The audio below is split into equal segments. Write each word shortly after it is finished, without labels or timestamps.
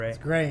It's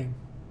graying.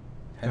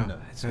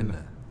 Henna. It's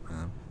henna.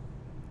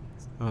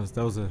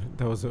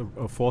 That was a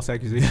false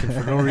accusation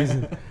for no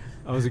reason.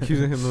 I was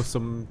accusing him of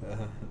some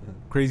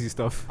crazy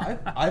stuff.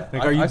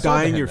 Are you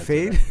dyeing your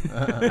fade?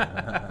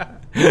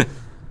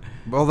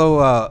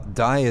 Although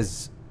dye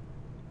is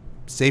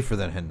safer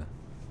than henna.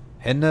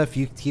 Henna, if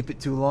you keep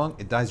it too long,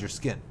 it dyes your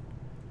skin.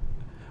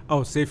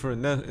 Oh, safer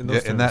in those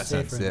terms. In that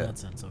sense, In that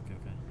sense, okay.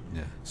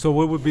 Yeah. So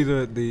what would be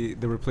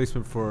the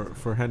replacement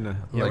for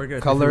henna? Yeah, like we're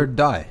good. colored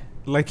dye.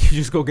 Like you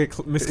just go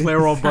get Miss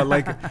Clairol, but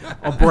like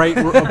a bright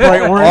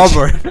orange.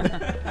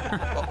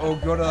 Or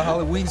go to the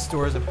Halloween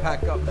stores and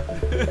pack up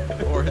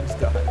orange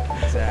dye.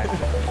 Exactly.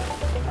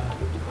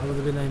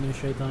 أعوذ بالله من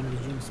الشيطان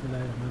الرجيم بسم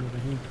الله الرحمن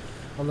الرحيم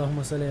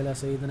اللهم صل على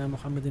سيدنا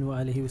محمد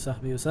وآله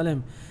وصحبه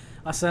وسلم.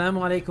 Assalamu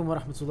alaikum wa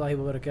rahmatullahi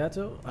wa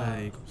barakatuh.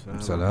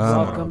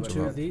 Welcome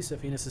to the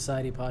Safina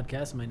Society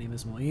podcast. My name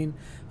is Moeen.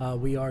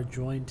 We are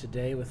joined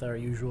today with our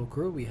usual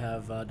crew. We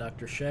have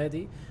Dr.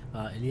 Shadi,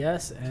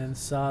 Ilyas, and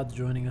Saad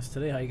joining us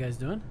today. How you guys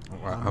doing?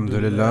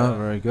 Alhamdulillah,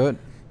 very good.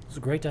 It's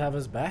great to have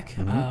us back.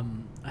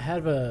 I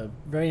have a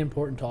very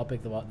important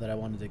topic that I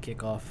wanted to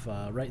kick off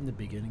right in the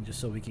beginning, just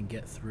so we can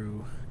get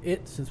through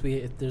it, since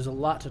there's a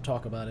lot to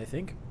talk about, I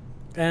think.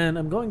 And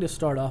I'm going to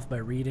start off by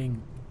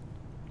reading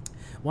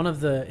one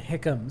of the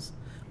hikams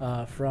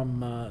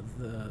from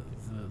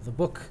the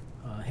book,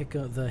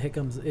 the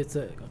hikams. It's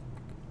a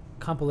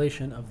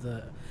compilation of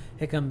the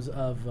hikams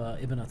of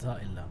Ibn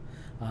Ataillah.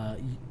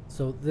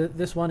 So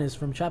this one is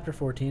from chapter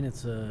 14.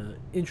 It's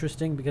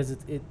interesting because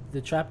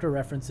the chapter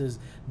references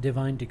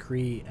divine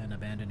decree and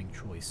abandoning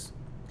choice.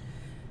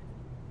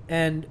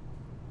 And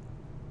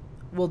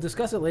we'll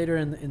discuss it later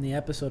in the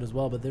episode as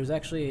well, but there's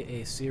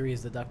actually a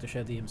series that Dr.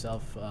 Shadi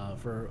himself,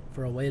 for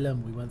a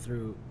Wailam, we went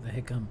through the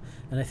Hikam,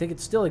 and I think it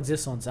still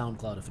exists on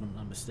SoundCloud if I'm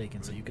not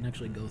mistaken, so you can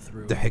actually go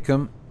through the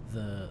Hikam.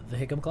 The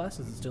Hikam class,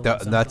 is it still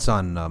on that's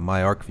on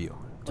MyArcView.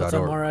 That's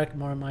on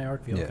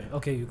MyArcView. Yeah.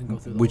 Okay, you can go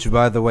through. Which,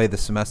 by the way, the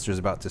semester is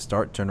about to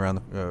start. Turn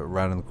around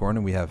in the corner.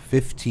 We have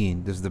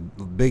 15. This is the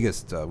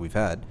biggest we've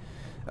had.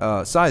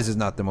 Size is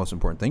not the most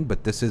important thing,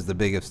 but this is the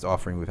biggest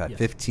offering we've had. Yes.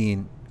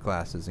 15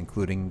 classes,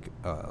 including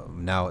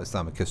now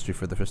Islamic history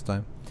for the first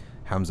time.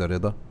 Hamza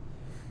Rida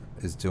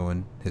is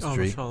doing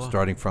history,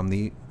 starting from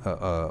the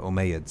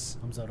Umayyads.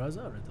 Hamza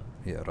Raza Rida?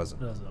 Yeah, Raza.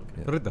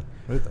 Rida.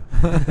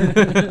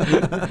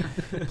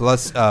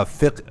 Plus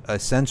fiqh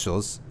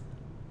essentials.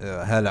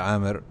 Hala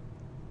Amir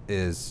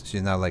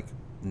she's now like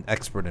an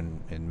expert in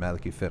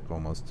Maliki fiqh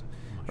almost,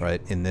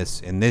 right? In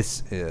this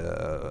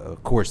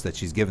course that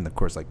she's given the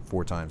course like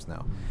 4 times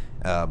now,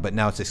 but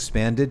now it's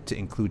expanded to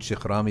include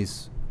Sheikh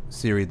Rami's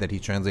series that he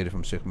translated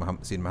from Sheikh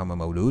Sayyid Muhammad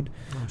Mawlud.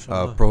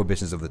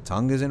 Prohibitions of the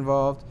tongue is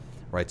involved,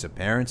 rights of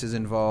parents is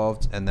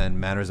involved, and then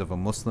manners of a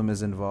Muslim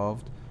is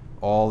involved,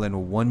 all in a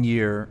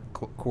 1-year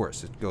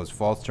course. It goes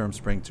fall term,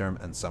 spring term,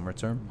 and summer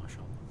term.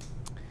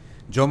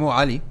 Jomo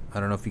Ali, I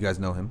don't know if you guys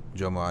know him.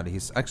 Jomo Ali,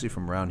 he's actually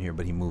from around here,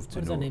 but he moved to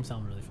Does that name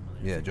sound really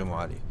familiar? Yeah, Jomo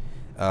Ali.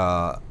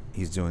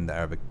 He's doing the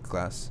Arabic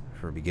class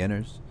for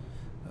beginners.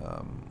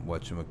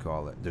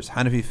 Whatchamacallit. There's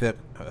Hanafi fiqh.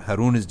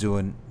 Harun is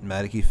doing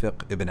Maliki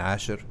fiqh, Ibn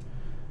Ashir.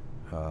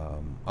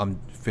 I'm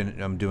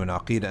doing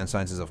Aqeedah and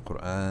Sciences of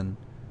Quran.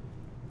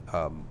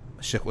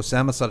 Sheikh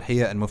Osama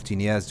Salhiya and Mufti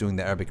Niyaz doing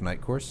the Arabic night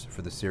course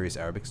for the serious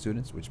Arabic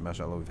students, which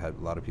mashallah we've had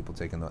a lot of people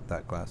taking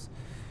that class.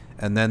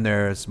 And then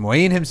there's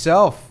Moeen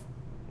himself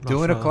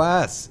doing a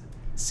class,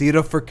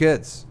 Seerah for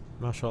kids.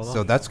 Mashallah.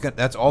 So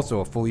that's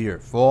also a full year,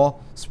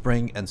 fall,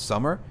 spring, and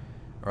summer,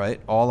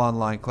 right? All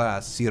online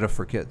class, Seerah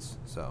for kids.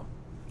 So,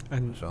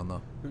 and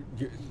inshallah.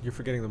 You're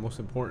forgetting the most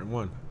important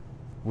one.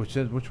 Which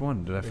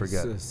one did I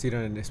forget?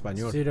 Seerah in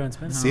Espanol. Seerah in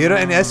Spanish.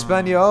 Seerah in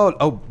Espanol.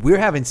 Oh, we're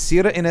having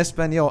Seerah in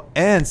Espanol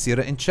and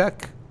Seerah in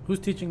Czech. Who's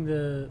teaching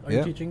Are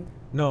you teaching?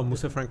 No,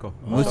 Musa Franco.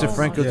 Musa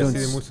Franco doing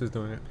Musa's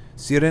doing it.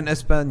 Seerah in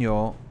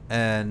Espanol,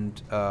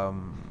 and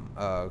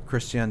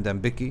Christian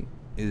Dambicki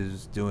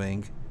is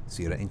doing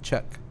Seerah in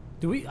Czech.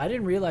 I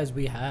didn't realize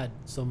we had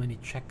so many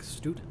Czech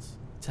students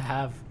to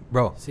have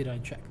Seerah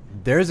in Czech.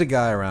 There's a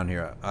guy around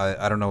here.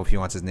 I don't know if he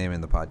wants his name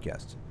in the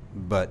podcast,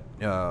 but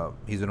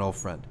he's an old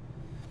friend.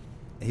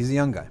 He's a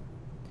young guy.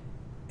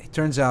 It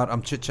turns out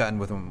I'm chit-chatting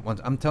with him once.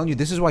 I'm telling you,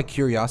 this is why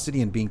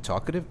curiosity and being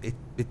talkative,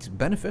 it's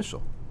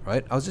beneficial,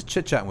 right? I was just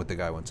chit-chatting with the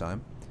guy one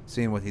time,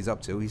 seeing what he's up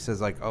to. He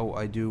says like, oh,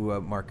 I do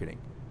marketing.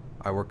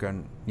 I work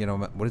on,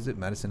 what is it,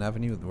 Madison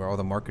Avenue, where all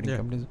the marketing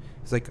companies.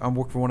 He's like, I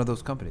work for one of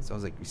those companies. I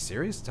was like, you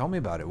serious? Tell me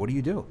about it. What do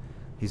you do?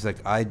 He's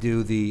like, I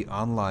do the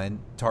online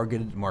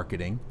targeted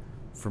marketing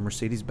for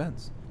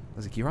Mercedes-Benz. I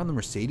was like, you're on the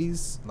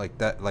Mercedes? Like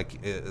that,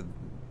 like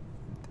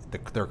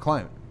their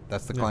client.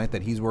 That's the client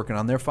that he's working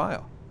on their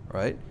file,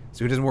 right?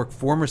 So he doesn't work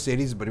for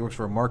Mercedes, but he works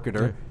for a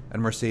marketer,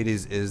 and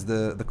Mercedes is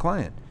the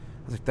client.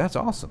 I was like, that's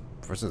awesome.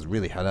 First, it's a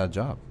really halal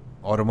job.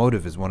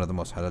 Automotive is one of the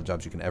most halal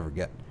jobs you can ever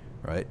get,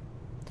 right?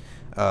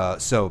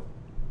 So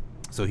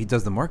he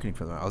does the marketing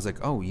for them. I was like,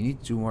 oh, you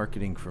need to do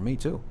marketing for me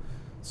too.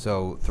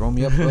 So throw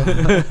me up.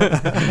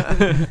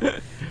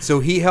 So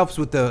he helps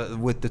with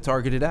the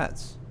targeted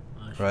ads,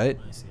 right?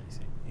 I see.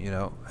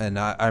 And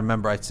I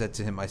remember I said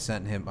to him, I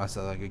said,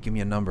 like, give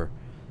me a number.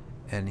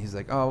 And he's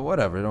like, oh,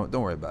 whatever, don't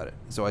worry about it.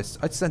 So I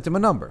sent him a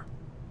number,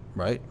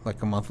 right?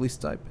 Like a monthly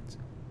stipend.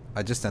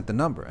 I just sent the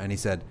number. And he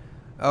said,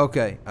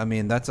 okay, I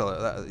mean, that's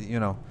I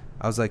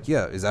was like,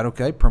 yeah, is that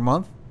okay per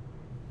month?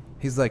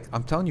 He's like,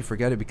 I'm telling you,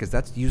 forget it, because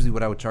that's usually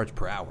what I would charge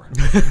per hour.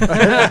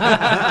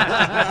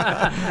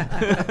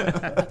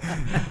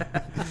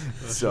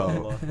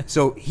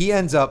 So he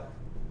ends up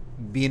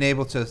being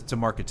able to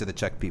market to the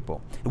Czech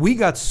people. We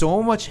got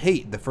so much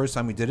hate the first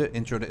time we did it,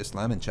 Intro to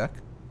Islam in Czech.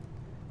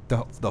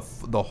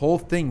 The whole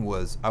thing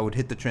was, I would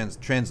hit the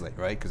translate,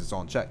 right? Because it's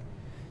all in Czech.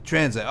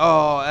 Translate,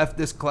 oh, F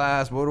this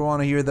class, we don't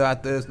want to hear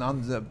that, this.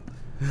 I'm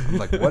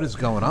like, what is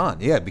going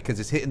on? Yeah, because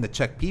it's hitting the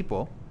Czech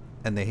people,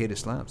 and they hate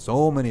Islam.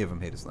 So many of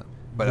them hate Islam.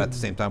 But at the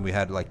same time, we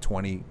had like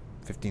 20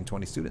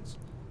 students.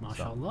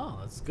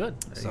 MashaAllah, that's good.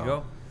 There you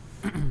go.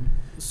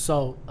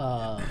 So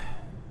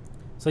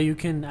you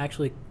can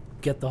actually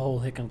get the whole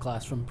Hikam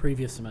class from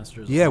previous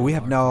semesters. Yeah, we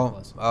have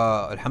now,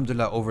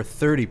 alhamdulillah, over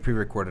 30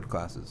 pre-recorded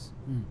classes.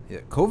 Yeah,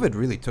 COVID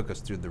really took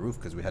us through the roof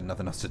because we had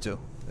nothing else to do,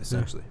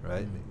 essentially,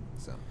 right?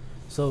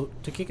 So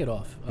to kick it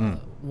off,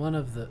 one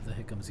of the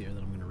Hikams here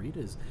that I'm going to read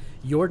is,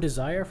 your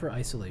desire for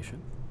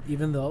isolation,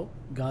 even though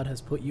God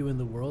has put you in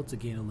the world to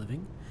gain a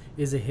living,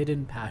 is a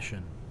hidden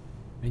passion.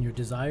 And your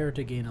desire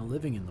to gain a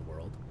living in the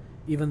world,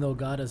 even though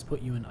God has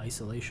put you in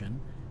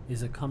isolation,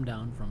 is a come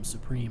down from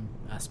supreme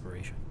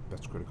aspiration.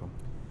 That's critical.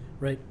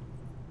 Right.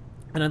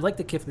 And I'd like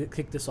to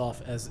kick this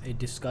off as a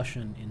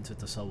discussion into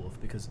Tasawwuf,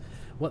 because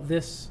what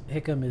this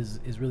Hikam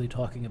is really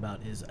talking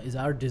about is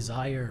our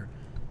desire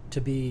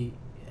to be,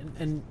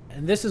 and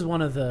this is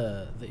one of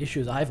the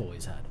issues I've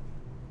always had,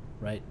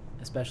 right?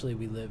 Especially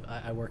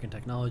I work in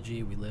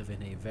technology, we live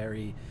in a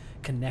very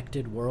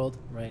connected world,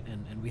 right?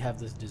 And we have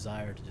this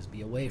desire to just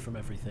be away from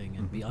everything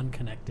and be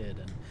unconnected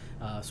and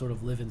sort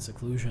of live in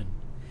seclusion.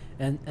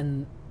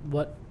 And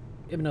what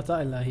Ibn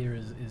Ataillah here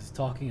is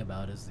talking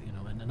about is,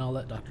 and I'll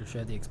let Dr.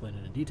 Shadi explain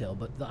it in detail,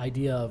 but the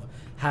idea of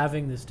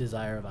having this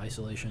desire of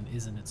isolation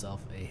is in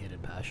itself a hidden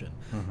passion.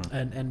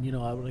 And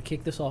I want to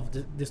kick this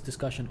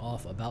discussion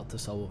off about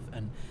Tasawwuf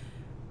and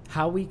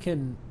how we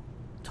can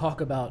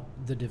talk about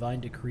the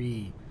divine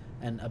decree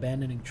and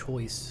abandoning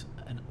choice,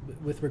 and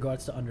with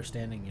regards to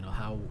understanding,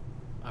 how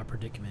our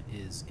predicament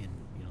is in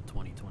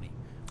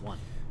 2021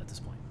 at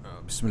this point.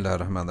 Bismillah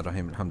ar-Rahman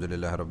ar-Rahim.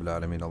 Alhamdulillah Rabbil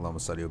Alameen. Allahumma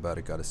salli wa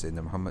barik ala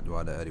Sayyidina Muhammad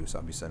wa ala alihi wa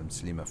sahbihi sallam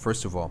taslima.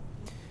 First of all,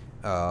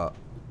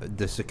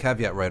 there's a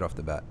caveat right off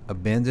the bat.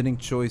 Abandoning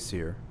choice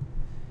here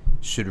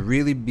should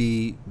really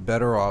be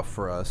better off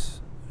for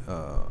us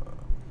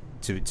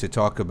to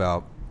talk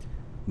about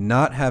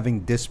not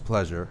having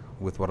displeasure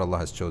with what Allah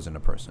has chosen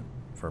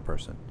for a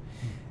person.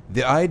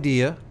 The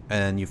idea,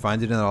 and you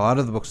find it in a lot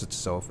of the books of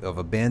Tasawwuf, of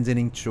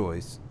abandoning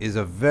choice is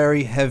a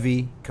very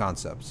heavy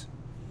concept.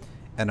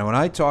 And when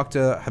I talked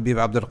to Habib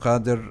Abdul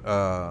Qadir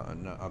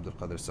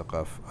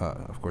Saqaf,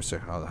 of course,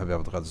 Habib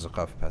Abdul Qadir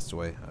Saqaf passed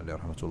away, alayhi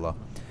rahmatullah.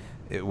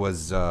 It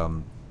was,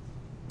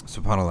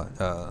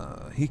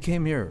 subhanAllah, he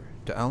came here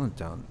to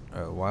Allentown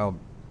a while,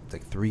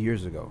 like 3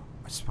 years ago.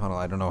 SubhanAllah,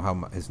 I don't know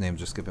how his name's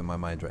just skipping my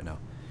mind right now.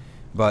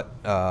 But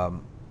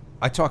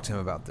I talked to him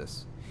about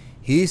this.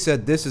 He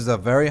said this is a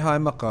very high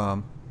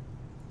maqam,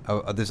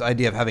 this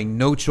idea of having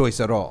no choice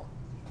at all.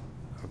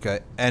 Okay?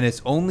 And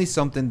it's only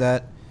something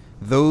that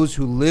those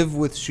who live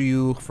with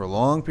shuyukh for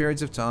long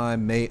periods of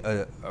time may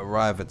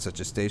arrive at such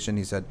a station.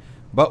 He said,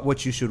 but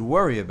what you should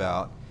worry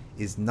about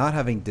is not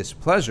having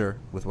displeasure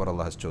with what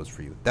Allah has chosen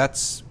for you.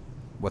 That's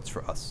what's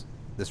for us.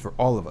 This is for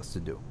all of us to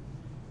do.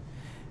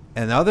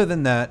 And other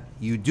than that,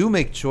 you do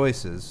make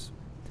choices,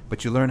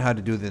 but you learn how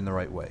to do it in the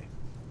right way,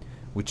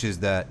 which is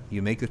that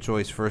you make the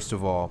choice, first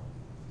of all,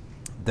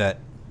 that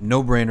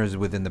no-brainer is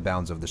within the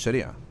bounds of the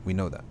Sharia. We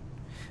know that.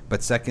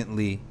 But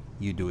secondly,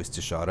 you do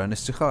istishara and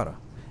istikhara.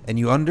 And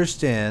you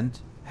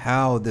understand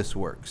how this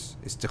works.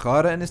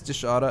 Istikhara and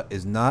istishara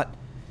is not,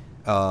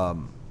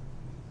 aslam.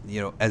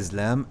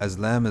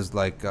 Aslam is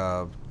like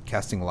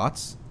casting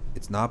lots.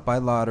 It's not by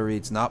lottery.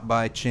 It's not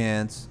by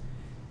chance.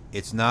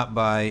 It's not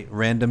by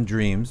random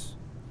dreams.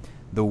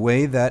 The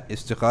way that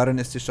istikhara and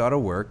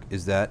istishara work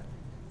is that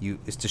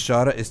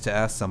istishara is to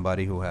ask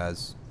somebody who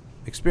has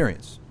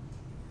experience.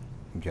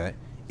 Okay?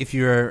 If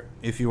you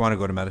want to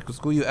go to medical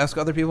school, you ask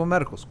other people in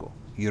medical school.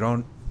 You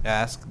don't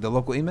ask the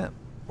local imam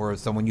or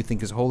someone you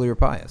think is holy or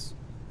pious.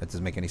 That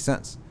doesn't make any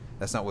sense.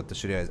 That's not what the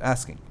Sharia is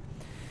asking.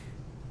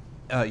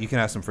 You can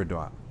ask them for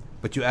dua.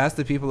 But you ask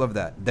the people of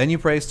that. Then you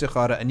pray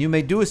istikhara, and you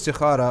may do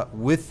istikhara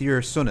with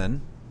your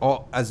sunan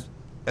as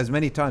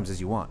many times as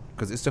you want.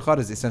 Because istikhara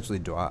is essentially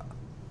dua.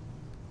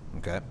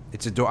 Okay?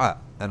 It's a dua.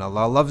 And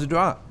Allah loves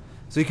dua.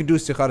 So you can do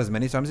istikhara as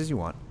many times as you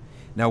want.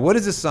 Now, what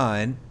is a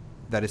sign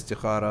that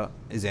istikhara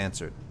is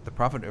answered? The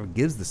Prophet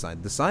gives the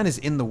sign. The sign is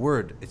in the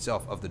word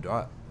itself of the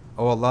dua.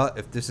 Oh Allah,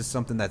 if this is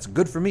something that's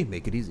good for me,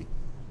 make it easy.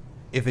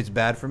 If it's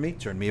bad for me,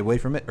 turn me away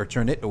from it, or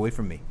turn it away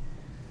from me.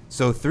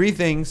 So 3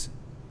 things.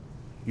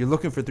 You're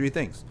looking for 3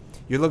 things.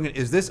 You're looking at,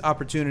 is this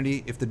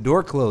opportunity, if the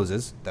door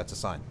closes, that's a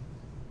sign.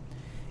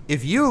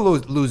 If you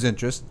lose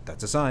interest,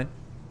 that's a sign.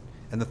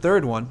 And the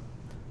third one,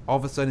 all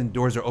of a sudden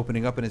doors are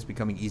opening up and it's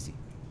becoming easy.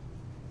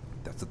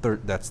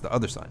 That's the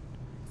other sign.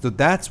 So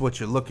that's what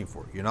you're looking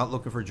for. You're not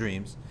looking for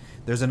dreams.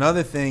 There's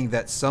another thing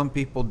that some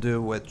people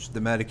do, which the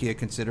Malikiya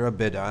consider a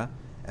bid'ah,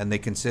 and they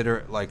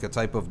consider like a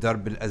type of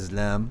darb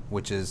al-azlam,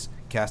 which is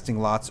casting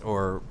lots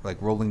or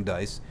like rolling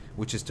dice,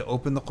 which is to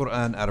open the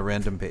Quran at a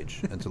random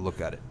page and to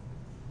look at it.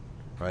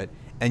 Right?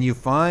 And you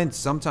find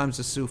sometimes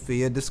the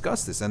Sufiya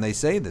discuss this, and they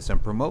say this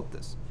and promote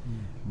this.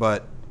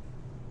 But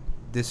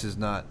this is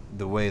not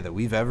the way that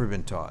we've ever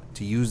been taught,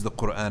 to use the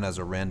Quran as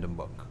a random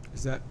book.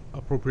 Is that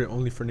appropriate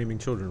only for naming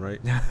children,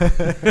 right?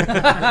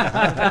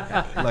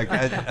 Like,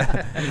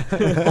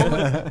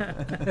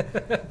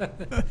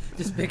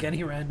 just pick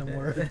any random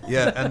word.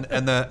 yeah,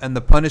 and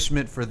the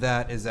punishment for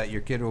that is that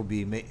your kid will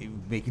be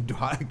making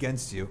dua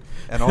against you,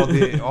 and all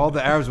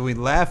the Arabs will be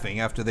laughing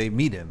after they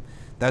meet him.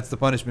 That's the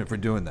punishment for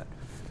doing that.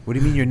 What do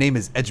you mean your name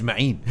is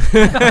Ajma'een?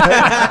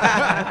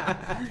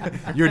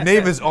 Your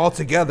name is all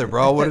together,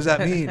 bro. What does that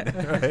mean?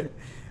 Right?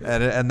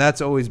 And that's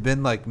always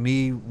been like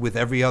me with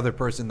every other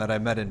person that I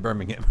met in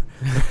Birmingham.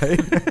 Right?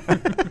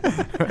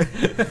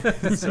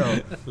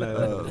 So,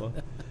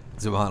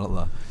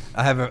 subhanallah.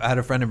 I had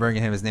a friend in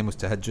Birmingham. His name was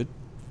Tahajjud.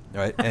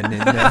 Right? And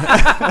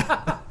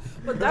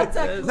but that's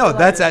actually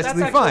that's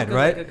actually fine, good,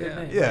 right? Like a good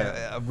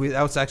name.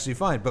 That was actually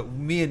fine. But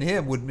me and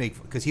him would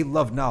make, because he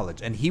loved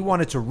knowledge and he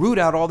wanted to root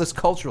out all this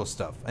cultural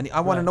stuff. And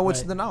I want to know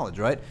what's in the knowledge,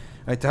 right?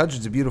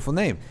 Tahajjud's a beautiful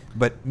name.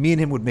 But me and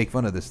him would make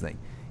fun of this thing.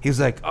 He was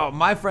like, "Oh,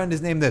 my friend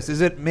is named this.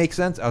 Does it make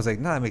sense?" I was like,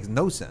 "No, it makes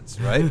no sense,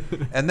 right?"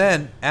 And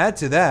then add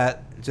to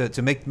that,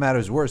 to make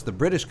matters worse, the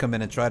British come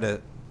in and try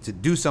to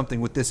do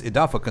something with this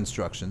idafa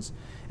constructions,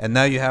 and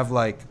now you have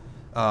like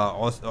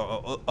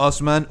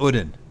Osman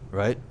Uddin,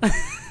 right?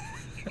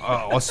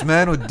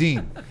 Osman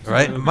Uddin,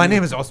 right? My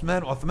name is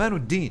Osman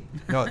Uddin.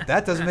 No,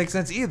 that doesn't make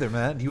sense either,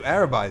 man. You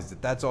Arabized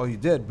it. That's all you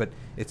did. But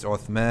it's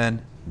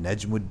Othman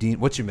Najmuddin.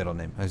 What's your middle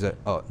name? I said,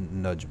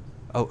 Najm.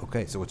 Oh,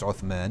 okay. So it's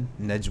Othman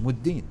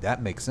Najmuddin.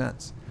 That makes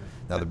sense.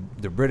 Now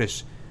the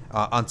British,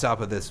 on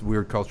top of this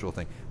weird cultural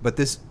thing, but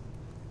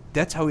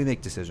that's how we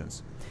make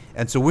decisions.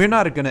 And so we're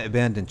not going to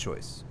abandon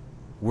choice.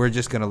 We're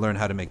just going to learn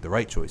how to make the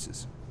right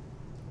choices.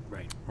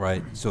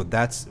 Right. So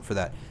that's for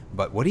that.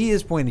 But what he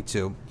is pointing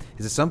to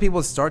is that some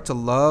people start to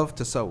love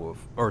tasawwuf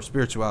or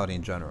spirituality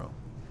in general,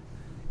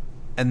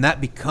 and that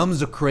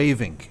becomes a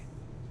craving,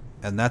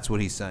 and that's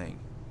what he's saying.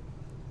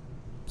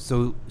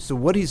 So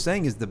what he's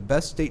saying is the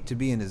best state to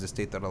be in is the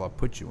state that Allah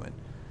put you in.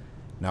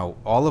 Now,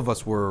 all of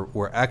us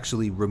were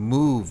actually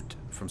removed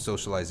from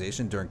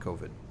socialization during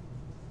COVID.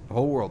 The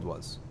whole world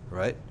was,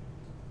 right?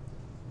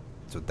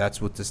 So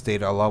that's what the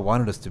state Allah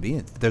wanted us to be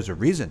in. There's a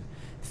reason.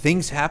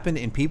 Things happened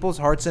in people's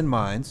hearts and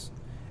minds,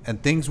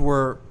 and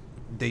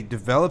they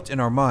developed in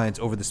our minds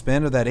over the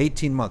span of that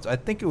 18 months. I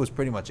think it was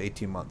pretty much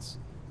 18 months,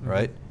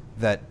 right?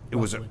 That it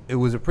was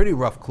a pretty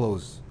rough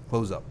close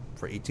up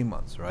for 18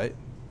 months, right?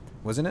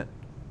 Wasn't it?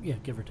 Yeah,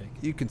 give or take.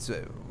 You can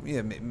say,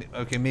 yeah,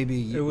 okay,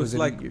 maybe. It was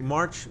like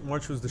March.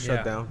 March was the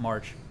shutdown.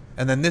 March.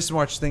 And then this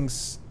March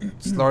things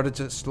started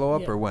to slow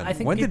up, or when? I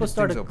think when people did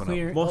started things open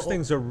clearing. up? Most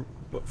things are,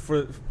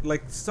 for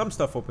like some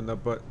stuff opened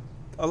up, but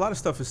a lot of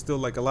stuff is still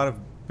like a lot of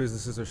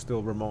businesses are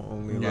still remote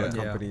only. A lot of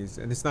companies,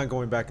 and it's not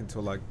going back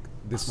until like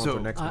this month or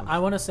next month. I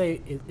want to say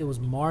it was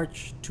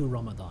March to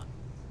Ramadan.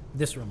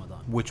 This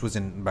Ramadan. Which was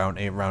in around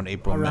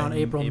April, Around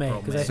May. April, May.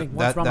 Because I think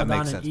once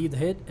Ramadan and Eid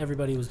hit,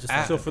 everybody was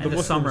just... So for the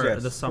Muslims, Muslims,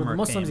 yes. the summer For the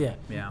Muslims, came.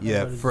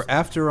 yeah. For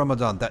after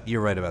Ramadan,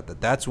 you're right about that.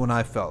 That's when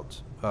I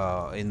felt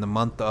in the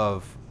month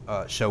of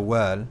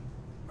Shawwal,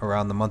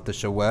 around the month of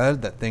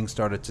Shawwal, that things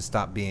started to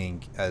stop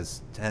being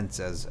as tense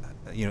as,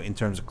 in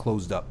terms of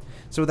closed up.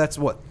 So that's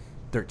what,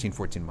 13,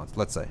 14 months,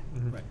 let's say.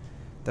 Mm-hmm. Right.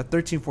 That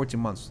 13, 14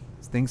 months,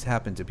 things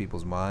happen to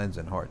people's minds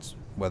and hearts,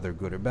 whether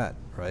good or bad,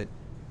 right?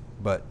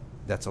 But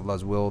that's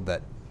Allah's will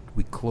that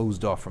we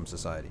closed off from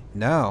society.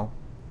 Now,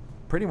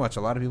 pretty much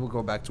a lot of people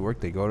go back to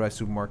work. They go to a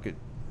supermarket.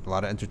 A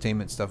lot of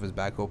entertainment stuff is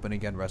back open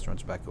again.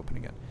 Restaurants are back open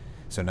again.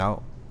 So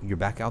now you're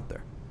back out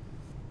there.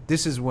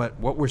 This is what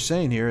we're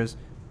saying here is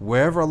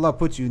wherever Allah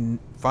puts you,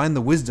 find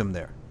the wisdom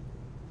there.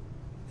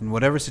 In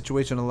whatever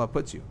situation Allah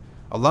puts you.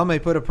 Allah may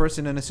put a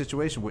person in a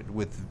situation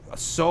with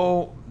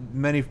so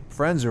many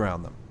friends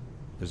around them.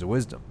 There's a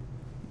wisdom.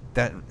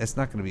 It's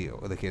not going to be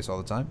the case all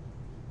the time.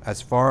 As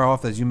far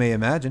off as you may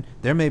imagine,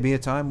 there may be a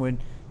time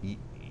when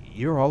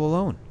you're all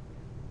alone.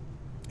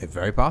 It's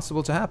very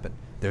possible to happen.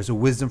 There's a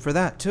wisdom for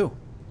that too.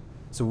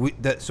 So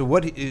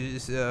what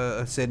is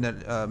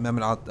Sayyidina Imam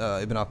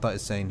Ibn Atta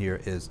is saying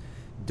here is,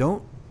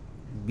 don't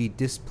be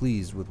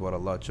displeased with what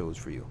Allah chose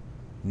for you.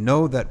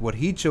 Know that what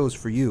He chose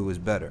for you is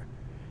better.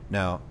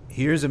 Now,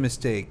 here's a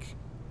mistake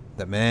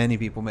that many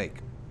people make.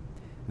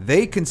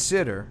 They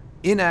consider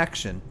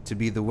inaction to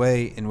be the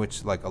way in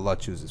which Allah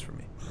chooses for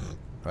me,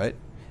 right?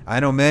 I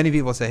know many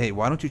people say, hey,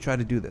 why don't you try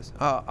to do this?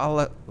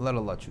 I'll let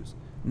Allah choose.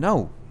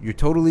 No, you're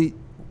totally...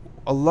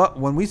 Allah.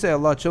 When we say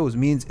Allah chose,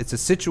 means it's a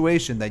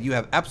situation that you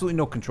have absolutely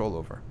no control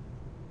over.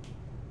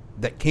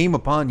 That came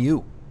upon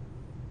you.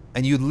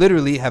 And you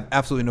literally have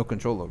absolutely no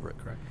control over it.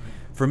 Correct.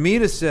 For me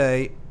to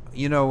say,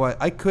 you know what,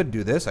 I could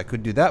do this, I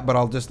could do that, but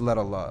I'll just let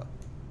Allah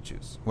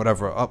choose.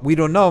 Whatever. We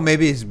don't know.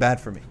 Maybe it's bad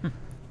for me.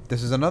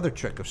 This is another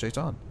trick of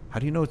shaitan. How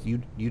do you know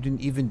you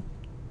didn't even...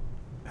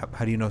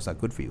 How do you know it's not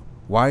good for you?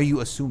 Why are you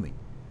assuming?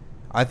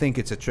 I think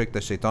it's a trick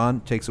that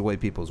shaitan takes away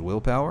people's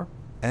willpower,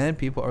 and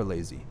people are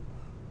lazy.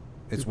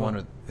 It's one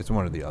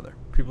or the other.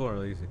 People are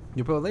lazy.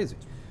 People are lazy.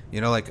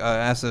 You know, like I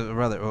asked a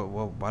brother,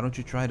 well, why don't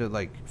you try to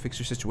like fix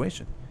your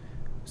situation?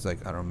 It's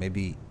like, I don't know,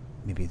 maybe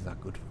it's not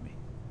good for me.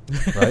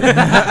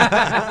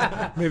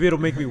 Right? Maybe it'll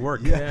make me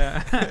work.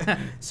 Yeah.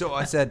 So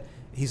he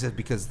said,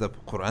 because the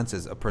Quran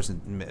says a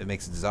person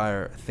makes a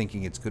desire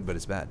thinking it's good, but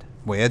it's bad.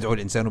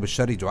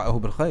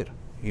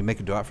 You make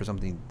a dua for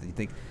something that you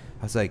think.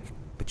 I was like,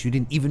 but you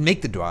didn't even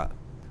make the dua.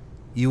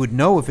 You would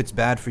know if it's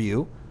bad for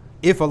you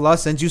if Allah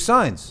sends you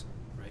signs.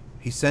 Right.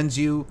 He sends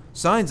you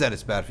signs that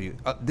it's bad for you.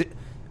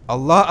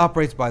 Allah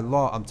operates by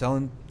law. I'm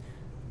telling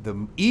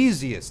the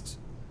easiest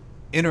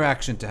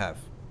interaction to have,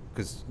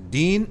 because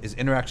deen is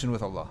interaction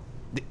with Allah.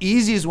 The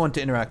easiest one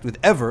to interact with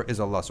ever is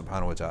Allah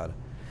subhanahu wa ta'ala.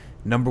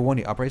 Number one,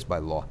 he operates by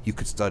law. You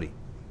could study.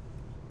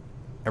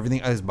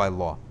 Everything is by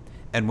law.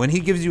 And when he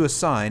gives you a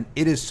sign,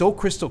 it is so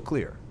crystal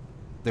clear.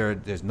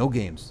 There's no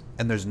games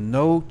and there's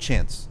no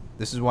chance.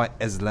 This is why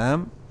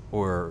Islam,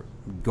 or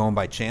going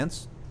by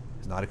chance,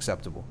 is not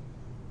acceptable.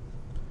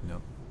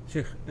 No.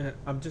 Sheikh,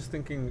 I'm just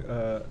thinking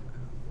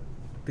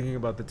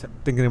about the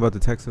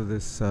text of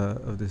this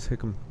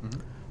hikam.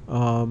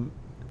 Mm-hmm.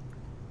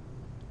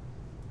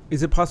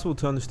 Is it possible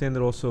to understand it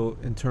also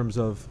in terms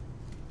of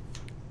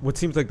what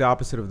seems like the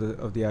opposite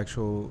of the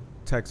actual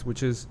text,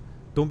 which is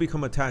don't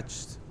become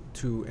attached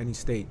to any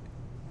state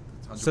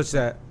 100%. Such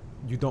that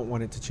you don't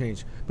want it to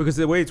change? Because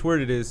the way it's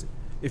worded is,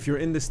 if you're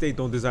in this state,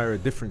 don't desire a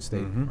different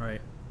state. Mm-hmm.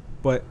 Right.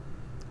 But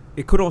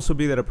it could also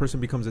be that a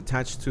person becomes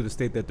attached to the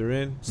state that they're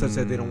in, such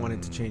that they don't want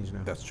it to change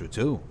now. That's true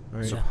too.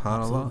 Right.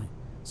 Subhanallah.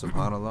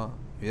 Subhanallah.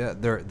 Yeah,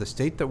 the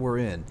state that we're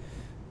in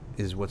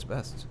is what's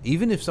best.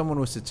 Even if someone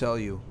was to tell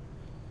you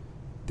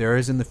there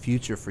is in the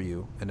future for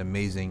you an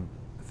amazing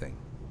thing,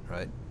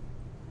 right?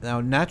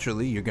 Now,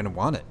 naturally, you're going to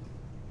want it.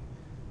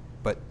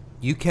 But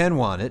you can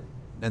want it,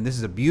 and this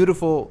is a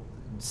beautiful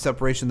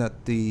separation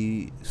that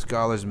the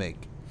scholars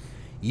make.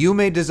 You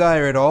may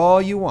desire it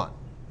all you want,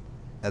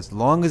 as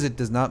long as it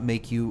does not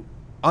make you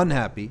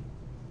unhappy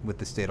with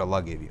the state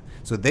Allah gave you.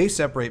 So they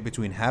separate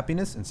between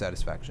happiness and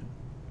satisfaction.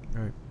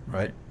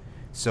 Right?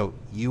 So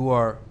you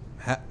are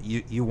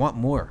you want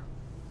more.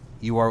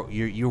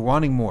 You're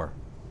wanting more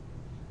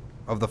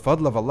of the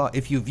fadl of Allah.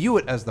 If you view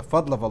it as the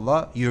fadl of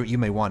Allah, you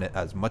may want it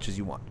as much as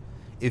you want.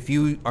 If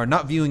you are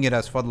not viewing it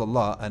as fadl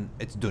Allah, and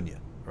it's dunya,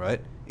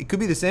 right? It could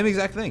be the same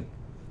exact thing,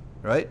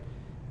 right?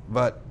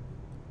 But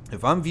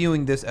if I'm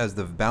viewing this as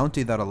the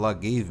bounty that Allah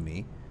gave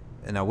me,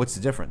 and now what's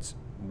the difference?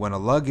 When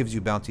Allah gives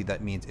you bounty,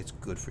 that means it's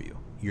good for you,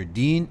 your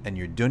deen and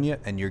your dunya,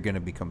 and you're going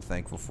to become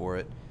thankful for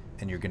it,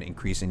 and you're going to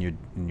increase in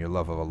your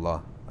love of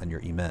Allah and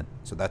your iman.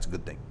 So that's a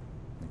good thing.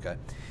 Okay,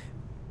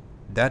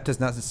 that does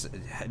not,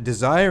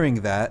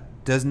 desiring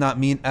that does not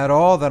mean at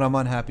all that I'm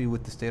unhappy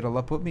with the state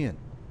Allah put me in.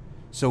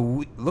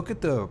 So look at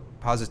the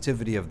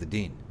positivity of the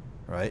deen,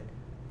 right?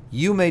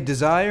 You may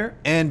desire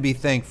and be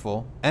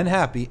thankful and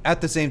happy at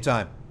the same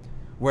time.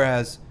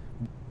 Whereas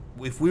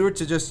if we were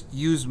to just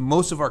use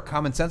most of our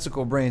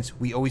commonsensical brains,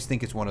 we always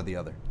think it's one or the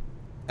other.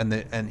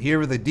 And here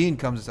where the deen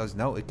comes and says,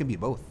 no, it can be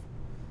both.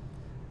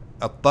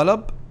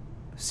 At-talab,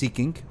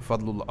 seeking,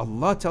 fadlullah.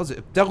 Allah tells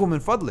it, ibtaghu min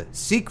fadlih,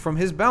 seek from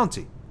His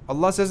bounty.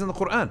 Allah says in the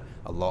Quran.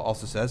 Allah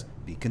also says,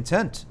 be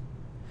content.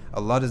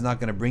 Allah is not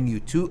going to bring you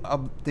two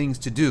things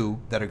to do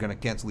that are going to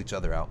cancel each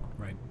other out.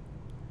 Right.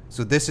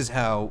 So this is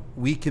how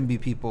we can be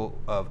people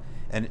of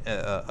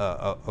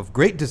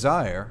great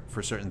desire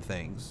for certain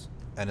things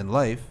and in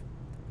life,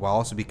 while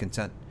also be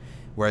content.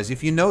 Whereas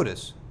if you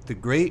notice, the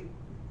great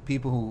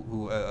people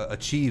who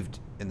achieved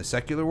in the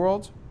secular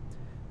world,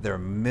 they're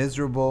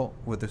miserable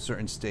with a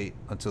certain state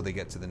until they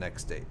get to the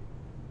next state,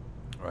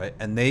 right?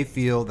 And they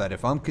feel that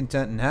if I'm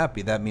content and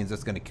happy, that means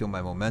that's going to kill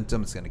my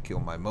momentum, it's going to kill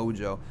my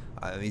mojo.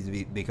 I need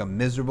to become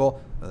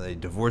miserable. They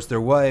divorce their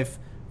wife,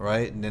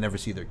 right? And they never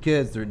see their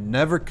kids. They're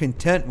never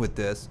content with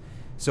this.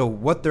 So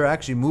what they're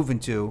actually moving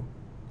to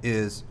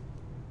is,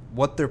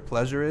 what their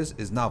pleasure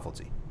is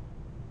novelty.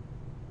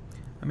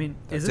 I mean,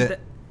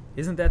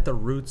 isn't that the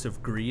roots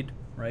of greed,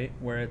 right?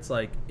 Where it's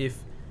like,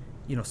 if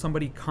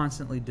somebody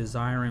constantly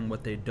desiring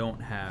what they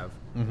don't have,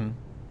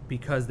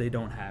 because they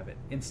don't have it,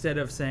 instead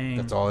of saying,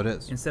 that's all it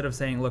is. Instead of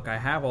saying, look, I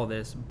have all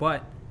this,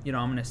 but I'm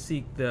going to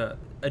seek the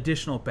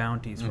additional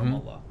bounties from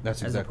Allah.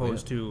 That's as exactly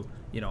opposed to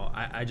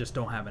I just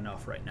don't have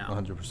enough right now.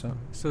 100%.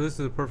 So this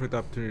is a perfect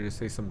opportunity to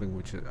say something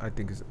which I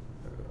think is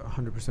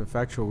 100%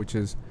 factual, which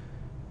is,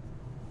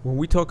 when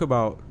we talk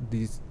about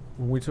these,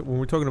 when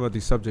we're talking about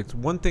these subjects,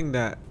 one thing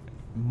that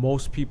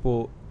most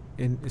people,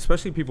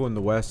 especially people in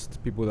the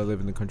West, people that live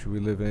in the country we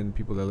live in,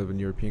 people that live in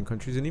European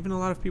countries, and even a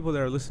lot of people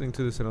that are listening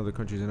to this in other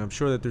countries, and I'm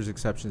sure that there's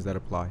exceptions that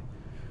apply,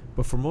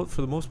 but for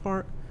the most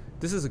part,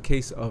 this is a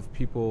case of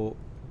people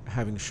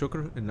having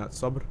shukr and not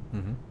sabr,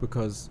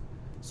 because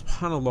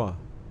subhanallah,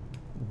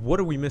 what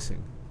are we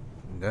missing?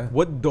 Yeah.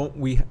 What don't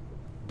we?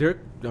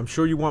 I'm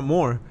sure you want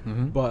more,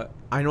 but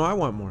I know I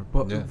want more.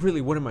 But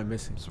really, what am I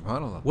missing?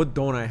 SubhanAllah. What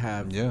don't I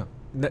have? Yeah.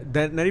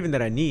 Not even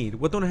that I need.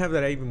 What don't I have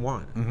that I even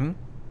want?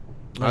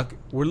 Like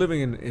we're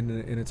living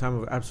in a time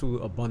of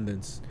absolute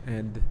abundance,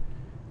 and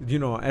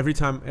every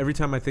time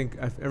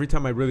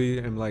I really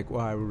am like,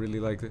 wow, I really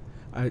like it.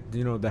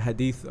 The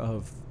hadith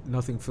of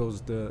nothing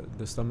fills the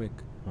stomach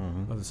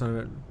of the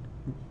son.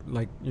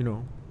 Like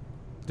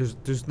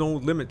there's no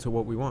limit to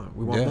what we want.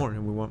 We want more,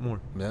 and we want more.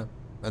 Yeah,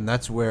 and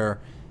that's where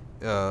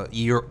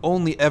you're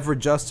only ever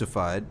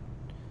justified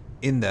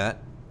in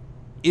that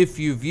if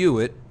you view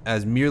it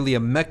as merely a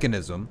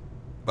mechanism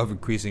of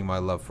increasing my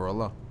love for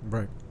Allah.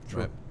 Right.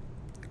 Sure. Right.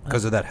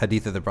 Because of that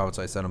hadith of the Prophet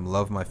ﷺ,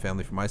 love my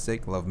family for my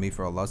sake, love me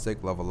for Allah's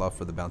sake, love Allah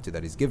for the bounty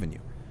that He's given you.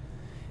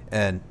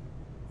 And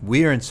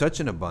we are in such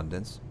an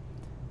abundance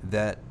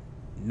that,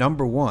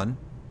 number one,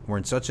 we're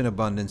in such an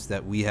abundance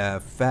that we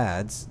have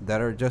fads that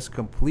are just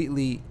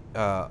completely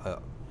an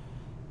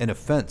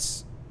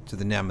offense to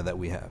the ni'mah that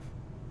we have.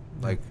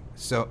 Like,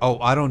 so,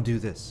 I don't do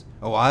this.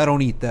 I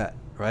don't eat that,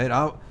 right?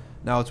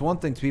 Now, it's one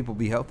thing to people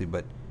be healthy,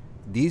 but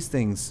these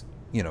things,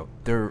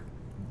 they're,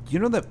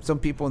 that some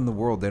people in the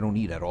world, they don't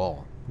eat at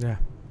all. Yeah.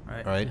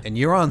 Right? Yeah. And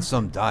you're on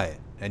some diet,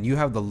 and you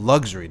have the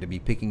luxury to be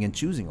picking and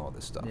choosing all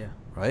this stuff. Yeah.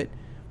 Right?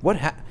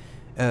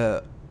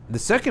 The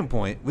second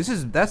point, this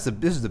is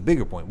the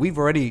bigger point. We've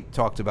already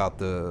talked about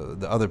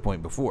the other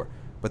point before,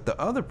 but the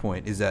other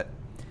point is that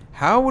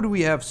how would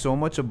we have so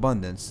much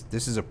abundance?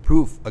 This is a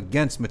proof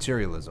against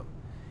materialism.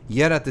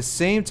 Yet at the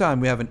same time,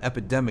 we have an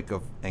epidemic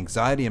of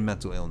anxiety and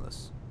mental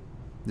illness.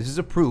 This is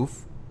a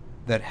proof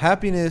that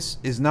happiness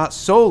is not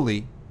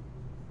solely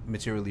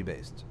materially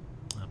based.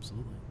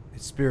 Absolutely.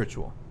 It's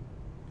spiritual,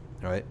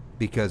 right?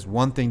 Because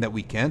one thing that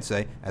we can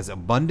say, as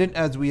abundant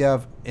as we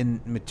have in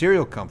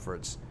material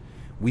comforts,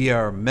 we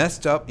are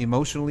messed up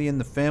emotionally in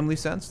the family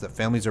sense, that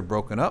families are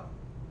broken up,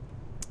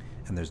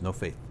 and there's no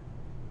faith.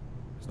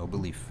 There's no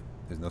belief.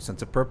 There's no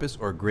sense of purpose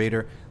or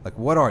greater. Like,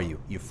 what are you?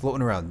 You're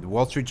floating around. The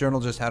Wall Street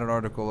Journal just had an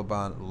article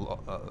about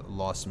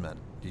lost men.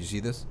 Did you see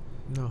this?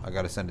 No. I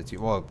got to send it to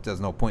you. Well, there's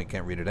no point.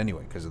 Can't read it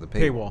anyway because of the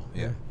paywall.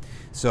 Yeah.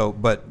 So,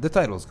 but the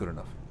title is good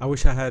enough. I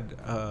wish I had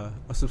a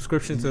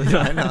subscription to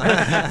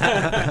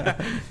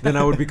that. Then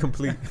I would be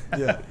complete.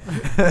 Yeah.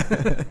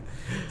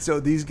 So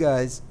these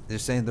guys, they're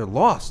saying they're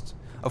lost.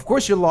 Of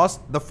course you're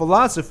lost. The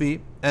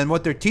philosophy and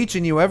what they're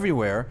teaching you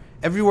everywhere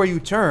you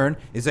turn,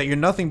 is that you're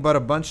nothing but a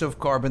bunch of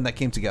carbon that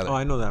came together. Oh,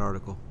 I know that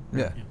article.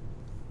 Yeah.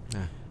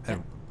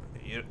 And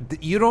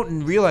you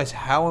don't realize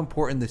how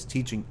important this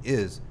teaching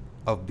is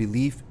of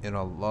belief in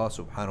Allah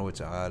subhanahu wa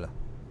ta'ala.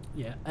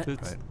 Yeah.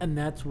 Right. And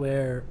that's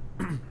where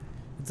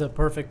it's a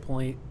perfect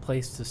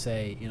place to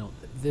say,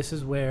 this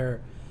is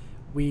where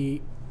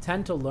we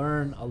tend to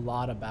learn a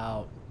lot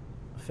about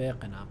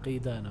fiqh and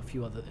aqidah and a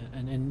few other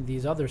and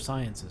these other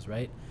sciences,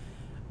 right?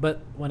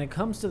 But when it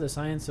comes to the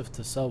science of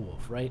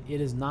tasawwuf, right,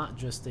 it is not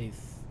just a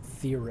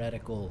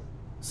theoretical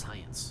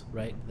science,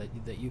 right?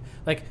 That you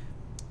like,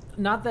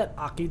 not that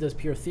aqidah is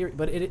pure theory,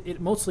 but it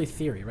mostly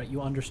theory, right?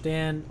 You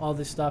understand all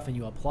this stuff and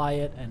you apply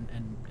it and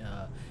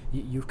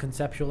you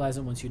conceptualize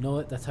it. Once you know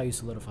it, that's how you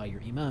solidify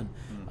your iman.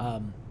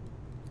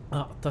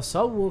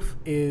 Tasawwuf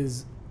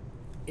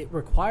it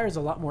requires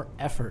a lot more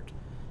effort.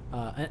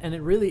 And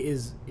it really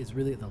is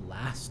really the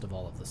last of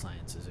all of the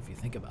sciences, if you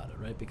think about it,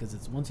 right? Because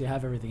it's once you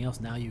have everything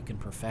else, now you can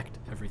perfect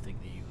everything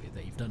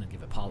that you've done and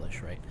give it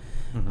polish, right?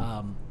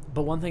 Mm-hmm.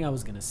 But one thing I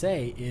was going to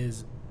say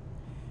is,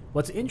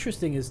 what's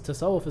interesting is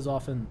tasawwuf is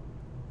often,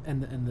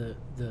 and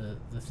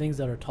the things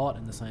that are taught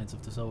in the science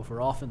of tasawwuf are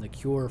often the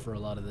cure for a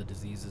lot of the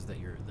diseases that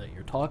you're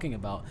talking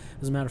about.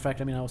 As a matter of fact,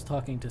 I was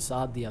talking to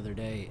Saad the other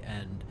day,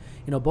 and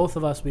both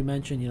of us, we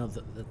mentioned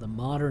the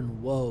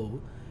modern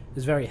woe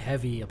is very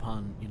heavy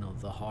upon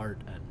the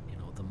heart and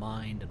the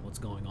mind and what's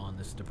going on,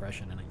 this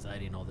depression and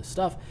anxiety and all this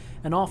stuff.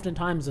 And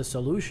oftentimes the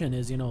solution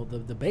is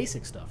the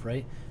basic stuff,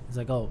 right? It's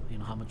like, how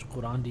much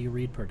Quran do you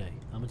read per day?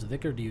 How much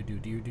dhikr do you do?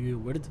 Do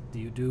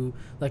you do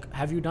like,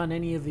 have you done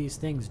any of these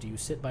things? Do you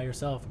sit by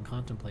yourself and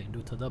contemplate and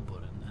do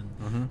tadabbur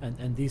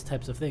and these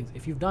types of things?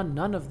 If you've done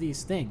none of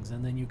these things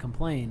and then you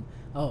complain,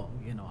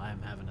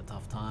 I'm having a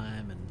tough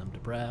time and I'm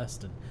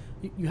depressed, and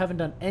you haven't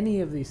done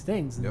any of these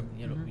things, and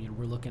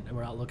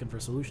we're out looking for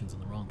solutions in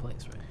the wrong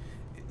place, right?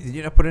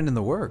 You're not putting in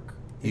the work.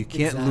 You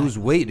can't lose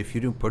weight if you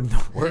don't put in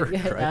the work.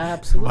 Yeah, right?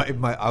 Absolutely.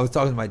 I was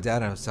talking to my dad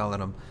and I was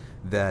telling him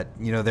that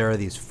there are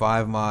these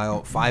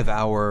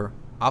 5-hour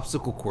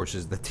obstacle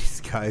courses that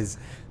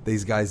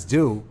these guys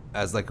do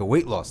as like a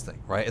weight loss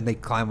thing, right? And they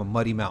climb a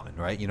muddy mountain,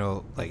 right?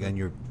 And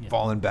you're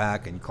falling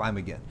back and you climb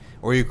again,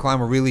 or you climb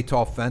a really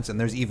tall fence, and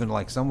there's even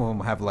like some of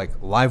them have like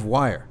live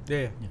wire.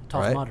 Yeah.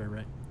 Tough mudder,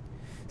 right?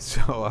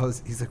 So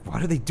he's like,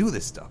 why do they do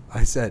this stuff?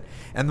 I said,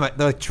 and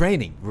the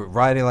training,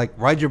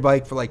 ride your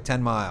bike for like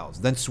 10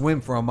 miles, then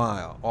swim for a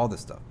mile, all this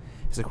stuff.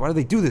 He's like, why do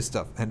they do this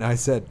stuff? And I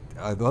said,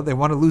 well, they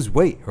want to lose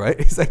weight, right?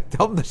 He's like,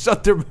 tell them to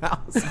shut their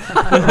mouths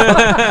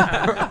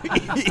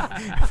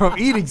from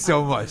eating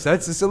so much.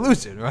 That's the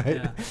solution, right?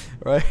 Yeah.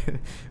 Right?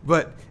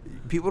 But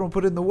people don't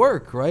put in the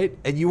work, right?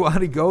 And you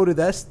want to go to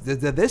this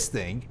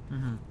thing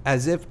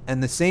as if, in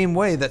the same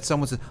way that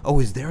someone says, oh,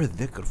 is there a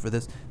dhikr for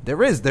this?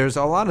 There's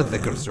a lot of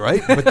dhikrs,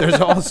 right? But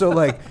there's also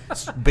like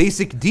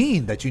basic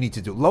deen that you need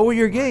to do. Lower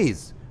your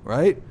gaze,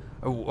 right?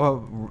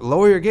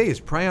 Lower your gaze,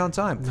 pray on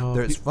time. No,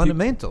 There's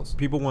fundamentals.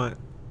 People want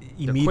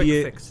quick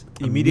immediate fix.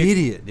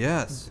 Immediate,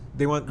 yes.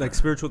 They want like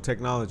spiritual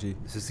technology.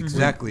 This is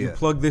exactly You it.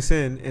 plug this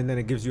in, and then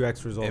it gives you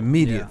X result.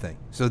 Immediate thing.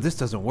 So this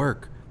doesn't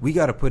work. We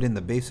got to put in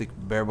the basic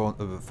bare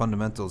bone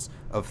fundamentals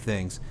of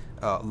things,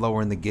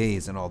 lowering the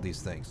gaze and all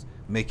these things.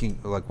 Making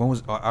like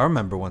I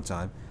remember one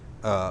time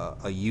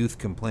a youth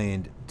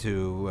complained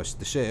to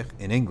the sheikh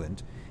in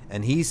England,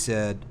 and he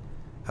said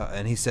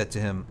to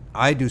him,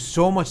 I do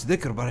so much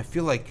dhikr, but I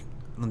feel like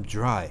I'm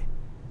dry.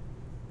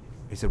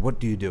 He said, what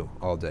do you do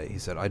all day? He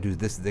said, I do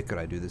this dhikr,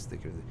 I do this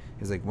dhikr.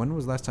 He's like, when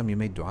was the last time you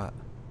made dua?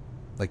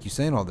 Like, you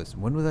saying all this,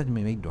 when was that you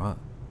made dua?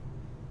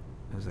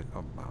 I was like,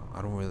 oh,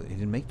 he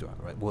didn't make dua,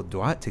 right? Well,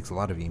 dua takes a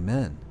lot of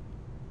iman,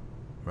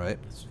 right?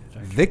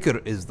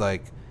 Dhikr is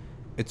like,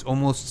 it's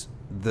almost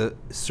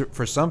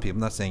for some people,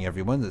 I'm not saying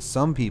everyone, but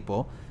some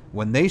people,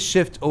 when they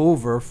shift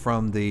over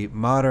from the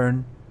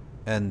modern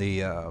and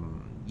the,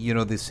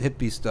 this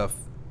hippie stuff,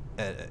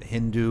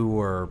 Hindu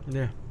or,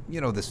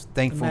 this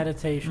thankful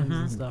meditations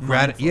and stuff.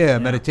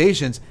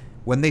 Meditations,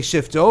 when they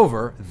shift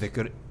over,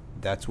 dhikr,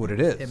 that's what it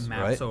is. It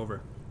maps right?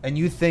 over. And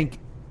you think,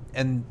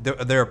 and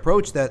their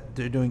approach that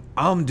they're doing,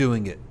 I'm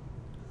doing it.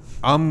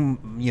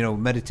 I'm,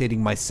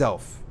 meditating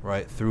myself,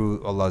 right,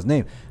 through Allah's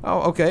name.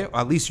 Oh, okay,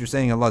 at least you're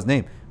saying Allah's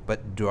name.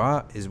 But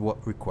dua is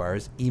what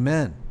requires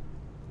iman.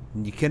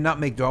 And you cannot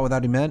make dua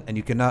without iman, and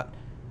you cannot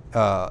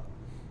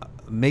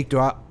make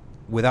dua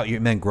without your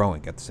iman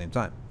growing at the same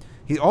time.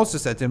 He also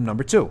said to him,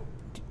 number 2,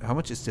 how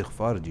much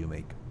istighfar do you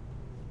make?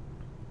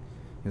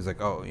 He was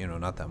like, oh,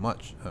 not that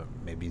much,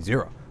 maybe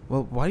 0.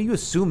 Well, why are you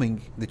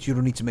assuming that you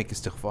don't need to make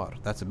istighfar?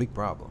 That's a big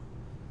problem.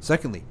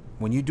 Secondly,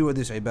 when you do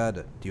this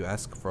ibadah, do you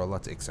ask for Allah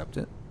to accept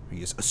it? Or you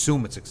just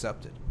assume it's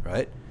accepted,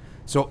 right?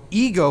 So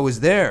ego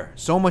is there.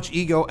 So much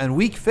ego and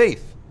weak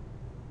faith.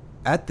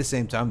 At the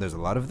same time, there's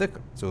a lot of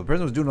dhikr. So the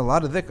person was doing a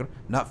lot of dhikr,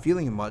 not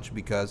feeling much,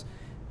 because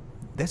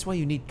that's why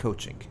you need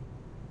coaching.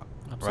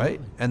 Absolutely.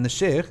 Right? And the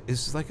sheikh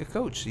is like a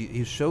coach.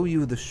 He'll show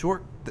you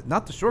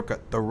not the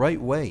shortcut, the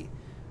right way.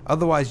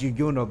 Otherwise, you're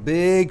doing a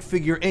big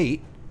figure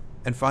 8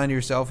 and find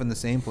yourself in the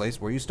same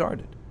place where you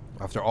started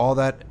after all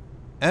that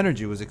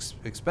energy was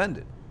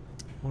expended.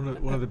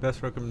 One of the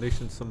best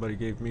recommendations somebody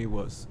gave me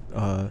was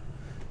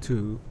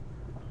to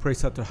pray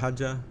Satr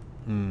Hajjah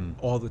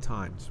all the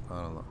time.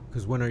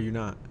 Because when are you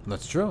not?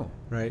 That's true.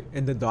 Right?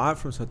 And the dua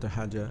from Satr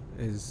Hajjah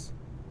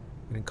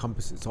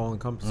it's all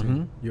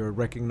encompassing. You're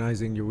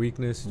recognizing your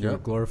weakness, you're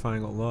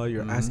glorifying Allah,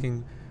 you're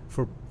asking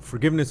for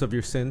forgiveness of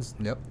your sins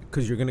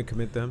because you're going to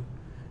commit them,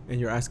 and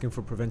you're asking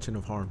for prevention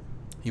of harm.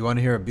 You want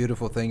to hear a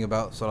beautiful thing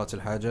about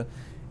Salatul Hajjah?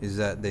 Is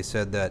that they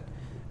said that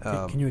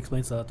can you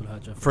explain Salatul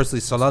Hajjah? Firstly,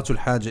 Salatul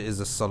Hajjah is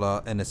a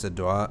salah, and it's a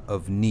dua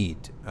of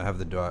need. I have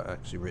the dua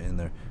actually written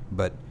there,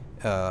 but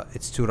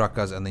it's 2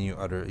 rakahs, and then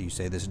you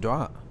say this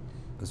dua.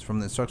 It's from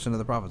the instruction of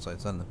the Prophet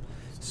ﷺ.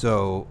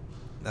 So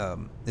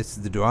it's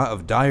the dua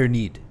of dire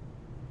need.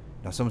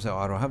 Now someone say, oh,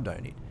 I don't have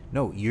dire need.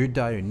 No, your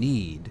dire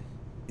need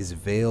is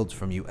veiled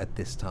from you at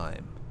this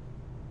time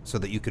so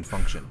that you can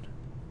function,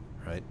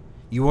 right?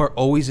 You are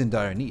always in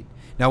dire need.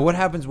 Now what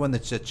happens when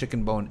there's a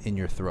chicken bone in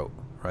your throat,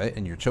 right,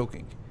 and you're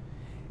choking?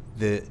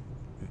 The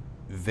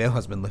veil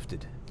has been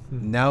lifted.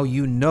 Now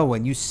you know,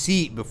 and you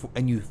see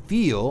and you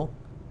feel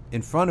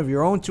in front of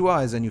your own 2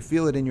 eyes, and you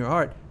feel it in your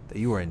heart that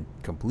you are in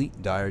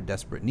complete, dire,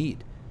 desperate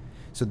need.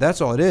 So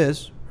that's all it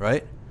is,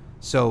 right?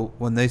 So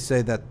when they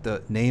say that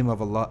the name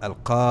of Allah,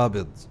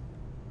 Al-Qabid,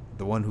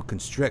 the one who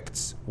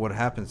constricts, what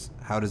happens?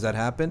 How does that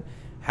happen?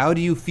 How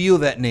do you feel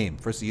that name?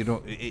 Firstly, you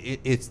don't.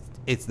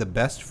 It's the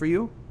best for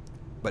you,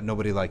 but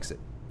nobody likes it.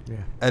 Yeah.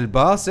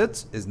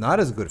 Al-Basit is not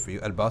as good for you.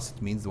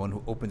 Al-Basit means the one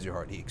who opens your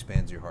heart. He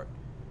expands your heart.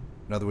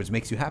 In other words,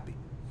 makes you happy.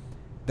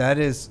 That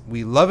is,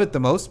 we love it the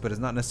most, but it's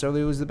not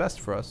necessarily always the best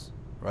for us,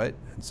 right?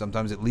 And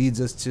sometimes it leads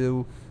us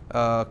to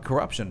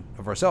corruption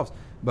of ourselves.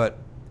 But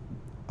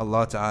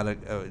Allah Ta'ala,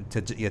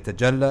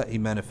 Yatajalla, He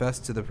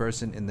manifests to the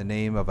person in the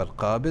name of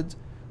Al-Qabid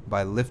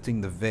by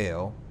lifting the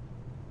veil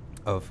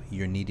of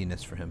your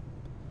neediness for Him.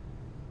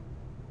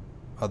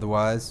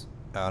 Otherwise,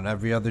 on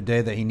every other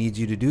day that He needs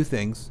you to do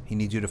things, He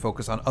needs you to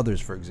focus on others,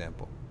 for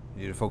example.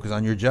 You need to focus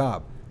on your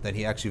job, then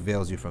He actually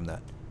veils you from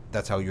that.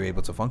 That's how you're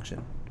able to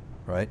function,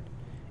 right?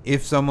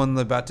 If someone's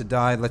about to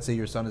die, let's say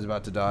your son is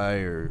about to die,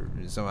 or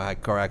someone had a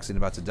car accident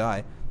about to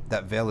die,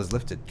 that veil is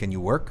lifted. Can you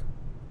work?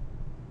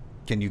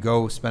 Can you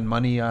go spend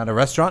money at a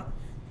restaurant?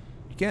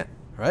 You can't,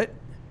 right?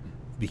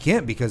 You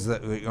can't, because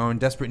you're in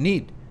desperate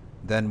need.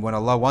 Then when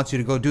Allah wants you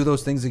to go do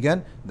those things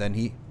again, then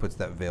He puts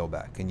that veil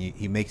back, and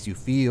He makes you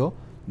feel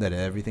that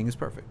everything is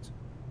perfect.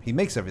 He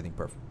makes everything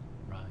perfect.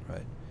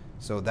 Right.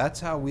 So that's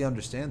how we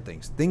understand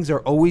things. Things are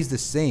always the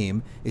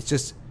same. It's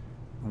just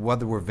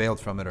whether we're veiled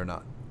from it or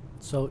not.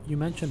 So you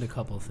mentioned a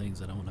couple of things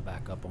that I want to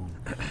back up on.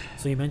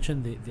 So you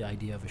mentioned the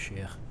idea of a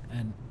sheikh,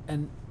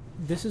 and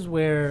this is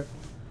where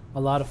a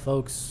lot of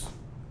folks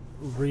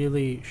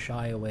really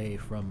shy away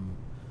from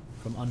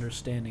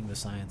understanding the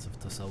science of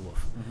tasawwuf,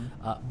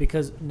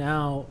 because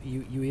now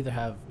you either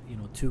have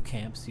two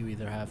camps. You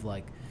either have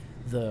like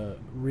the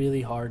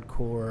really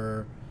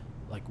hardcore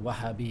like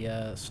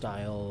Wahhabiyya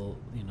style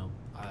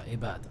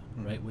ibadah,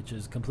 right, which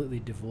is completely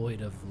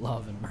devoid of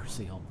love and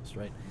mercy almost,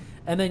 right?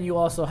 And then you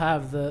also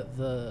have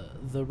the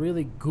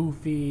really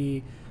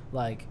goofy,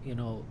 like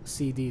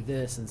CD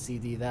this and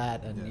CD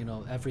that,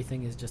 and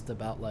everything is just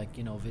about like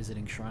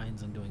visiting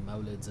shrines and doing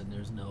mawlids, and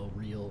there's no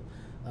real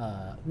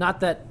not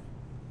that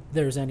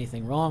there's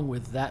anything wrong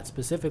with that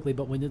specifically,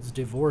 but when it's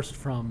divorced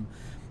from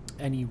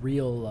any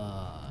real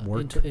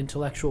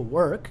intellectual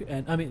work,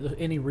 and I mean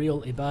any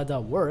real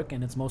ibadah work,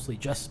 and it's mostly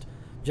just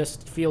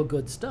feel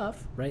good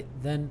stuff, right?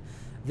 Then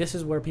this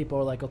is where people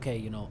are like, okay,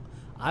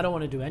 I don't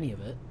want to do any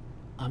of it.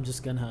 I'm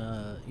just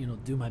gonna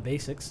do my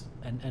basics,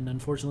 and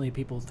unfortunately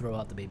people throw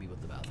out the baby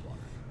with the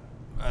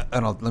bathwater.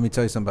 And let me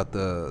tell you something about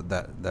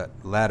that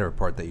latter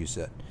part that you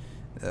said.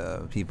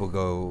 People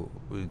go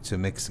to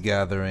mixed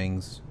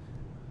gatherings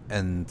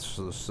and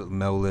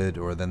mawlid,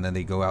 or then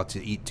they go out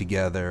to eat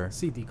together.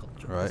 CD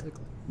culture, right?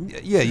 basically.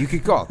 Yeah, you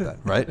could call it that,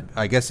 right?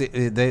 I guess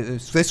they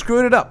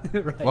screwed it up.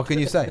 Right. What can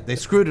you say? They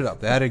screwed it up.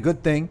 They had a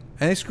good thing,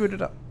 and they screwed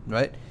it up,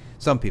 right?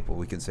 Some people,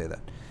 we can say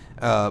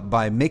that.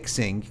 By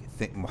mixing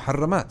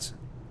muharramat.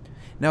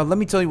 Now, let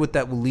me tell you what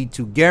that will lead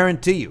to.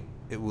 Guarantee you,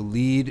 it will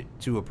lead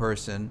to a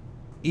person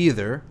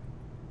either,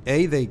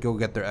 A, they go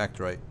get their act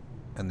right,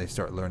 and they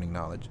start learning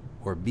knowledge,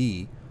 or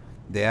B,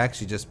 they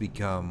actually just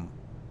become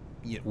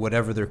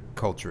whatever their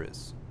culture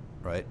is,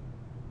 right?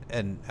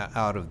 And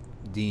out of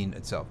deen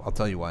itself. I'll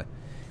tell you why.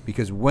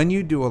 Because when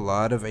you do a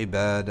lot of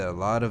ibadah, a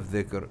lot of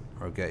dhikr,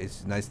 okay,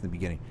 it's nice in the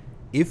beginning.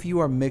 If you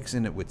are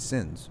mixing it with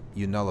sins,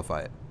 you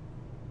nullify it.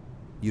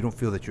 You don't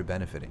feel that you're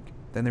benefiting.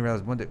 Then they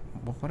realize, what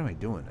am I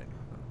doing?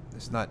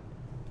 It's not,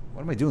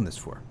 what am I doing this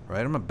for,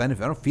 right? I'm not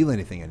benefit. I don't feel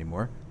anything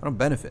anymore. I don't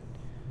benefit.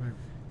 Right.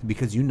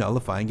 Because you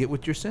nullifying it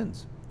with your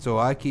sins. So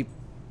I keep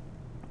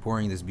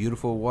pouring this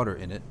beautiful water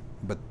in it,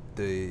 but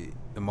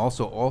I'm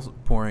also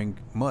pouring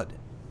mud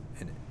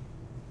in it.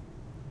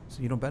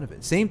 So you don't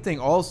benefit. Same thing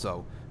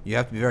also, you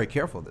have to be very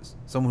careful of this.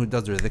 Someone who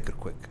does their dhikr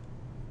quick.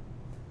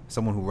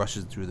 Someone who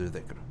rushes through their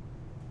dhikr.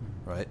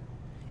 Right?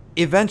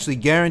 Eventually,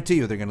 guarantee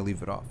you they're going to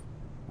leave it off.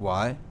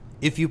 Why?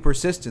 If you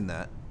persist in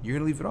that, you're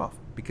going to leave it off.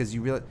 Because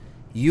you realize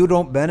you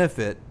don't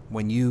benefit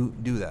when you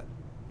do that.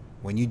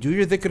 When you do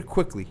your dhikr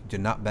quickly, you do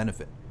not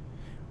benefit.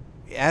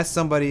 Ask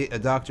somebody, a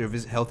doctor, if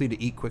it's healthy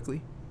to eat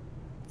quickly.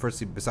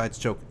 Firstly, besides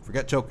choking.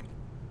 Forget choking.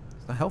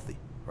 It's not healthy,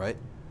 right?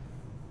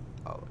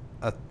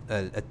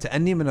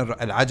 التأني من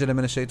العجلة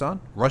من الشيطان.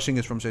 Rushing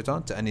is from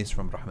shaitan. تأني is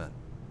from Rahman.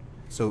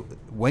 So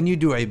when you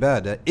do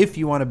ibadah, if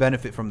you want to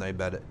benefit from the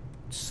ibadah,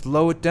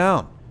 slow it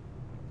down.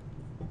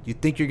 You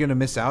think you're going to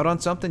miss out on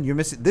something?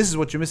 This is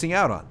what you're missing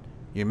out on.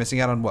 You're missing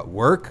out on what?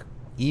 Work?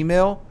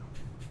 Email?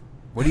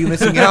 What are you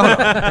missing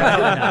out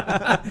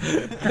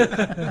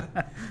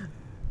on?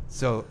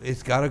 So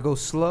it's got to go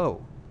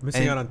slow.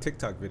 Missing out on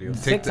TikTok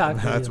videos. TikTok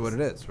That's videos. what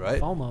it is,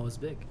 right? FOMO is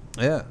big.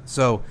 Yeah.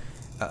 So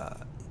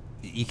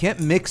you can't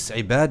mix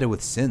ibadah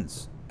with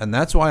sins. And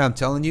that's why I'm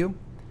telling you,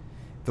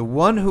 the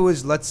one who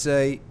is, let's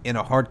say, in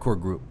a hardcore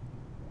group,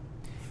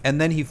 and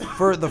then he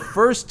for the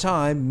first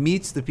time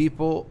meets the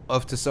people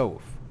of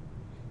Tasawwuf.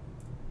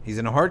 He's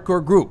in a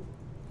hardcore group.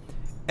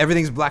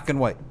 Everything's black and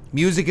white.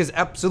 Music is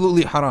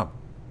absolutely haram.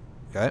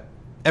 Okay?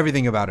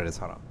 Everything about it is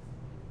haram.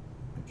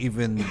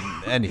 Even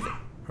anything,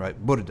 right?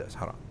 Buddha is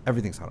haram.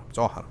 Everything's haram. It's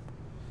all haram.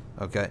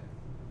 Okay?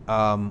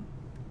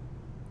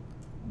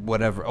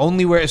 Whatever.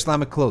 Only wear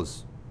Islamic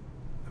clothes.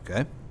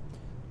 Okay?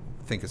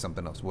 Think of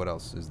something else. What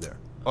else is there?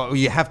 Oh,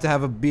 you have to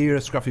have a beard,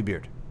 a scruffy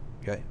beard.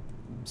 Okay?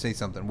 Say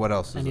something. What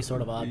else? Any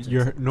sort of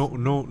object. No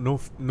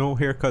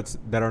haircuts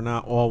that are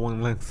not all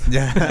one length.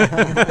 Yeah.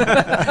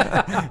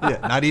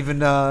 Yeah. Not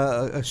even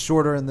a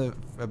shorter in the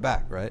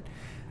back, right?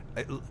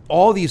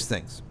 All these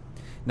things.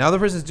 Now the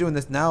person's doing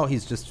this. Now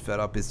he's just fed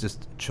up. He's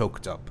just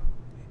choked up.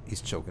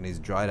 He's choking. He's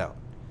dried out.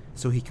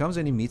 So he comes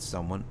and he meets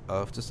someone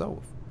of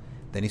Tasawwuf.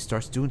 Then he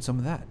starts doing some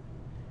of that.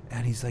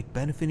 And he's like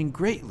benefiting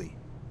greatly,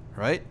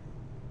 right?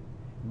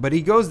 But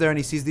he goes there and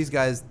he sees these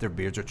guys, their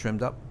beards are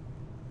trimmed up,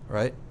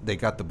 right? They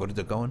got the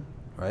Buddha going,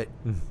 right?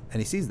 And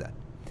he sees that.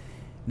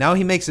 Now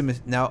he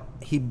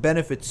he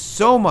benefits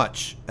so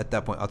much at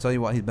that point. I'll tell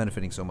you why he's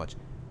benefiting so much.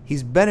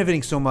 He's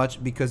benefiting so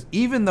much because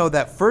even though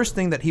that first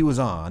thing that he was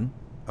on,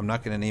 I'm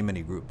not going to name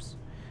any groups,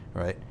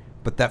 right?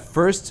 But that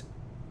first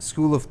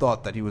school of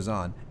thought that he was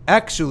on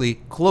actually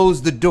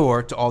closed the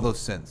door to all those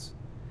sins.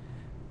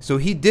 So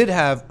he did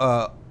have,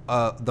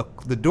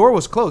 the door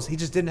was closed. He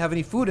just didn't have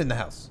any food in the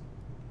house,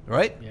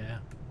 right? Yeah.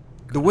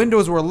 The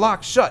windows were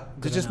locked shut.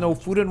 There's just no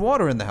food and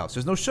water in the house.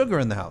 There's no sugar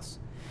in the house.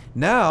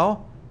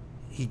 Now,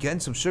 he getting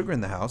some sugar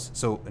in the house.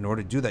 So in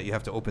order to do that, you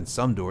have to open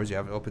some doors. You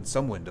have to open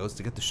some windows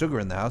to get the sugar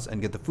in the house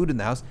and get the food in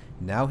the house.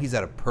 Now he's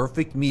at a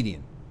perfect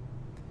median.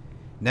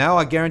 Now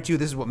I guarantee you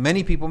this is what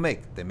many people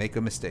make. They make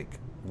a mistake.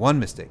 One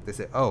mistake. They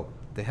say, oh,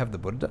 they have the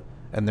Buddha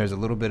and there's a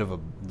little bit of a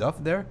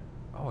duff there.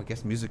 oh, I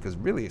guess music is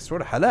really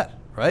sort of halal,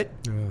 right?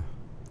 Yeah.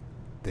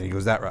 Then he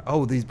goes that route.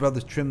 Oh, these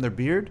brothers trim their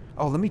beard.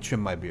 Oh, let me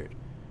trim my beard,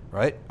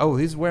 right? Oh,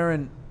 he's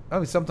wearing.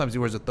 Oh, sometimes he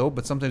wears a thobe,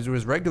 but sometimes he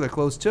wears regular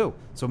clothes too.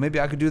 So maybe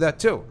I could do that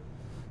too.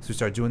 So we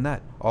start doing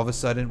that. All of a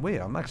sudden, wait,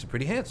 I'm actually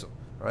pretty handsome,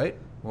 right?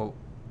 Well,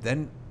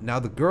 then now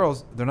the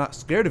girls, they're not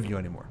scared of you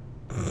anymore.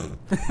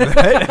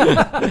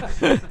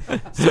 Right?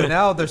 So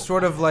now they're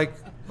sort of like,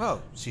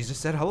 oh, she just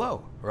said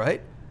hello,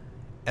 right?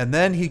 And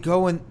then he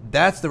go and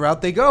that's the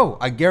route they go.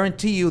 I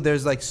guarantee you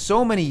there's like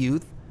so many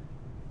youth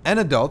and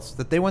adults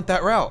that they went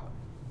that route.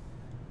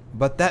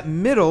 But that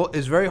middle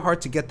is very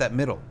hard to get that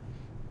middle.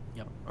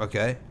 Yep.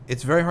 Okay?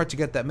 It's very hard to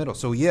get that middle.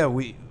 So yeah,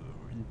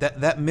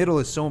 that middle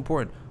is so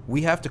important.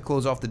 We have to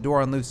close off the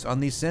door on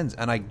these sins.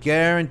 And I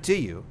guarantee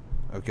you,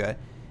 okay,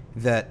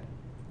 that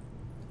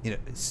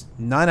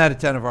 9 out of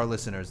 10 of our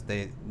listeners,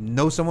 they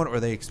know someone or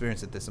they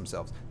experience it this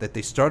themselves. That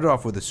they started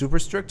off with a super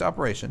strict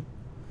operation,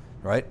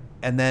 right?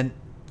 And then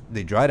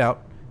they dried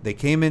out. They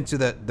came into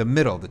the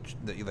middle,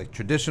 the like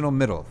traditional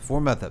middle, 4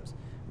 madhabs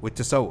with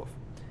tasawwuf.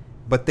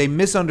 But they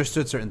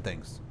misunderstood certain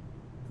things.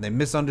 They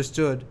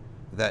misunderstood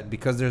that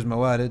because there's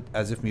mawarid,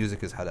 as if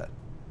music is halal.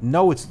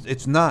 No,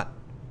 it's not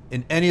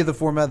in any of the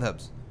 4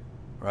 madhabs,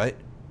 right?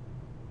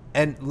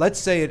 And let's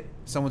say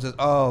someone says,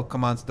 oh,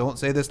 come on, don't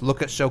say this.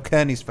 Look at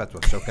Shawkani's fatwa.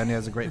 Shawkani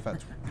has a great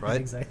fatwa, right?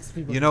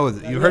 Exactly. You know,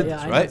 you heard this,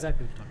 I right? know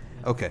exactly what you're talking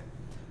about. Okay.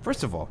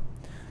 First of all,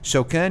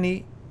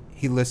 Shawkani,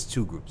 he lists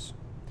 2 groups.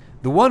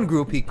 The one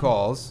group he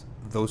calls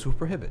those who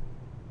prohibit.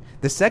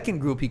 The second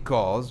group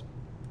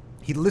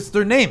he lists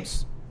their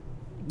names.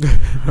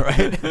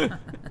 Right?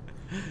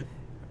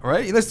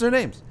 Right? He lists their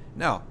names.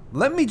 Now,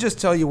 let me just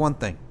tell you one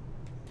thing.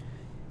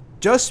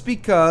 Just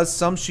because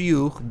some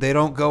shuyukh, they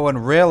don't go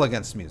and rail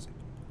against music,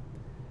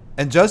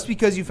 and just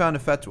because you found a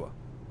fatwa,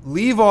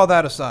 leave all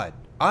that aside.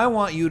 I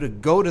want you to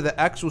go to the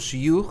actual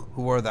shuyukh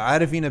who are the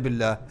arifina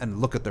billah and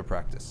look at their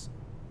practice.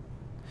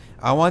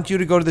 I want you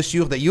to go to the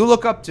shuyukh that you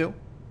look up to,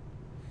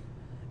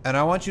 and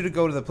I want you to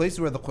go to the places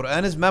where the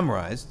Quran is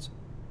memorized,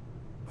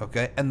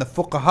 okay, and the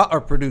fuqaha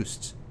are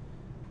produced.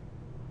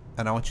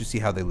 And I want you to see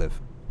how they live.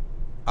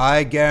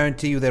 I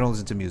guarantee you they don't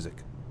listen to music.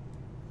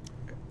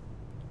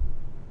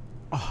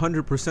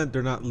 100%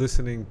 they're not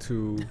listening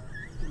to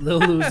Lil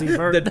Uzi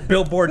Vert. The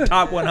Billboard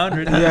Top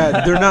 100.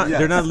 yeah, they're not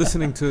they're not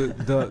listening to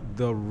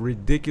the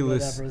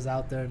ridiculous Whatever's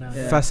out there now.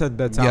 Yeah. facet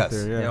that's out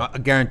there. Yeah.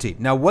 Guaranteed.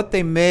 Now what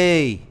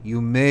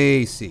you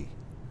may see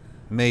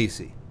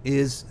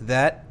is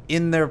that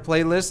in their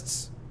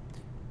playlists,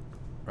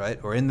 right,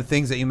 or in the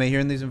things that you may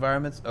hear in these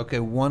environments, okay,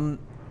 one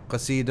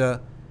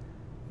qasida,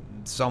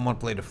 someone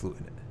played a flute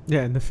in it.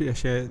 Yeah, and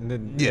and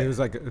then it was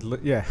like,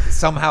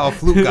 Somehow a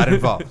flute got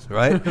involved,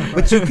 right?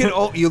 But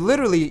you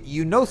literally,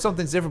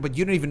 something's different, but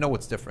you don't even know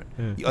what's different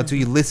until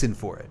you listen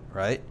for it,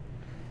 right?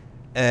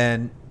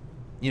 And,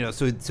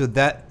 so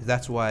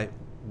that's why,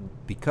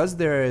 because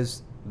there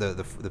is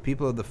the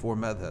people of the 4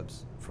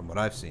 madhabs, from what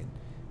I've seen,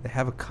 they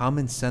have a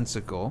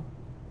commonsensical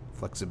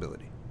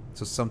flexibility.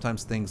 So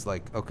sometimes things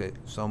like, okay,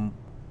 some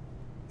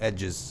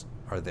edges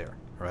are there,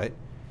 right?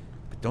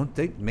 But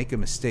don't make a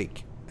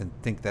mistake and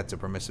think that's a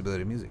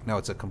permissibility of music. Now,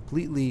 it's a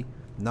completely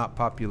not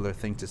popular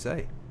thing to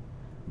say,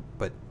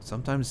 but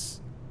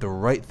sometimes the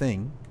right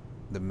thing,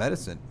 the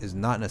medicine, is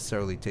not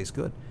necessarily taste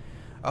good.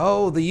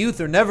 Oh, the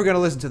youth are never going to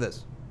listen to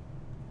this.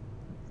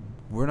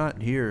 We're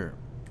not here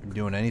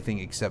doing anything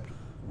except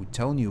we're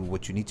telling you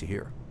what you need to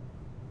hear.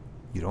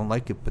 You don't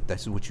like it, but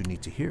this is what you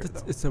need to hear.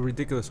 It's a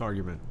ridiculous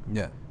argument.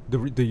 Yeah.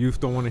 The youth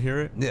don't want to hear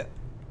it. Yeah.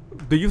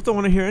 The youth don't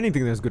want to hear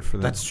anything that's good for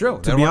them. That's true.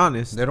 To be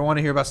honest, they don't want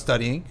to hear about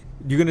studying.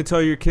 You're gonna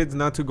tell your kids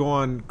not to go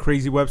on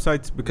crazy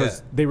websites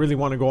because they really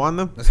want to go on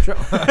them. That's true.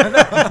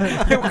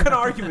 Hey, what kind of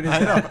argument is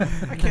that?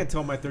 I can't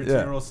tell my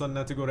 13-year-old son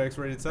not to go to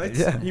X-rated sites.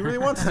 Yeah. He really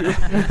wants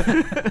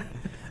to.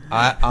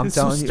 I'm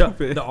telling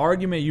you. The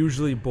argument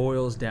usually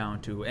boils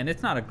down to, and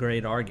it's not a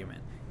great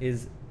argument,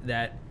 is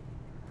that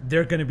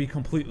they're going to be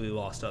completely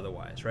lost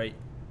otherwise, right?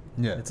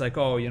 Yeah. It's like,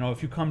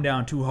 if you come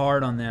down too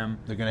hard on them,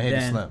 they're going to hate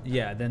Islam.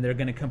 Yeah, then they're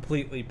going to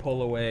completely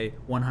pull away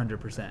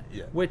 100%.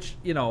 Yeah. Which,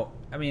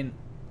 I mean,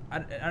 I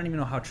don't even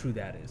know how true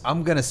that is.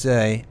 I'm going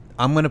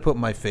to put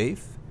my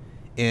faith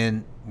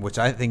in, which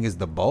I think is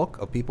the bulk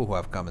of people who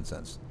have common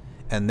sense.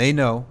 And they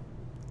know,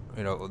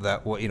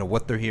 that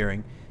what they're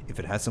hearing, if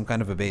it has some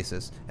kind of a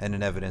basis and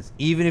an evidence,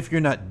 even if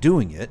you're not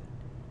doing it,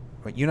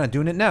 right, you're not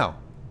doing it now.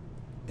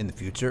 In the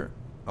future,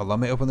 Allah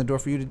may open the door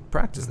for you to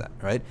practice that,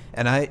 right?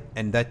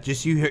 And that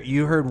just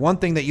you heard one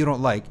thing that you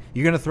don't like,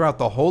 you're going to throw out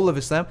the whole of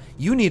Islam.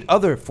 You need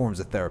other forms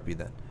of therapy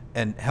then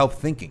and help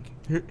thinking.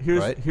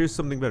 Here's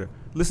something better.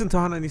 Listen to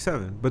Taha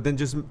 97, but then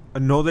just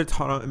know their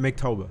Taha and make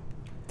tawbah.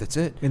 That's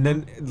it. And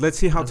then let's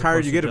see how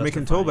tired you get of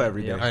making tawbah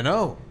every day. Yeah. I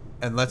know.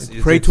 And let's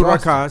pray 2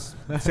 rakahs,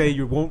 say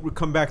you won't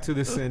come back to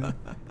this sin,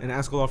 and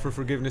ask Allah for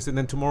forgiveness. And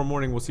then tomorrow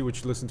morning we'll see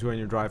what you listen to on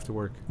your drive to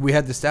work. We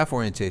had the staff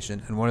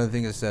orientation, and one of the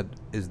things I said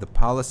is the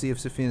policy of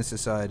Sufyan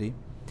society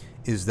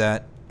is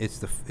that it's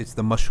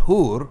the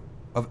mashhur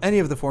of any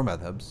of the 4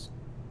 madhabs,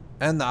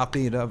 and the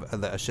aqidah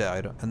of the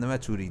Ash'ari and the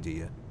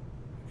Maturidiyya.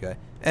 Okay,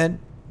 and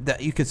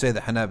that you could say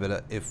the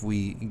Hanabila if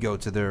we go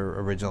to their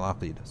original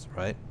aqidas,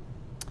 right?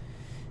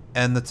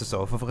 And the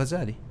Tasawwuf of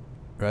Ghazali,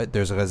 right?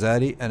 There's a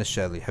Ghazali and a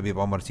Shadli. Habib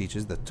Omar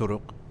teaches that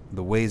Turuq,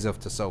 the ways of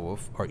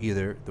Tasawwuf, are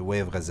either the way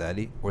of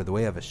Ghazali or the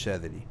way of a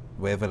Shadli.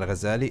 The way of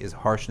al-Ghazali is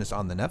harshness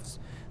on the nafs.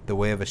 The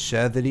way of a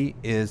Shadli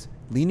is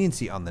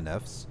leniency on the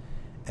nafs,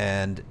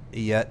 and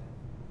yet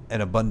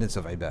an abundance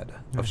of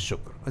ibadah, of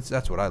shukr.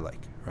 That's what I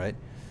like, right?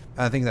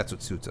 And I think that's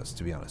what suits us,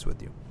 to be honest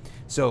with you.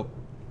 So,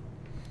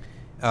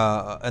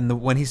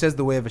 when he says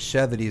the way of a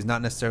Shadli is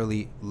not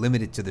necessarily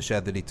limited to the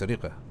Shadli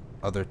tariqah.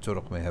 Other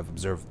turuq may have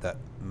observed that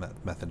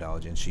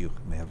methodology, and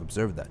shuyukh may have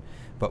observed that.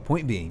 But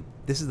point being,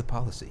 this is the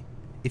policy.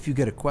 If you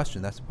get a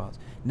question, that's the policy.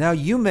 Now,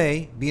 you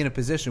may be in a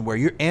position where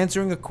you're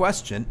answering a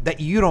question that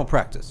you don't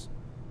practice.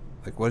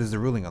 Like, what is the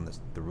ruling on this?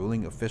 The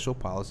ruling official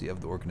policy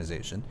of the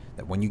organization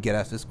that when you get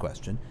asked this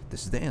question,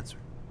 this is the answer,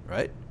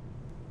 right?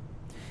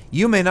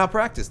 You may not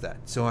practice that.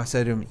 So I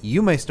said to him,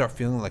 you may start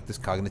feeling like this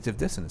cognitive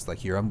dissonance,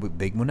 like you're a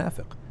big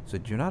munafiq. So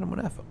you're not a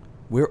munafiq.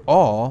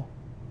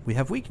 We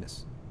have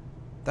weakness.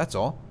 That's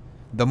all.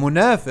 The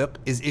munafiq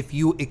is if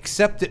you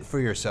accept it for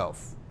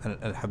yourself.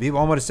 And Habib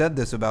Omar said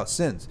this about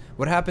sins.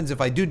 What happens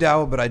if I do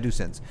dawah but I do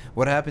sins?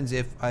 What happens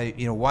if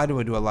why do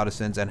I do a lot of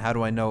sins, and how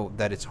do I know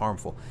that it's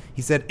harmful?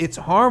 He said it's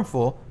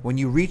harmful when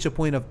you reach a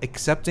point of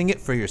accepting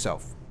it for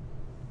yourself.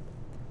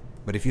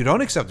 But if you don't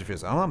accept it for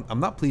yourself, I'm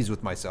not pleased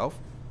with myself,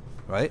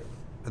 right?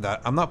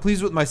 I'm not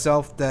pleased with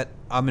myself that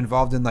I'm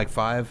involved in like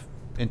 5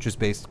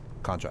 interest-based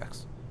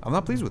contracts. I'm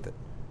not pleased with it,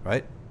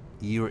 right?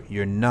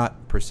 You're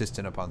not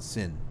persistent upon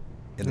sin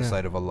in the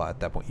sight of Allah at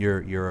that point.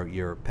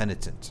 You're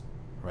penitent.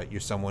 Right,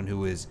 you're someone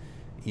who is,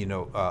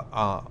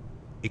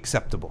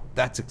 acceptable.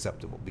 That's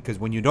acceptable, because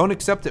when you don't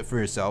accept it for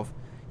yourself,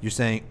 you're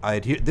saying, "I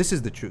adhere. This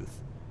is the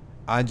truth.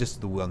 I'm just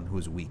the one who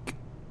is weak."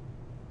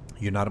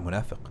 You're not a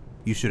munafiq.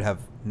 You should have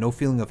no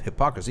feeling of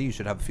hypocrisy. You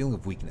should have a feeling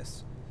of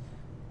weakness,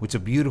 which is a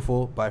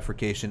beautiful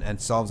bifurcation and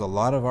solves a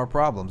lot of our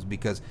problems.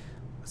 Because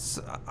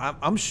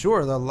I'm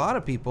sure that a lot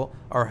of people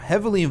are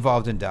heavily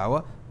involved in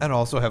dawah and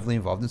also heavily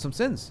involved in some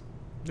sins,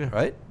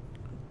 right?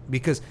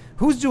 Because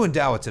who's doing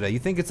dawah today? You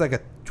think it's like a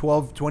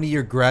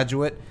 20-year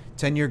graduate,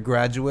 10-year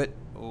graduate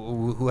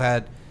who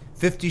had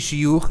 50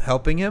 shiyukh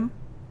helping him?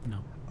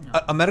 No.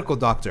 A medical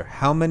doctor.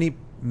 How many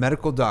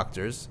medical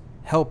doctors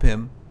help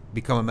him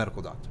become a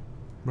medical doctor?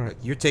 Right. Like,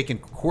 you're taking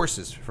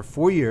courses for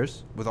 4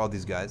 years with all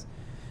these guys,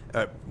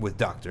 with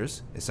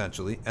doctors,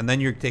 essentially. And then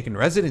you're taking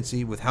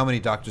residency with how many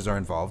doctors are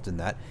involved in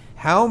that.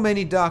 How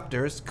many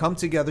doctors come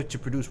together to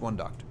produce one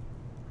doctor?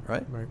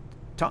 Right?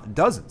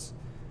 Dozens.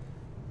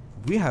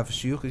 We have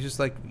shuyukh. It's just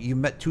like you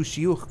met 2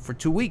 shuyukh for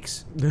 2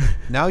 weeks.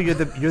 Now you're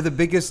the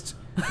biggest.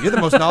 You're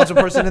the most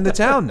knowledgeable person in the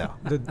town now,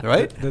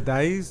 right? The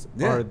dais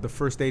are the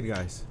first aid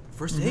guys.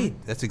 First aid.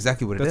 That's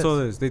exactly what it is. That's all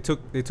it is. They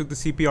took the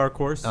CPR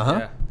course.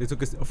 Yeah. They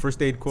took a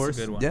first aid course.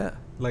 That's a good one. Yeah.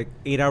 Like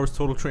 8 hours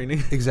total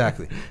training.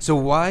 Exactly. So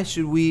why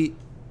should we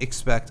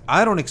expect?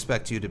 I don't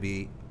expect you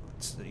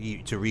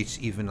to reach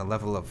even a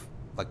level of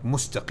like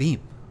mustaqim,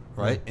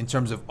 right? In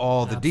terms of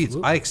all the deeds,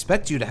 I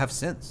expect you to have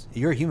sins.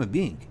 You're a human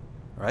being,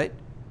 right?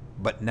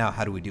 But now,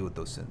 how do we deal with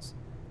those sins?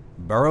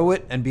 Borrow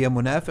it and be a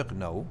munafiq?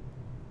 No.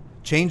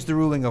 Change the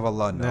ruling of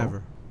Allah? No.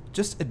 Never.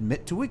 Just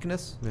admit to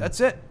weakness. Yeah. That's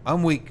it.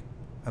 I'm weak.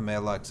 And may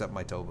Allah accept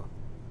my tawbah.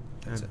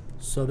 That's it.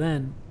 So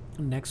then,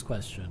 next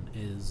question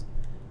is,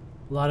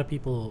 a lot of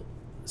people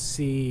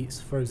see,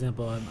 for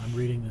example, I'm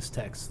reading this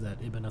text that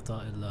Ibn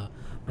Ataillah,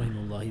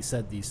 rahimahullah, he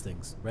said these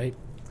things, right?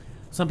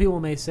 Some people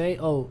may say,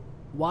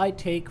 why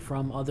take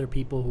from other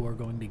people who are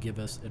going to give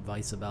us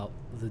advice about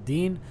the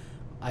deen?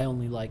 I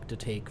only like to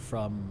take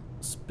from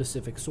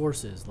specific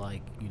sources,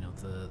 like,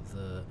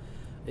 the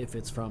if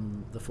it's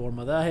from the 4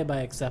 madhahib,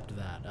 I accept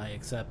that. I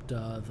accept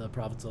the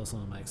Prophet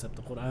ﷺ, I accept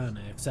the Quran,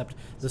 I accept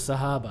the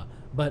Sahaba.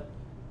 But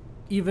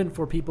even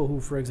for people who,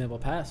 for example,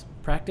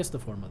 practice the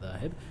 4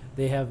 madhahib,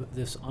 they have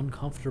this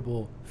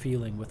uncomfortable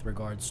feeling with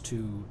regards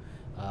to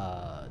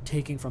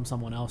taking from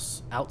someone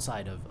else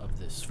outside of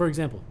this. For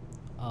example,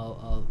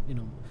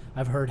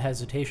 I've heard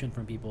hesitation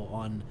from people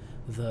on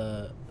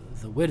the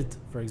wird,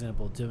 for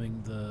example,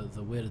 doing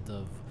the wird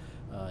of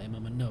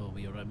Imam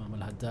al-Nawawi or Imam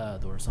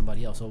al-Haddad or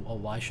somebody else.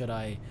 Why should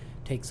I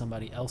take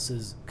somebody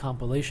else's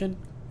compilation?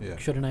 Yeah.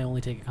 Shouldn't I only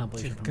take a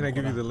compilation from Can the I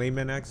give you Quran? the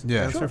layman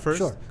answer Sure, first?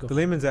 sure. The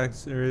layman's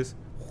answer is,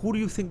 who do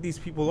you think these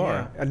people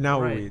are? And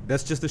now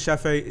that's just the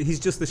Shafi'i. He's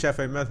just the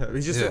Shafi'i madhab.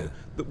 He's just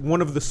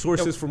one of the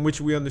sources from which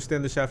we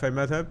understand the Shafi'i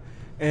madhab.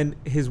 And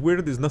his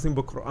wird is nothing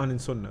but Quran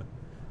and Sunnah.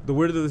 The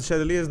word of the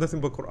Shadaliya is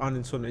nothing but Quran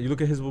and Sunnah. You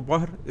look at Hizb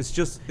al-Bahr, it's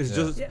just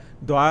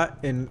dua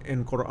and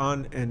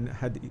Quran and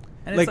hadith.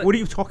 And like, what are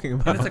you talking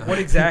about? And it's like, what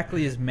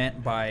exactly is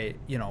meant by,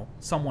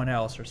 someone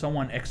else or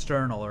someone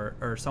external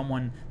or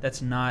someone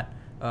that's not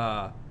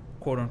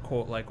quote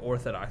unquote like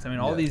orthodox? I mean,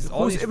 all these figures,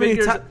 all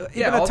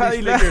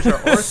these figures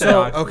are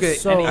orthodox.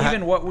 So and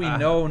even what we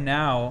know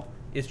now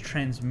is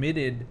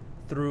transmitted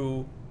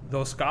through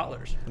those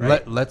scholars.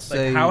 Right? Let's like,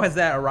 say how has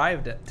that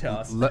arrived to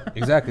us?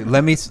 Exactly.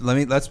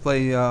 Let's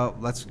play.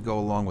 Let's go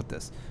along with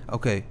this.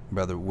 Okay,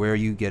 brother, where are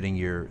you getting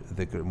your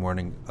dhikr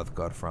morning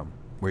adhkar from?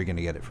 Where are you going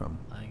to get it from?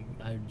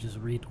 I just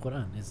read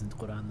Quran. Isn't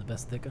Quran the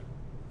best dhikr?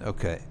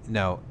 Okay,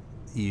 now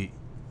the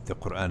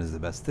Quran is the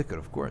best dhikr,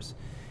 of course.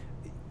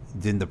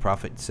 Didn't the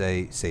Prophet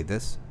say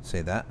this,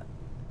 say that?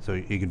 So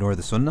you ignore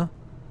the Sunnah?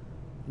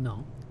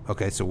 No.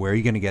 Okay, so where are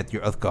you going to get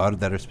your adhkar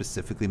that are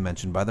specifically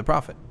mentioned by the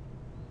Prophet?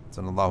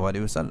 Sallallahu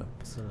alaihi wasallam.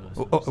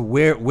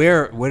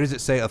 Where does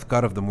it say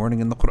adhkar of the morning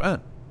in the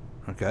Quran?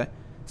 Okay,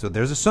 so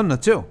there's a Sunnah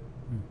too.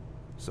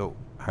 So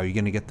how are you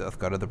going to get the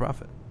adhkar of the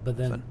Prophet? But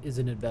then,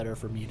 isn't it better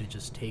for me to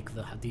just take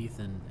the hadith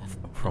and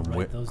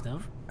write those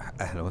down?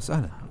 Ahlan wa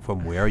sahlan.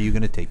 From where are you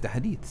going to take the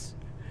hadiths?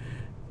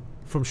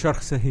 From Sharh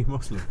Sahih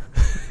Muslim.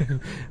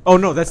 Oh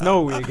no, that's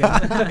Nawawi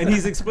again. And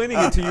he's explaining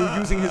it to you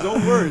using his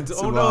own words.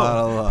 Oh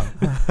no.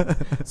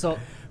 So,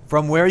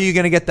 from where are you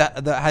going to get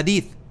the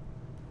hadith?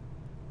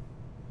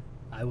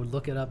 I would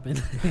look it up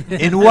in...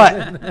 In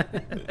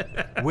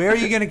what? Where are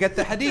you going to get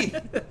the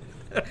hadith?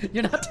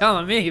 You're not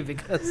telling me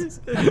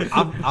because...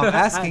 I'm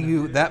asking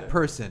you, that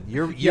person.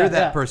 You're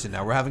that person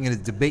now. We're having a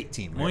debate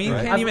team. Well, you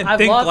right? can't even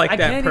think like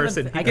that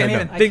person. You can't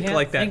even think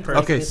like that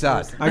person. Okay,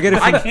 Saad. I get it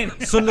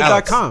from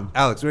Sunnah.com.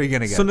 Alex, where are you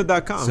going to get it?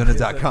 Sunnah.com.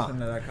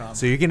 Sunnah.com.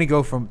 So you're going to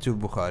go to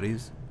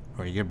Bukhari's,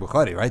 or you get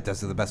Bukhari, right?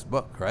 That's the best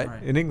book, right?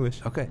 In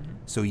English. Okay.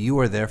 So you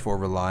are therefore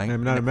relying...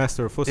 I'm not a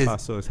master of Fusha,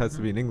 so it has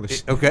to be in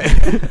English. Okay.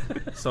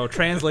 So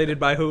translated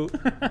by who?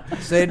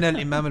 Sayyidina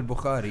Imam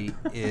al-Bukhari,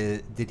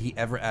 did he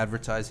ever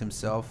advertise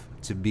himself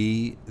to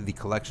be the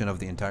collection of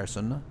the entire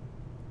Sunnah?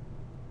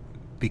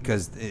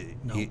 Because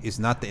he is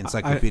not the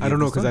encyclopedia. I don't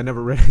know because I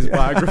never read his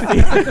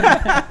biography.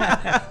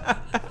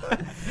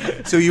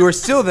 So you were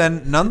still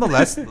then,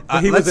 nonetheless.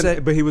 But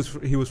he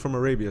was from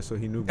Arabia, so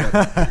he knew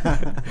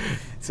better.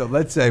 So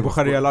let's say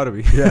Bukhari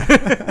al-Arabi. Yeah.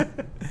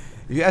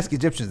 If you ask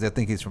Egyptians, they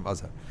think he's from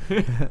Azhar.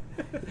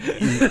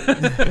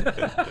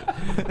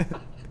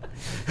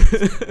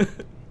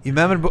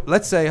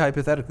 Let's say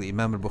hypothetically,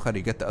 Imam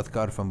al-Bukhari get the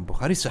adhkar from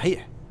Bukhari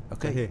Sahih.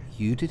 Okay. Sahih.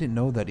 You didn't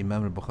know that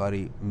Imam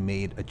al-Bukhari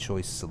made a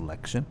choice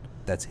selection.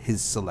 That's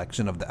his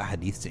selection of the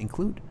ahadith to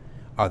include.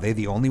 Are they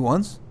the only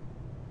ones?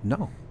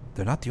 No,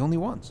 they're not the only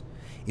ones.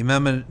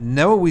 Imam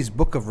al-Nawawi's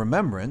book of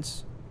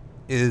remembrance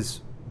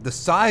is the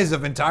size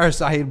of entire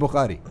Sahih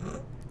Bukhari.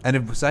 And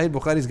if Sahih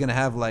Bukhari is going to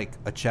have like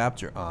a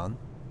chapter on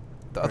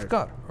the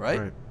adhkar,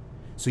 right?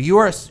 So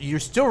you're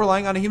still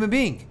relying on a human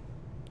being.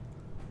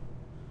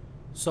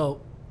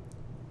 So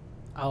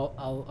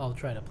I'll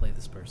try to play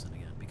this person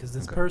again because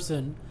this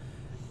person,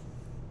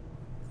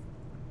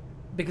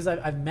 because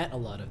I've met a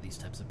lot of these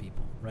types of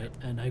people, right?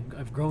 And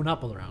I've grown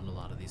up around a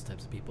lot of these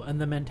types of people,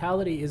 and the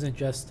mentality isn't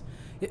just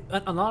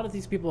a lot of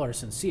these people are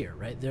sincere,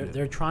 right?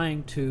 They're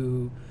trying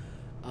to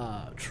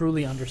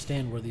truly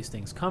understand where these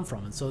things come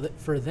from, and so that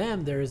for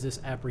them there is this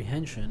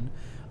apprehension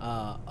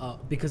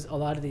because a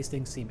lot of these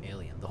things seem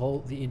alien.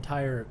 The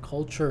entire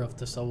culture of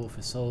Tasawwuf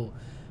is so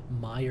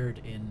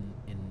mired in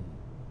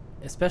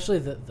especially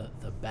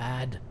the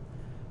bad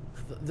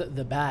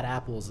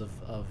apples of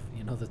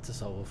the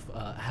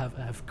Tasawwuf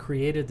have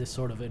created this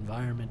sort of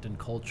environment and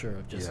culture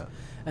of just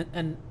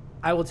and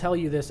I will tell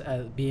you this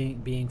as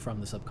being from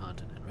the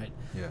subcontinent, right?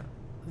 Yeah.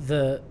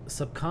 The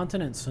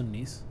subcontinent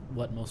Sunnis,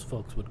 what most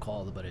folks would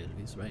call the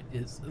Barelvis, right,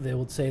 is they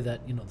would say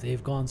that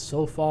they've gone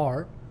so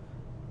far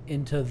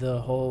into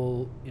the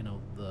whole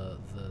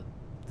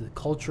the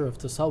culture of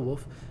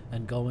Tasawwuf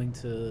and going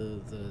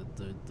to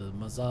the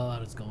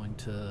mazars, going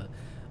to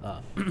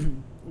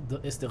the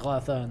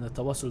Isthigatha and the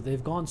Tawassul.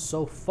 They've gone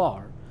so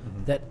far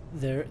that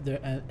they're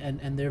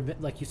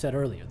like you said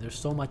earlier, there's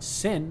so much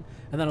sin,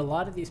 and then a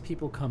lot of these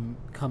people come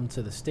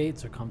to the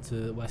States or come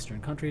to Western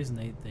countries and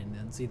they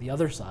then see the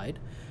other side,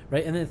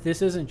 right? And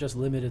this isn't just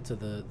limited to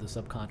the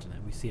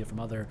subcontinent. We see it from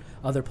other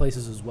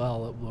places as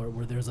well,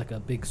 where there's like a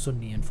big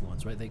Sunni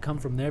influence, right? They come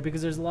from there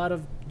because there's a lot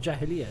of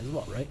Jahiliyyah as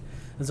well, right?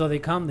 And so they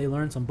come, they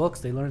learn some books,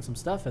 they learn some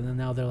stuff, and then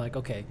now they're like,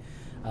 okay,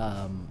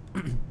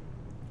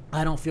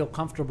 I don't feel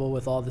comfortable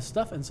with all this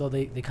stuff, and so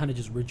they kind of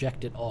just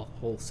reject it all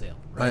wholesale.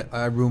 Right?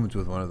 I roomed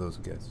with one of those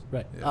guys.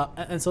 Right. Yeah.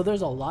 And so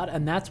there's a lot,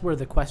 and that's where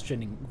the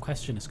question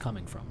is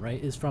coming from,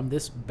 right? Is from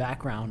this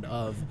background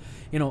of,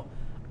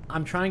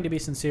 I'm trying to be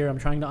sincere, I'm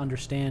trying to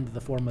understand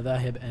the four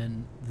madhahib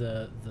and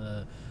the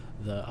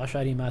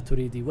Ash'ari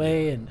Maturidi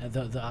way and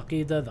the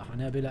Aqidah, the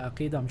Hanabila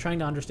Aqidah. I'm trying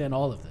to understand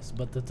all of this,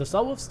 but the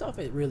Tasawwuf stuff,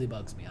 it really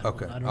bugs me.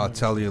 I'll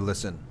tell you,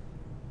 listen,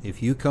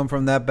 if you come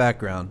from that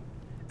background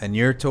and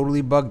you're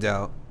totally bugged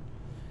out,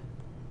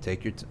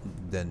 take your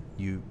then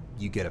you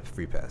get a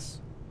free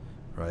pass,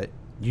 right?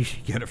 You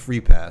should get a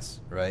free pass,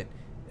 right?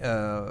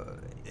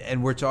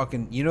 And we're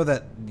talking,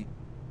 that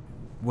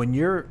when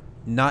you're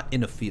not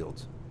in a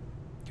field,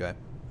 okay,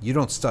 you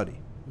don't study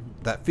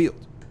that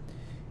field.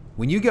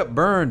 When you get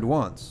burned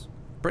once,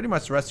 pretty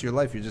much the rest of your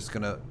life you're just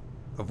gonna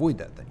avoid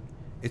that thing.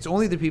 It's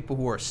only the people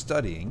who are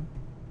studying,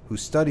 who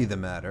study the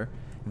matter,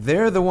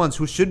 they're the ones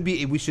who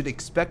we should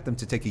expect them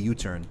to take a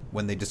U-turn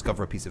when they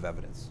discover a piece of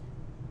evidence.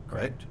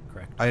 right?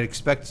 Correct. I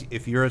expect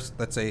if you're,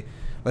 let's say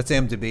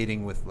I'm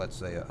debating with, let's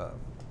say,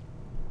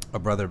 a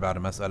brother about a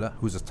mas'ala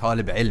who's a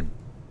talib ilm,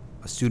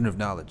 a student of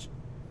knowledge.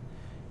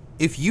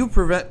 If you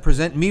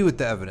present me with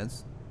the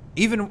evidence,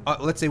 even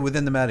let's say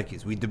within the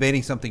Malikis, we're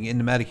debating something in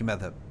the Maliki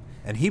madhab,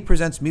 and he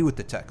presents me with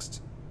the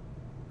text,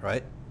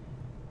 right?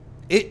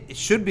 It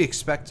should be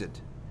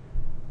expected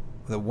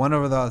that one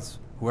of us,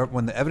 whoever,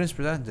 when the evidence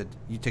presented,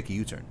 you take a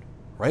U-turn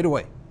right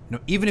away.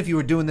 Even if you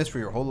were doing this for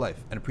your whole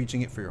life and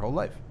preaching it for your whole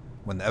life,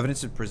 when the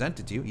evidence is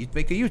presented to you, you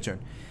make a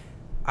U-turn.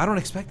 I don't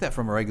expect that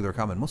from a regular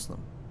common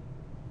Muslim.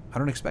 I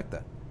don't expect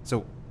that.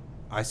 So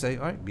I say,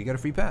 all right, you got a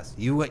free pass.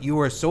 You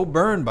are so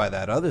burned by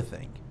that other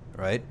thing,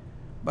 right?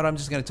 But I'm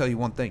just going to tell you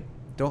one thing.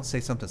 Don't say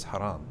something's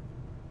haram,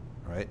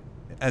 right?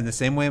 And the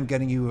same way I'm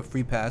getting you a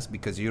free pass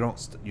because you're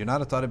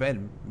not a talib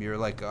ilm, you're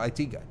like an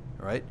IT guy,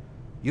 right?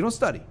 You don't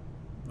study.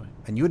 Right.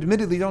 And you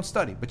admittedly don't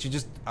study, but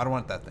I don't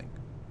want that thing.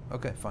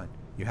 Okay, fine.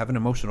 You have an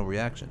emotional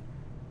reaction.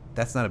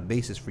 That's not a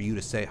basis for you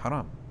to say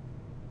haram.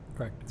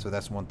 Correct. So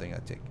that's one thing I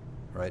take,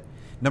 right?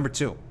 Number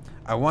two,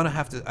 I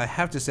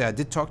have to say I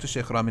did talk to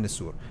Sheikh Rami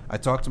Nasur. I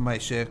talked to my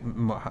Sheikh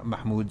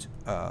Mahmoud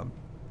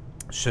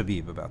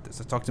Shabib about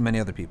this. I talked to many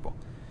other people.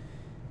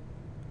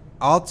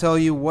 I'll tell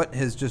you what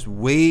has just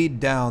weighed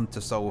down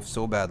Tasawwuf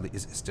so badly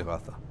is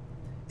Isthigatha.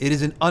 It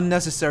is an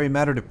unnecessary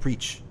matter to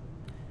preach.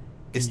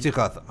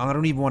 Isthigatha. I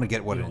don't even want to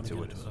get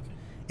into it. Okay.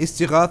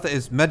 Isthigatha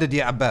is Madad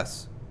ya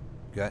Abbas.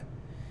 Okay?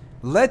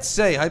 Let's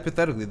say,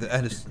 hypothetically,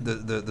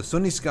 the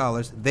Sunni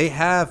scholars, they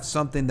have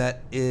something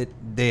that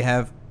they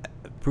have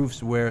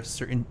proofs where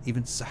certain,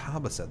 even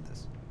Sahaba said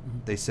this. Mm-hmm.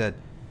 They said,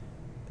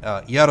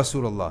 Ya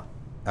Rasulullah,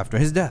 after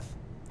his death,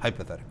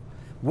 hypothetical.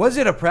 Was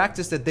it a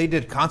practice that they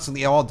did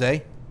constantly all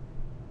day?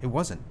 It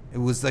wasn't. It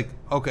was like,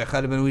 okay,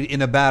 Khalid bin Walid,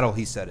 in a battle,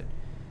 he said it.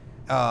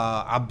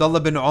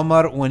 Abdullah bin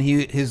Umar, when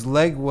his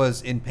leg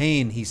was in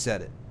pain, he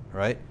said it,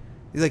 right?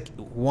 It's like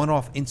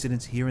one-off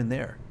incidents here and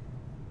there.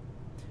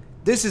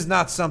 This is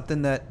not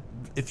something that,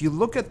 if you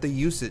look at the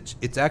usage,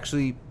 it's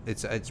actually,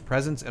 its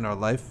presence in our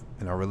life,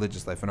 in our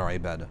religious life, in our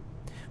ibadah,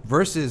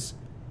 versus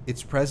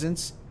its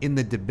presence in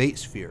the debate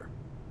sphere.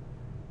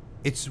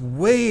 It's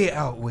way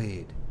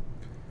outweighed,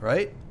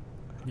 right?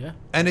 Yeah.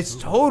 And it's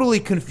totally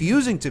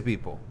confusing to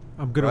people.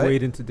 I'm going to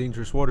wade into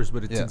dangerous waters,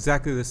 but it's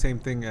exactly the same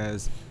thing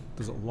as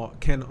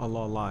can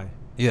Allah lie?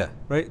 Yeah.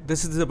 Right?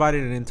 This is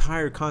divided an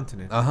entire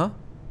continent.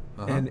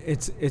 And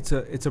it's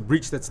a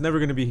breach that's never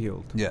going to be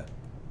healed. Yeah.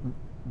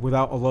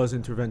 Without Allah's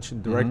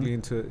intervention directly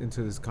into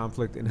this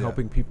conflict and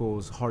helping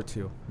people's hearts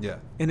heal. Yeah.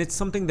 And it's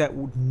something that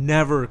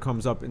never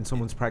comes up in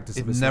someone's practice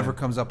of Islam. It never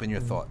comes up in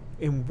your thought.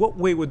 In what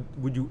way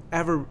would you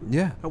ever...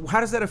 Yeah. How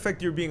does that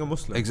affect your being a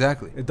Muslim?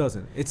 Exactly. It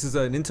doesn't. It's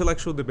an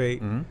intellectual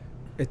debate. Mm-hmm.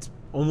 It's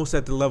almost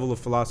at the level of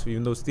philosophy,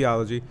 even though it's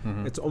theology.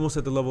 Mm-hmm. It's almost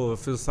at the level of a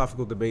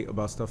philosophical debate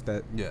about stuff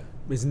that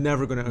is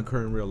never going to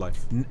occur in real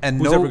life. And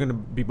who's ever going to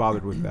be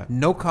bothered with that?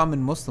 No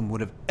common Muslim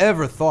would have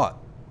ever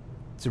thought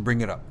to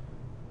bring it up.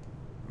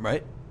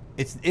 Right?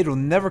 It'll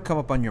never come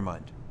up on your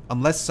mind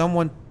unless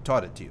someone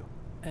taught it to you.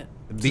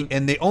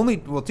 And they only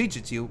will teach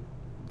it to you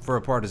for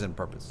a partisan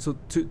purpose. So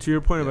to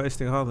your point about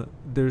Isthigatha,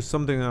 there's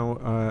something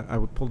I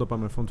pulled up on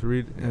my phone to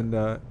read, and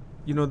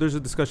there's a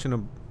discussion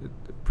of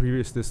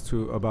previous this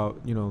to about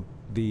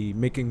the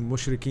making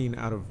mushrikeen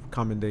out of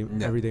common day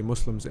everyday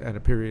Muslims at a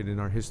period in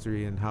our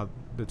history and how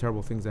the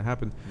terrible things that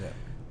happened.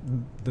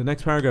 The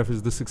next paragraph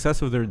is the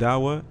success of their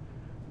da'wah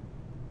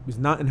is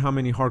not in how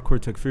many hardcore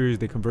takfiris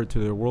they convert to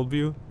their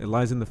worldview. It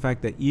lies in the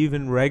fact that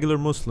even regular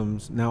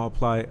Muslims now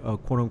apply a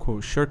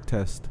quote-unquote shirk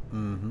test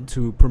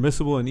to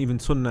permissible and even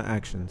sunnah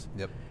actions.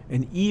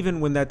 And even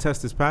when that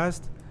test is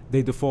passed,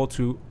 they default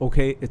to,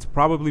 okay, it's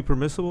probably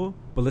permissible,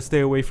 but let's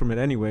stay away from it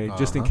anyway,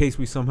 just in case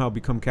we somehow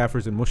become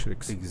kafirs and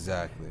mushriks.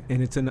 Exactly.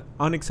 And it's an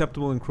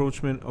unacceptable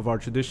encroachment of our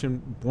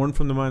tradition, born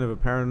from the mind of a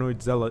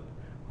paranoid zealot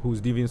whose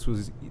deviance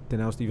was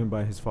denounced even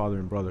by his father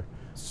and brother.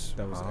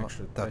 That was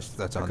extra.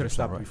 That's I could have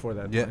stopped before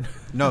that. Yeah.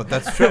 No,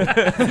 that's true.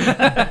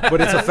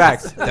 But it's a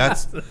fact.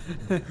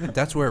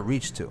 That's where it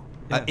reached to.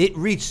 It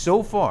reached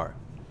so far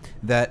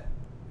that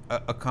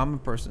a common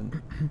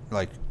person,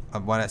 like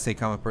when I say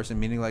common person,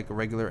 meaning like a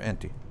regular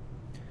auntie,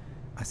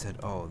 I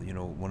said,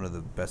 one of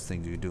the best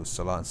things you do is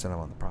salah and salam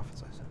on the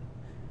Prophet. I said,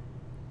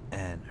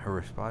 and her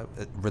reply,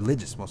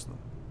 religious Muslim,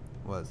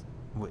 was,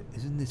 wait,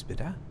 isn't this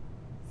bid'ah?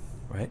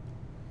 Right?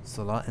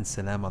 Salah and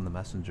salam on the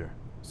Messenger.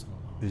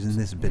 Isn't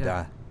this bid'ah?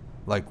 Yeah.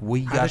 Like,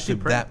 we got to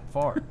that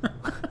far.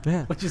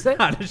 What'd you say?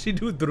 How does she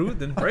do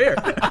durood in prayer?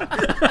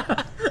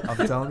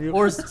 I'm telling you.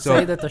 Or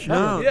say that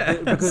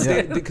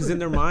the because in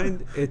their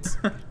mind, it's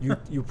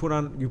you put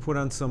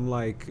on some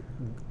like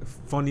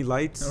funny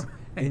lights.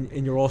 And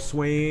you're all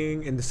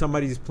swaying, and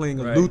somebody's playing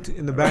a lute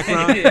in the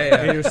background,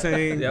 and you're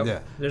saying,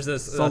 "There's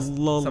this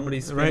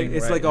somebody's spinning, right."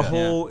 It's like a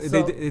whole.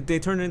 They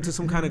turn it into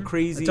some kind of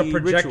crazy. It's a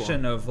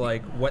projection ritual of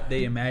like what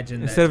they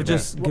imagine instead of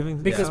just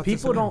giving. Because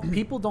people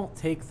don't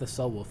take the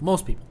tasawwuf.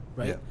 Most people,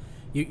 right?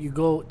 you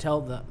go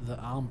tell the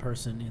Aam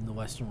person in the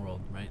Western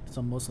world, right?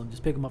 Some Muslim,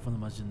 just pick them up from the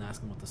masjid and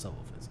ask them what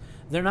Tasawwuf is.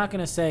 They're not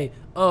going to say,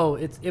 oh,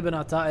 it's Ibn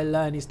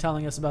Ataillah and he's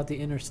telling us about the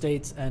inner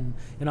states and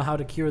how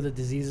to cure the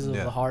diseases of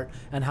the heart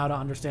and how to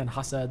understand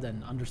hasad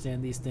and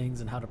understand these things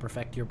and how to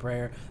perfect your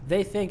prayer.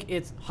 They think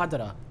it's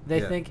hadra.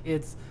 They think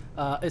it's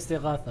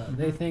Isthigatha.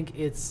 They think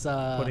it's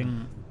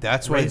putting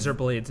that's razor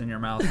blades in your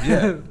mouth.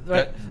 Yeah,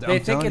 right. They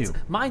I'm think it's you.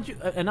 mind you,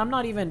 and I'm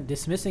not even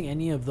dismissing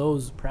any of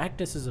those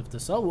practices of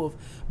tasawwuf,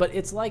 but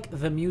it's like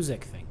the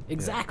music thing,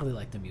 exactly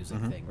like the music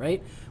thing,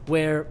 right?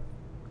 Where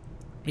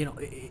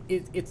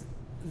it's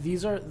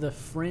these are the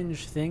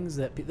fringe things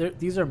that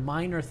these are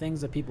minor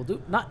things that people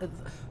do. Not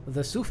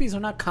the Sufis are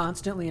not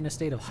constantly in a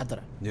state of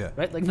hadra,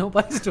 right? Like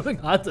nobody's doing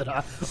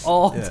hadra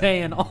all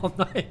day and all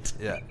night.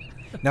 Yeah.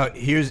 Now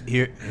here.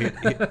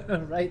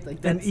 Right,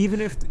 like and even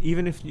if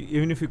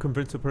you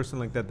convince a person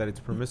like that it's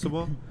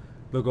permissible,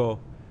 they'll go,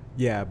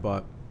 yeah,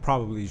 but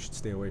probably you should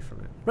stay away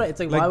from it. Right,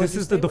 it's like why this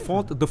would is the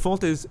default. The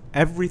default is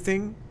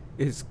everything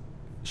is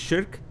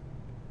shirk,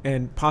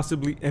 and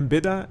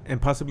bid'ah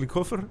and possibly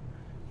kufr.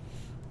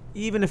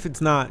 Even if it's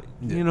not,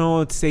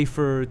 it's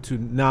safer to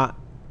not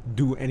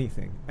do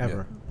anything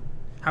ever. Yeah.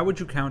 How would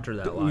you counter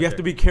that logic? You have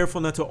to be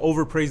careful not to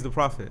overpraise the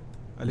Prophet.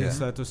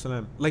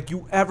 Like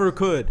you ever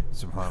could.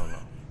 Subhanallah.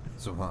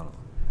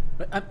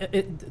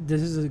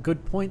 This is a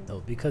good point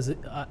though, because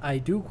I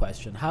do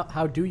question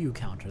how do you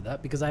counter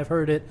that, because I've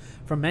heard it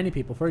from many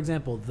people. For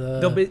example,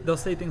 they'll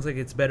say things like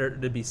it's better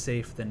to be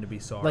safe than to be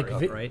sorry,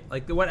 right?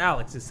 Like what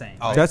Alex is saying.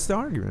 Right? That's the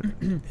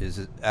argument. Is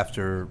it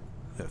after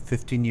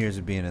 15 years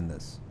of being in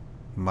this?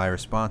 My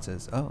response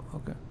is, oh,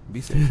 okay,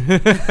 be safe.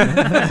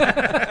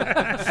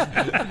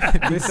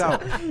 Miss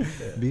out.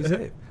 Be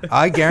safe.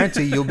 I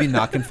guarantee you'll be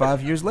knocking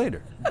 5 years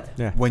later.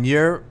 Yeah. When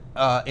you're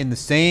in the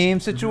same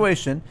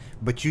situation,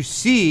 but you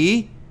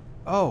see,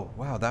 oh,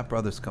 wow, that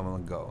brother's coming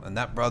and go, and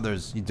that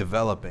brother's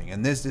developing,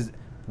 and this is,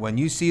 when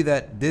you see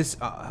that this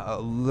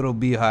little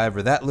beehive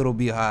or that little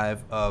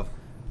beehive of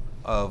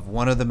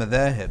one of the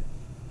madhahib,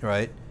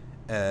 right,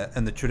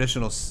 and the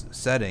traditional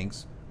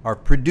settings are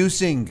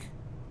producing.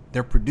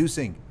 They're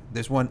producing.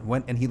 This one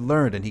went and he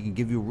learned, and he can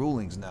give you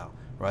rulings now,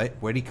 right?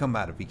 Where did he come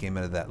out of? He came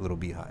out of that little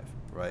beehive,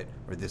 right?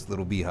 Or this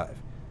little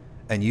beehive.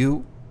 And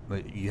you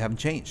haven't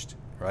changed,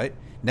 right?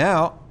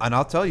 Now, and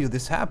I'll tell you,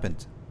 this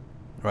happened,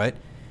 right?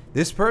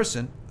 This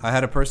person, I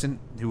had a person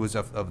who was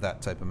of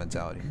that type of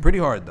mentality. Pretty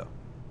hard, though.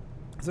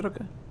 I said,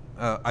 okay.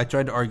 I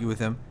tried to argue with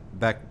him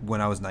back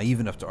when I was naive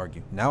enough to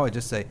argue. Now I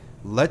just say,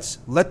 let's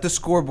let the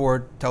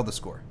scoreboard tell the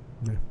score.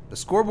 Yeah. The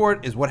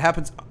scoreboard is what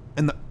happens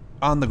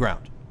on the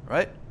ground,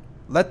 right?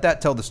 Let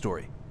that tell the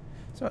story.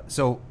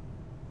 So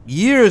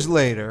years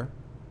later,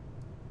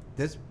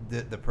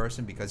 the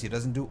person, because he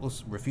doesn't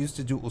refuse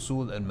to do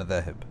usul and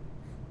madhahib,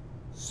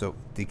 so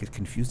they get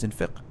confused in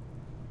fiqh.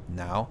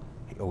 Now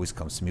he always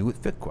comes to me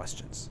with fiqh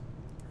questions,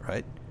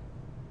 right?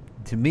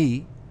 To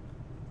me,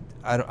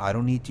 I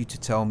don't need you to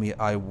tell me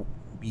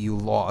you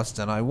lost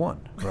and I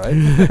won, right?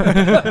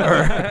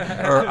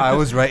 or I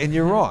was right and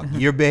you're wrong.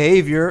 Your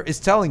behavior is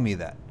telling me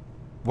that.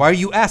 Why are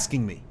you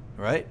asking me,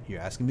 right?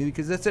 You're asking me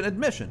because that's an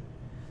admission.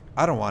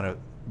 I don't want to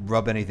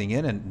rub anything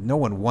in, and no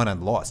one won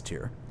and lost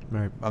here.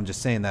 Right. I'm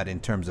just saying that in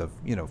terms of,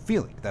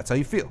 feeling. That's how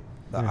you feel.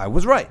 Yeah. I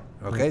was right.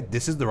 Okay. Right.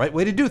 This is the right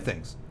way to do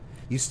things.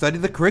 You study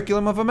the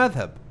curriculum of a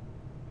madhab.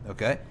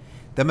 Okay.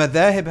 The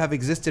madhahib have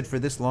existed for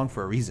this long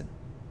for a reason.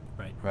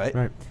 Right.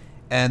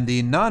 And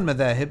the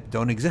non-madhahib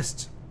don't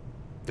exist.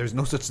 There's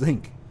no such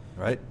thing.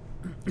 Right.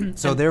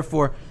 So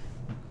therefore,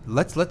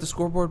 let's let the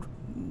scoreboard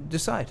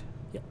decide.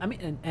 Yeah. I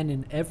mean, and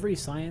in every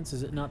science,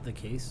 is it not the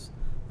case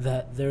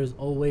that there's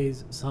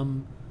always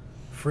some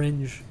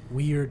fringe,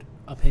 weird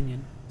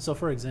opinion? So,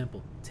 for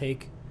example,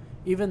 take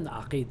even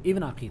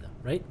Aqidah,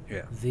 right?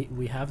 Yeah.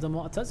 We have the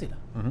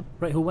Mu'tazila,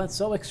 right, who went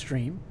so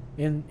extreme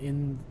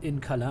in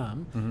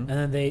kalam, and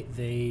then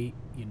they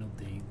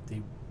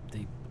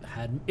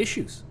had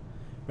issues,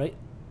 right?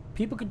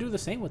 People could do the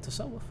same with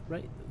tasawwuf,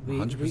 right?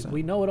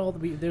 We know it all.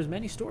 There's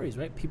many stories,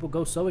 right? People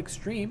go so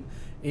extreme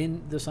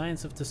in the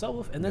science of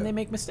tasawwuf, and then they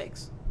make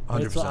mistakes.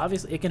 Right? So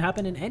obviously, it can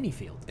happen in any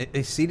field.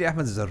 Sidi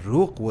Ahmed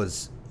Zarruq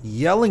was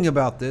yelling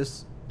about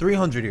this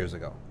 300 years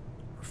ago,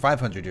 or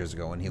 500 years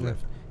ago when he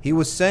lived. He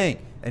was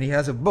saying, and he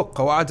has a book,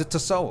 Qawa'id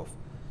al-Tasawwuf,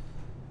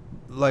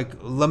 like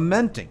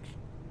lamenting,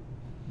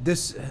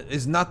 this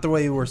is not the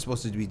way we're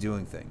supposed to be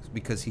doing things,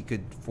 because he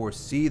could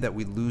foresee that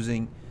we're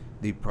losing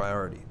the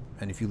priority.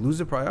 And if you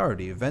lose a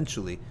priority,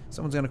 eventually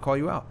someone's going to call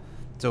you out.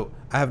 So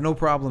I have no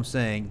problem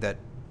saying that,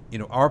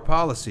 our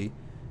policy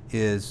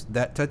is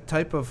that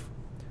type of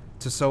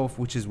tasawwuf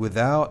which is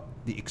without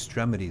the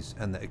extremities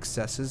and the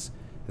excesses,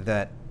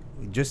 that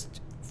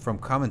just from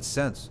common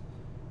sense,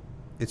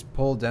 it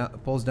pulls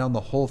down the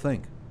whole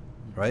thing,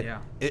 right? Yeah.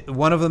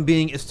 One of them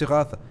being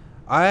Isthigatha.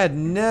 I had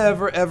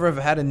never ever have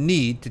had a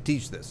need to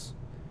teach this.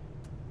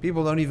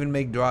 People don't even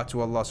make dua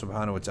to Allah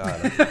subhanahu wa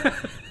ta'ala.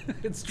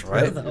 It's true,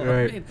 right? though.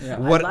 Right. I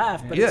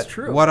laugh, but it's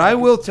true. What I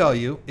will tell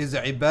you is the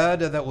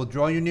ibadah that will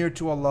draw you near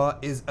to Allah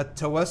is a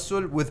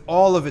tawassul with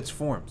all of its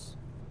forms.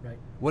 Right.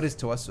 What is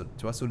tawassul?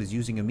 Tawassul is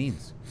using a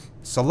means.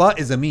 Salah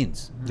is a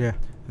means. Yeah.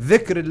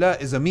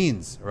 Dhikrullah is a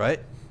means, right?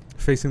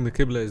 Facing the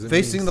qibla is a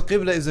Facing means. the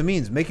qibla is a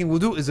means. Making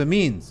wudu is a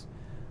means.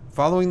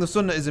 Following the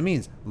sunnah is a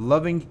means.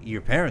 Loving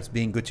your parents,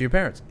 being good to your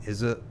parents,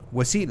 is a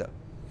wasila.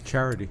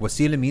 Charity.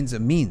 Wasila means a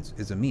means,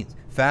 is a means.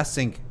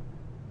 Fasting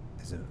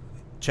is a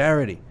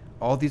charity.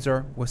 All these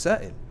are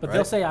wasa'il. But right?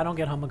 they'll say, I don't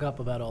get hung up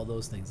about all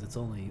those things. It's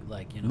only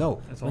like, you know.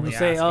 No. It's When only they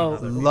say, asking oh,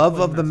 other people. Love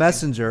of the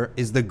messenger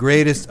is the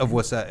greatest of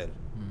wasa'il.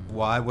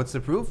 Why? What's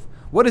the proof?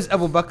 What is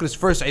Abu Bakr's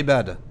first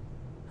ibadah?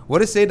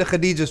 What is Sayyidina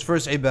Khadija's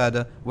first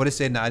ibadah? What is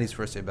Sayyidina Ali's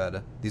first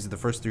ibadah? These are the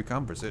first three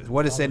converses.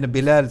 What is Sayyidina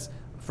Bilal's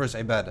first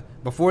ibadah?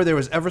 Before there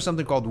was ever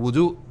something called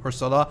wudu or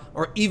salah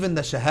or even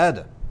the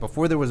shahada.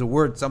 Before there was a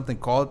word, something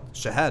called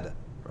shahada,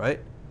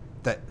 right?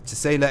 That to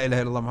say la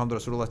ilaha illallah Muhammad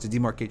Rasulullah, to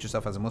demarcate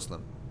yourself as a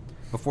Muslim.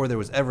 Before there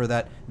was ever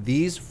that,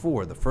 these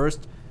four, the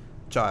first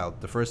child,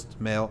 the first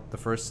male, the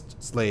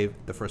first slave,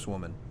 the first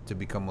woman to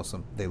become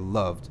Muslim, they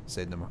loved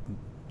Sayyidina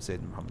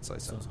Muhammad Sallallahu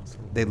Alaihi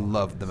Wasallam. They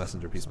loved the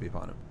messenger, peace be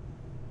upon him.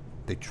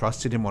 They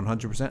trusted him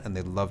 100% and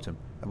they loved him.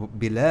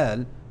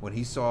 Bilal, when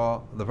he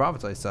saw the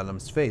Prophet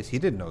ﷺ's face, he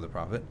didn't know the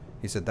Prophet.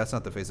 He said, that's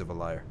not the face of a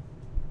liar.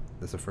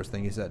 That's the first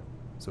thing he said.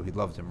 So he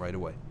loved him right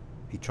away.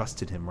 He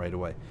trusted him right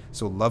away.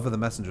 So love of the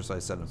Messenger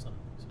ﷺ.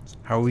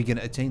 How are we going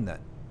to attain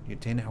that? You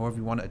attain it however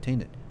you want to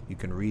attain it. You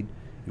can read.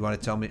 You want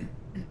to tell me?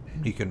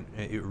 You can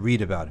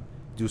read about him.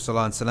 Do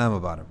salah and salam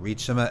about him. Read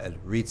shama'il.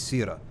 Read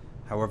seerah.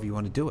 However you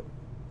want to do it.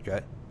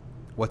 Okay?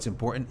 What's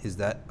important is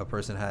that a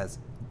person has...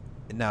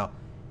 Now,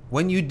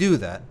 when you do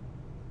that,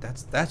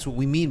 that's what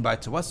we mean by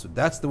tawassul.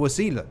 That's the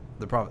wasila,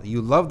 the Prophet.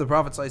 You love the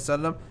Prophet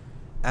ﷺ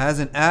as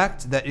an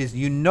act that is,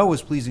 you know,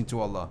 is pleasing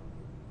to Allah.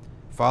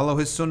 Follow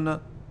his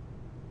sunnah,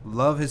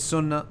 love his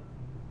sunnah,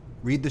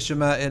 read the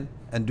shama'il,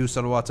 and do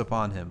salawat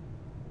upon him,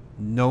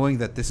 knowing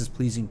that this is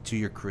pleasing to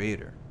your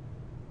Creator.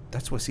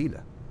 That's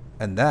wasila.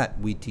 And that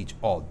we teach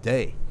all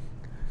day.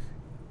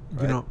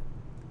 Right? You know,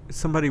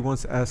 somebody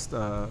once asked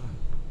a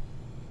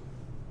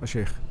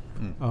sheikh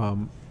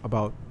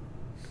about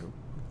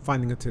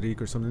finding a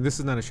tariq or something. This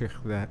is not a sheikh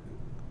that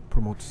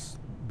promotes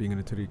being in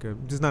a tariq.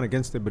 He's not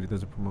against it, but he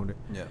doesn't promote it.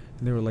 Yeah.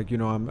 And they were like, you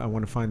know, I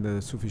want to find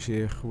the Sufi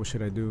sheikh. What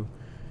should I do?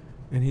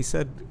 And he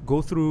said,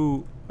 go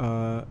through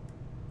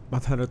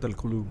Matharat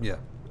al-Qulub. Yeah.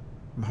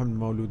 Muhammad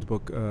Maulud's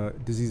book,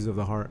 Diseases of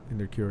the Heart and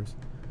Their Cures.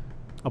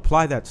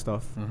 Apply that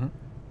stuff. Mm-hmm.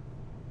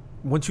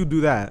 Once you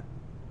do that,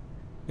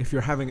 if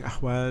you're having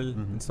ahwal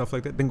and stuff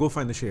like that, then go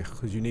find the sheikh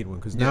because you need one.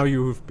 Because now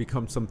you've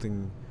become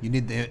something. You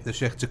need the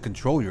sheikh to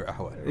control your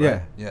ahwal. Right?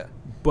 Yeah. Yeah.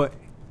 But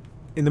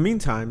in the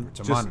meantime,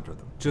 To just monitor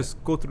them.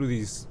 just go through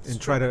these and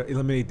try to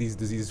eliminate these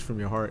diseases from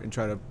your heart and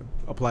try to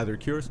apply their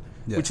cures,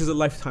 Yeah. which is a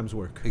lifetime's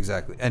work.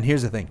 Exactly. And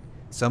here's the thing.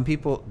 Some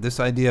people, this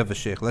idea of a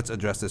sheikh, let's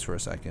address this for a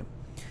second.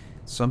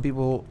 Some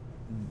people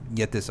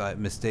get this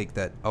mistake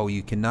that, oh,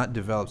 you cannot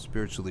develop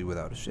spiritually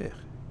without a sheikh.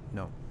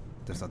 No,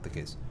 that's not the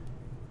case.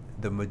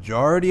 The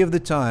majority of the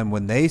time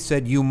when they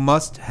said you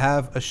must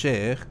have a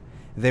sheikh,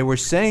 they were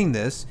saying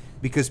this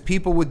because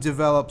people would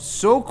develop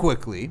so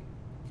quickly,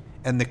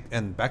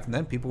 and back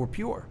then people were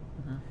pure.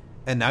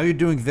 And now you're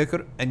doing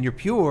dhikr and you're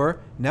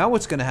pure. Now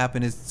what's going to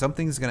happen is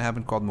something's going to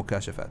happen called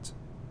mukashafat.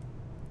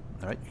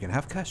 All right, you're going to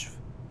have kashf.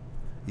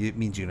 It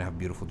means you're going to have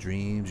beautiful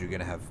dreams. You're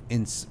going to have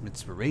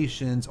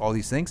inspirations, all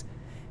these things.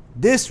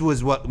 This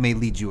was what may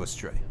lead you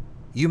astray.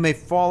 You may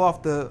fall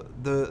off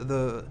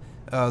the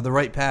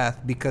right path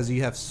because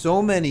you have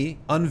so many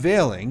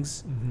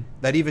unveilings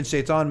that even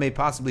shaitan may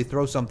possibly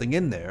throw something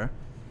in there.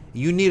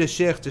 You need a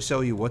sheikh to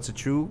show you what's a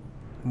true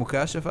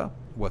mukashafa,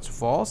 what's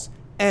false,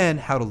 and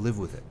how to live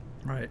with it.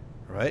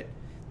 Right?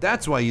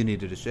 That's why you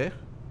needed a sheikh.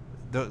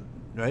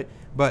 Right?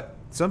 But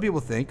some people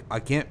think, I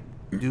can't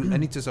do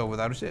any tasawwuf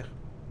without a sheikh.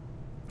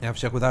 I have a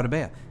sheikh without a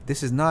bay'ah.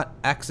 This is not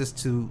access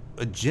to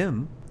a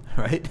gym,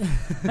 right?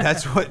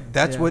 That's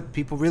what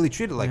people really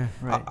treat it like. Yeah,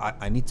 right.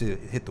 I need to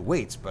hit the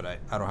weights, but I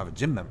don't have a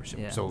gym membership.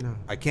 Yeah. So No.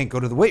 I can't go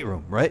to the weight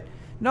room, right?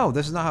 No,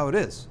 this is not how it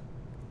is.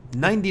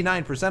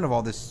 99% of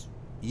all this,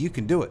 you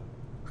can do it.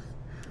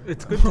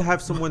 It's good to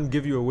have someone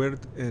give you a word,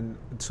 and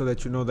so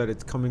that you know that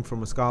it's coming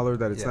from a scholar,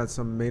 that it's Yeah. not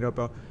some made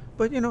up.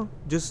 But you know,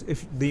 just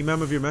if the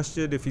imam of your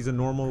masjid, if he's a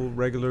normal,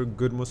 regular,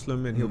 good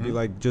Muslim, and he'll be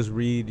like, just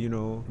read, you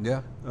know,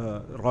 Yeah.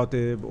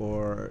 Ratib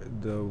or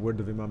the word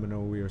of Imam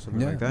Nawawi or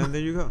something Yeah. like that, and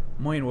there you go.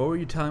 Moin, what were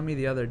you telling me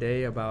the other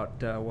day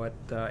about what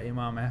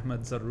Imam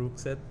Ahmad Zarruq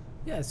said?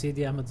 Yeah,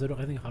 Sayyidi Ahmad Zarruq,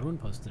 I think Harun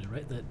posted it,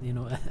 right? That, you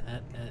know,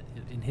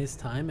 in his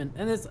time, and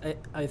it's,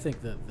 I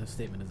think the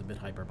statement is a bit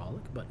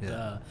hyperbolic, but,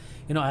 Yeah.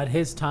 you know, at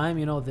his time,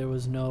 you know, there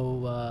was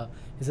no,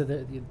 he said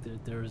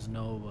that there was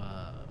no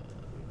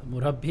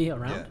murabbi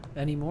around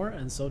anymore,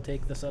 and so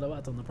take the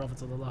salawat on the Prophet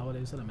sallallahu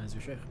alaihi wasallam as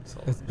your sheikh. It's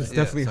Yeah,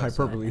 definitely so-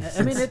 hyperbole.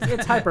 I mean,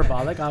 it's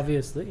hyperbolic,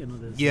 obviously, you know.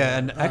 There's, Yeah,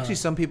 and actually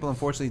some people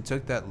unfortunately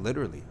took that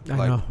literally.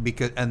 I know.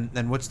 Because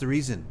and what's the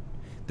reason?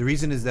 The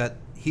reason is that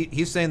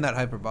he's saying that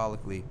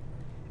hyperbolically,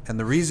 and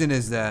the reason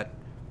is that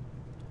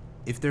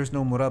if there's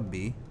no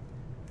murabbi,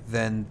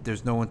 then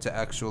there's no one to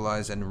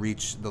actualize and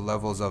reach the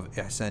levels of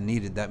ihsan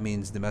needed. That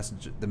means the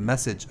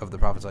message of the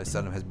Prophet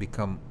ﷺ has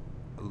become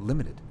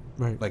limited.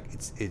 Right. Like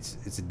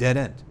it's a dead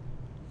end,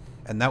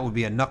 and that would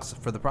be a naqs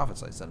for the Prophet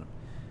ﷺ,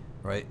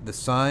 right? The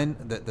sign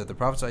that the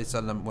Prophet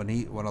ﷺ,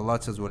 when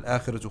Allah says wal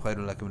akhiratu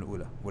khayrun laka min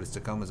ula, what is to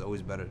come is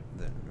always better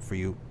than for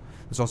you.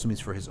 This also means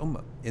for his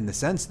ummah, in the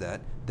sense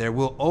that there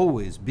will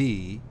always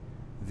be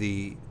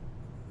the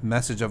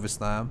message of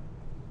Islam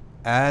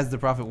as the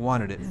Prophet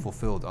wanted it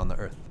fulfilled on the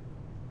earth.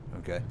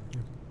 Okay?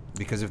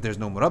 Because if there's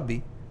no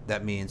murabbi,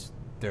 that means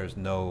there's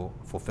no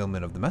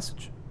fulfillment of the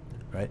message.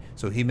 Right?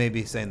 So he may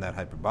be saying that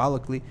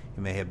hyperbolically.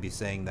 He may be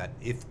saying that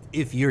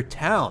if your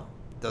town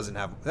doesn't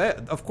have...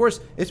 Of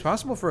course, it's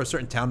possible for a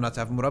certain town not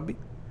to have a murabbi.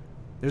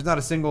 There's not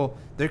a single...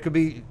 There could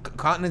be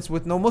continents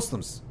with no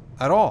Muslims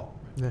at all.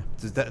 Yeah.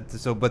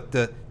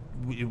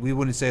 We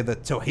wouldn't say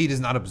that Tawheed is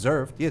not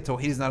observed. Yeah,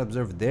 Tawheed is not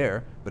observed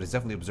there, but it's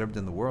definitely observed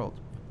in the world.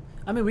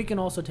 I mean, we can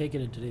also take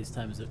it in today's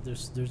times that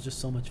there's just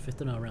so much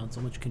fitna around,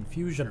 so much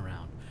confusion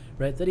around,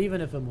 right? That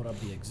even if a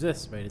murabbi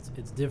exists, right,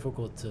 it's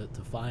difficult to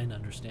find,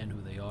 understand who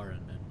they are,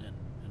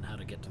 and how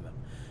to get to them.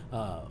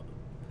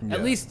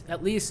 At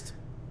least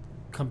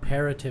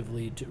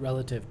comparatively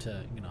relative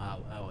to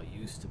how it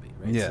used to be,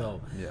 right? Yeah.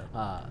 So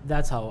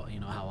that's how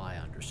how I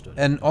understood it.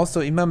 And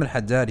also Imam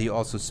al-Haddad, he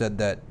also said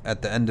that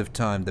at the end of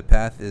time, the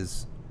path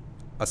is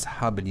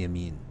ashab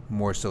al-yamin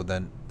more so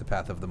than the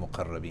path of the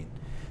muqarrabin.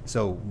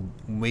 So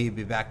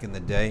maybe back in the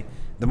day,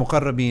 the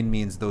muqarrabin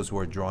means those who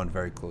are drawn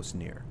very close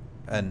near,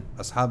 and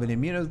ashab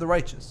al-yamin is the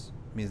righteous.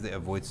 Means they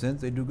avoid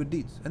sins, they do good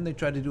deeds, and they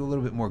try to do a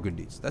little bit more good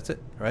deeds. That's it,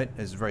 right?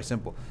 It's very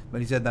simple. But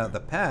he said that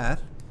the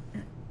path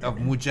of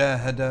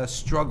mujahada,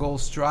 struggle,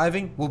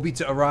 striving will be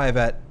to arrive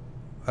at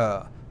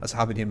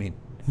ashab al-yamin,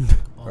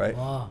 right?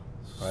 Allah.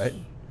 Right?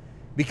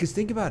 Because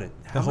think about it.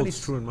 That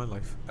holds true in my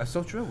life. That's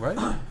so true, right?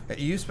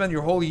 You spend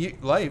your whole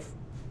life,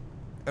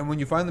 and when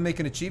you finally make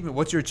an achievement,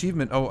 what's your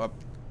achievement? Oh,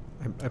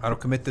 I don't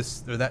commit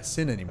this or that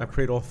sin anymore. I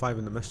prayed all 5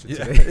 in the masjid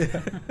today.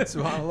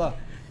 SubhanAllah.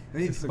 I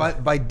mean,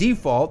 by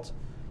default,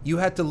 you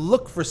had to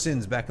look for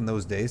sins back in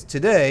those days.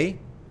 Today,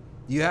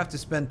 you have to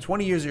spend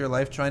 20 years of your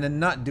life trying to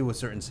not do a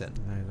certain sin.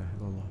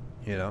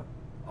 You know?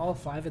 All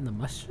 5 in the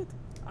masjid?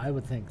 I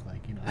would think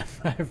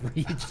I've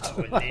reached.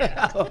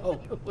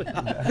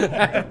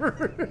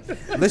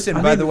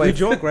 Listen, by the way, we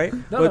joke, right?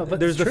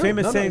 But there's the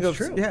famous saying of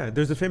true.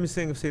 there's the famous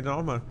saying of Sayyidina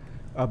Umar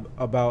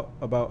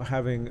about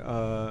having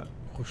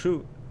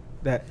khushu,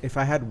 that if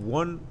I had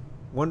one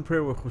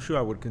prayer with khushu,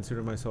 I would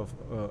consider myself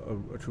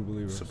a true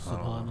believer.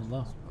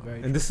 Subhanallah.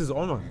 Very And this is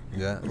Umar.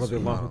 Yeah.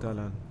 Radiallahu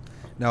ta'ala.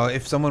 Now,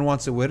 if someone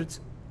wants a wird,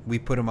 we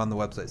put them on the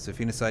website,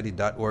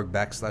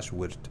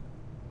 safinasociety.org/wird.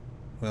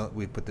 Well,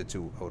 we put the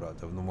 2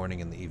 awrat of the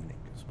morning and the evening.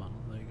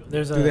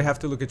 There you go. Do they have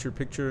to look at your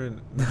picture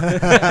and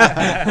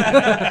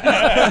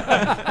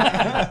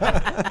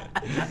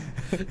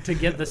to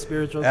get the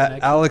spiritual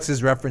connection? Alex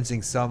is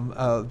referencing some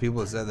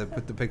people said that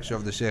put the picture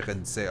of the sheikh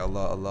and say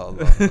Allah, Allah,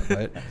 Allah,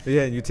 right?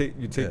 Yeah, and you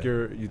give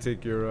your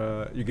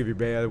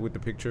bay'ah with the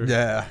picture.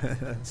 Yeah.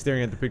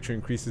 Staring at the picture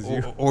increases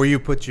you. Or you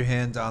put your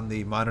hand on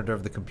the monitor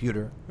of the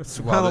computer.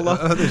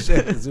 SubhanAllah. The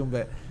sheikh is zoom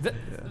back.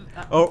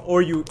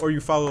 Or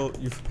you follow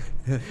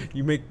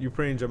you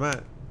pray in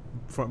Jamaat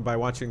by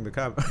watching the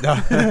Kaaba.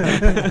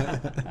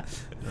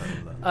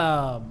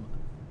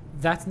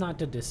 That's not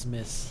to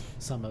dismiss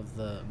some of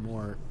the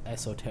more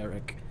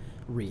esoteric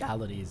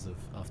realities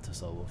of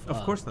Tasawwuf.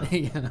 Of course not.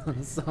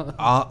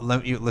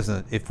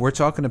 Listen, if we're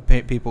talking to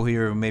people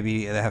here who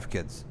maybe they have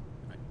kids,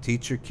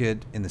 teach your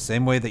kid in the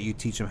same way that you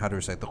teach them how to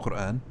recite the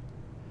Quran,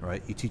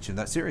 right? You teach him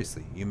that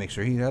seriously. You make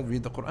sure he knows how to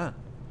read the Quran,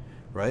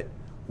 right?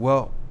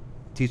 Well,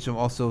 teach him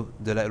also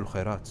Dala'il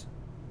Khairat.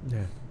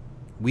 Yeah.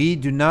 We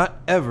do not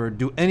ever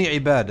do any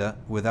ibadah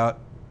without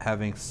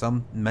having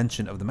some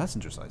mention of the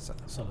Messenger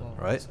sallallahu,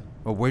 right?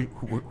 Well,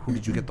 who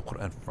did you get the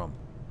Quran from?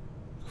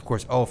 Of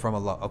course, from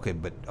Allah. Okay,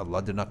 but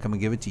Allah did not come and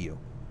give it to you.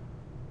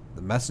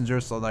 The Messenger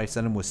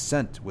sallallahu was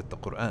sent with the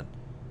Quran,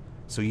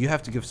 so you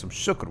have to give some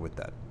shukr with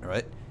that,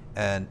 right?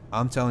 And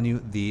I'm telling you,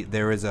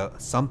 there is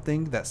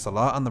something that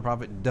salah on the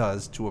Prophet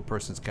does to a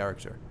person's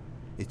character.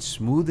 It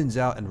smoothens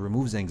out and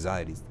removes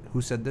anxieties.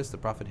 Who said this? The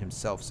Prophet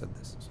himself said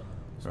this,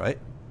 right?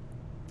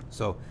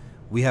 So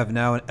we have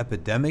now an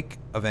epidemic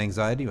of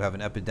anxiety. We have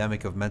an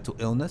epidemic of mental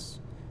illness.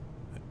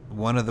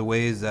 One of the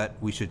ways that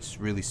we should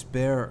really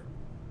spare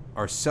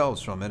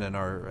ourselves from it and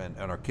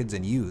our kids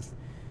and youth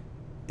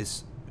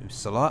is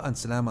salah and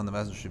salam on the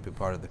Messenger should be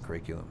part of the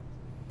curriculum.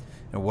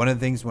 And one of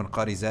the things when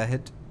Qari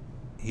Zahid,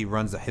 he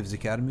runs the Hifz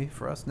Academy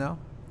for us now,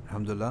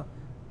 alhamdulillah,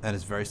 and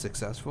is very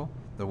successful.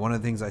 But one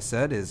of the things I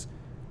said is,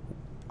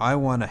 I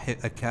want a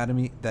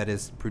academy that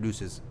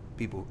produces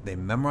people, they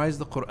memorize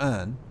the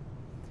Quran,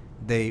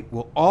 they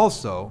will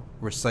also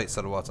recite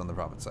salawats on the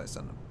Prophet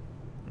ﷺ.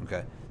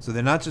 Okay, so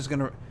they're not just going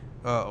to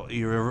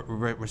you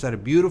recite a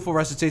beautiful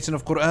recitation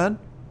of Quran.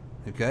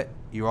 Okay,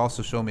 you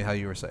also show me how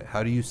you recite.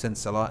 How do you send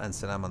salah and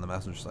salam on the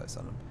Messenger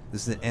ﷺ?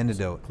 This is an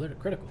antidote.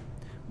 Critical.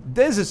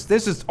 This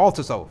is all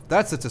tasawwuf.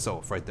 That's the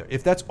tasawwuf right there.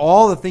 If that's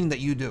all the thing that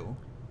you do,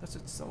 that's a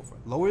tasawwuf.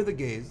 Lower your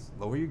gaze,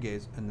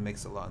 and then make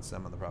salah and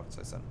salam on the Prophet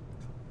ﷺ.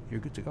 You're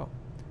good to go.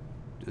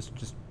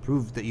 Just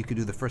prove that you could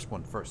do the first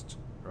one first,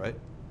 right?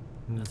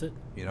 That's it.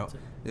 You know,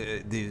 That's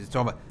it. they're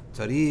talking about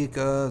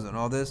Tariqahs and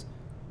all this.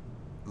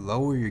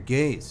 Lower your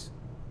gaze.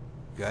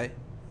 Okay?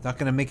 It's not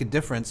going to make a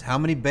difference how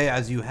many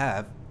bay'ahs you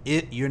have.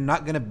 You're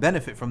not going to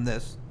benefit from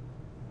this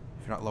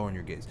if you're not lowering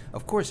your gaze.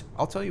 Of course,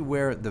 I'll tell you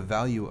where the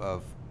value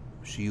of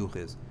shuyukh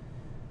is.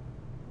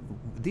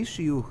 These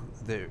shuyukh,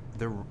 they're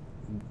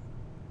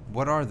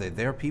what are they?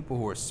 They're people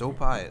who are so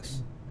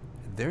pious.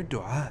 Their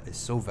dua is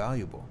so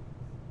valuable.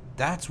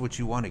 That's what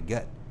you want to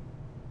get.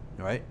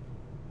 Right?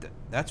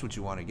 That's what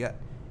you want to get.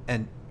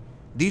 And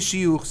these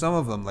shuyukh, some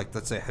of them, like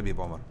let's say Habib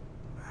Omar,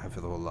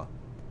 Hafidhullah,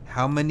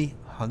 how many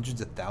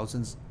hundreds of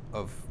thousands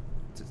of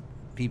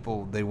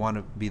people they want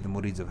to be the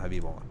murids of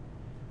Habib Omar?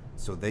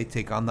 So they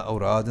take on the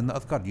awrad and the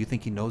adhkar. Do you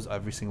think he knows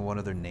every single one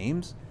of their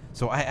names?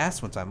 So I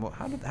asked one time, well,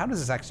 how does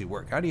this actually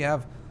work? How do you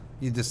have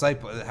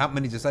how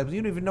many disciples?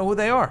 You don't even know who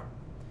they are.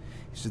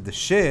 He said, the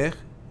sheikh,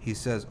 he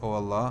says, oh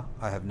Allah,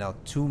 I have now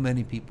too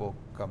many people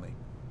coming.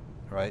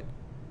 Right?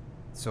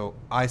 So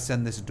I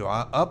send this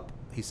dua up.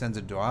 He sends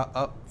a dua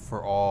up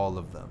for all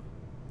of them,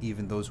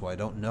 even those who I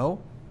don't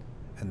know.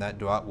 And that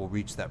dua will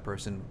reach that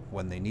person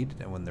when they need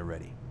it and when they're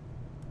ready.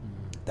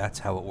 That's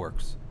how it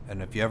works.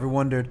 And if you ever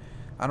wondered,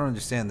 I don't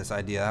understand this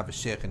idea. I have a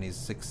sheikh and he's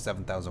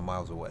 7,000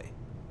 miles away.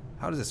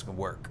 How does this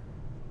work?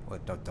 Well,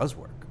 it does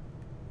work.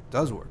 It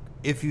does work.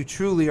 If you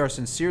truly are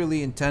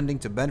sincerely intending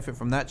to benefit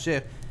from that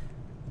sheikh,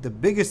 the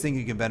biggest thing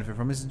you can benefit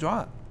from is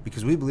dua,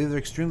 because we believe they're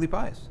extremely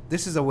pious.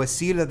 This is a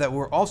wasila that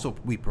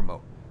we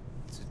promote.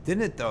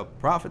 Didn't the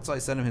Prophet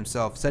ﷺ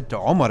himself said to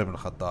Umar ibn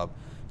Khattab,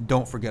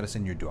 don't forget us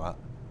in your dua,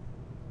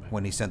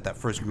 when he sent that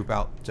first group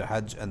out to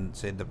Hajj and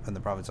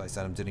the Prophet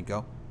ﷺ didn't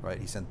go, right?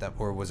 He sent them,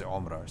 or was it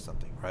Umrah or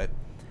something, right?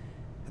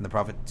 And the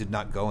Prophet did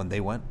not go and they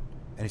went,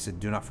 and he said,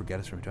 do not forget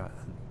us from dua.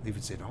 And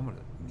even said, Umar,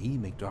 me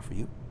make dua for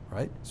you,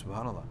 right?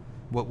 Subhanallah.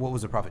 What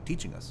was the Prophet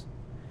teaching us?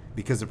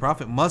 Because the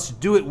Prophet must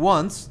do it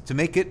once to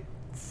make it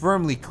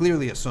firmly,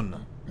 clearly a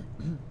sunnah.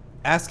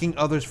 Asking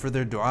others for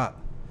their dua.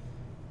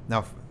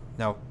 Now,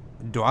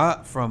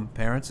 dua from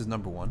parents is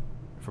number one.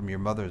 From your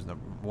mother is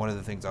one of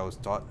the things I was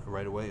taught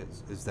right away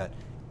is that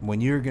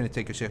when you're going to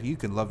take a sheikh, you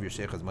can love your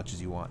sheikh as much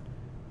as you want,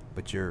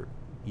 but you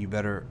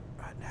better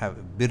have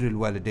birrul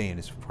walidain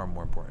is far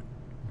more important,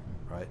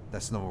 right?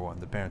 That's number one.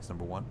 The parents,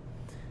 number one.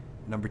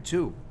 Number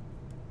two,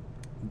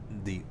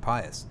 the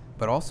pious,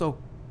 but also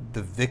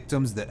the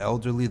victims, the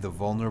elderly, the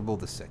vulnerable,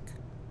 the sick,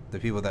 the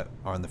people that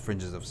are on the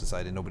fringes of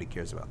society. Nobody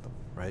cares about them,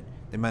 right?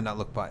 They might not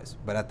look pious,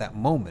 but at that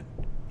moment,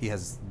 he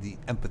has the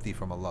empathy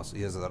from Allah. So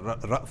he has a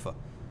ra'fa.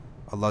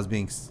 Allah's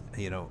being,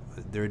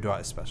 their dua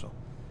is special.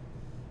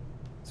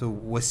 So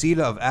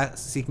wasila of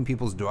seeking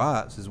people's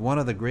du'as is one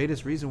of the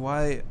greatest reasons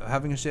why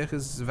having a sheikh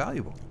is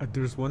valuable.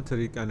 There's one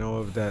tariq I know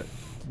of that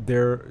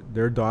their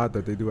dua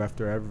that they do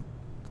after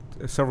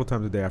several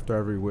times a day after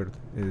every wird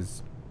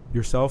is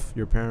yourself,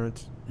 your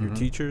parents, your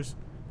teachers,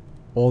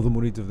 all the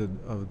murids of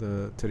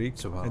the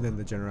tariq, and then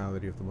the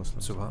generality of the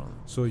Muslims.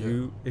 So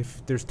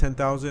if there's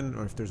 10,000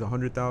 or if there's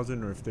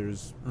 100,000 or if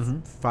there's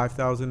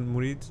 5,000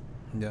 murids,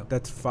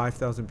 that's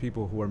 5,000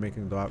 people who are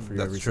making dua for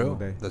you every single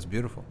day. That's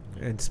beautiful.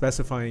 And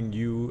specifying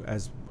you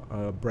as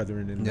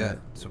brethren in that,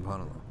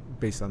 subhanallah,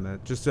 based on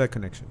that, just that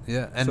connection.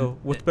 And so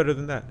what's better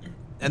than that?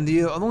 And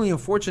the only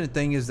unfortunate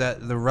thing is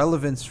that the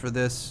relevance for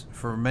this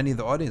for many of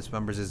the audience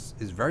members is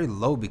very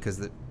low,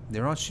 because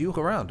there aren't shuyukh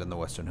around in the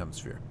Western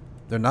Hemisphere.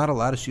 There are not a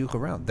lot of shuyukh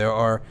around. There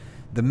are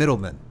the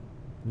middlemen.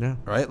 Yeah.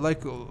 Right?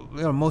 Like,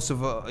 most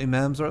of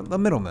imams are the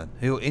middlemen.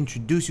 He'll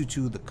introduce you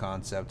to the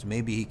concept.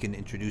 Maybe he can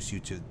introduce you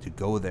to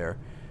go there,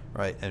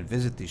 right, and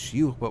visit the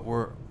shuyukh. But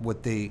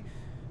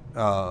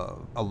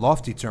a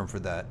lofty term for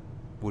that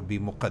would be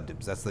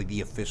muqaddims. That's like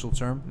the official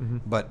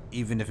term. But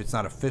even if it's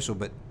not official,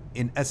 but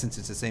in essence,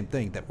 it's the same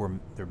thing, that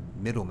they're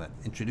middlemen,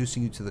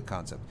 introducing you to the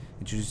concept,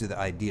 introducing you to the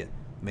idea.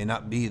 May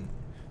not be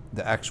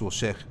the actual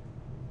sheikh,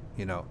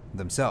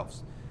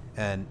 themselves.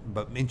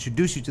 But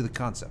introduce you to the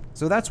concept.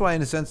 So that's why,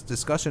 in a sense,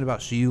 discussion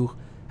about shuyukh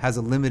has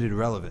a limited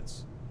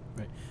relevance.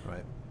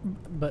 Right.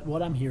 But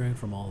what I'm hearing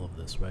from all of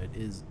this, right,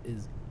 is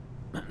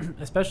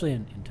especially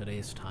in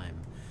today's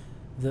time,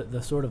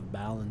 the sort of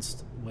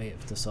balanced way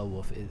of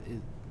tasawwuf,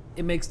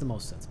 it makes the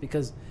most sense,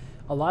 because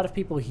a lot of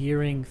people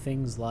hearing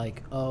things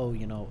like,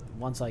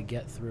 once I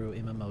get through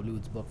Imam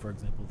Maulud's book, for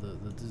example,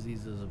 the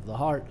diseases of the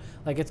heart,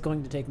 like, it's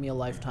going to take me a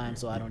lifetime,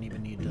 so I don't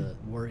even need to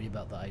worry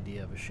about the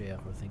idea of a sheikh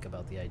or think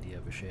about the idea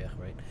of a sheikh,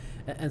 right?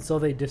 And so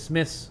they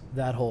dismiss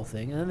that whole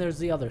thing. And then there's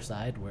the other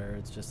side where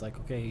it's just like,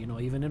 okay,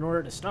 even in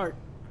order to start,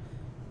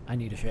 I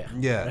need a sheikh.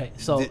 Yeah.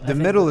 Right? So the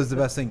middle is the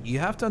best thing. You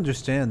have to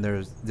understand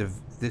there's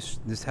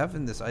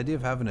this idea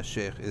of having a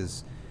sheikh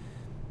is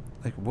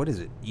like, what is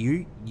it?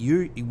 We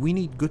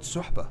need good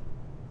suhbah.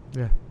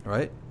 Yeah.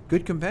 Right?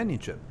 Good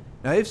companionship.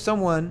 Now, if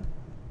someone,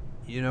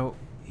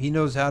 he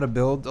knows how to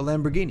build a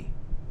Lamborghini,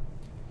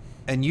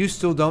 and you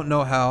still don't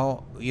know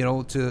how,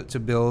 to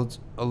build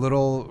a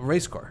little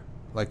race car,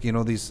 like,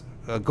 these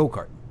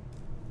go-kart.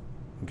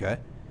 Okay?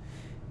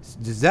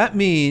 Does that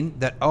mean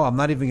that, I'm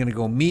not even going to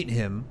go meet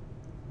him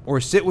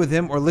or sit with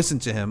him or listen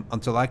to him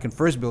until I can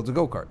first build a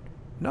go-kart?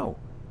 No.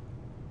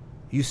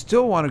 you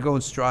still want to go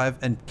and strive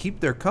and keep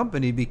their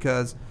company,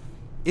 because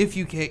if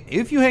you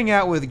hang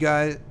out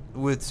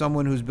with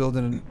someone who's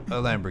building a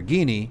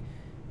Lamborghini,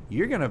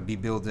 you're going to be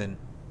building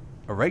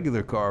a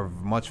regular car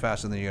much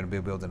faster than you're going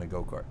to be building a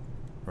go-kart,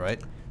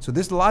 right? So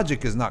this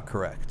logic is not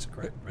correct.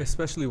 Right.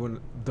 Especially when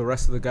the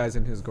rest of the guys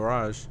in his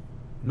garage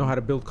know how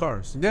to build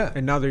cars. Yeah.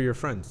 And now they're your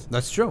friends.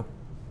 That's true.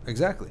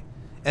 Exactly.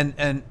 And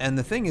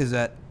the thing is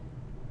that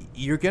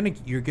you're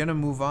gonna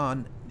move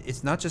on.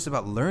 It's not just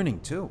about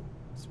learning too.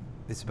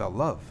 It's about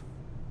love.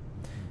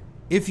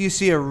 If you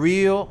see a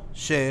real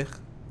sheikh,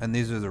 and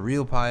these are the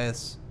real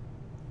pious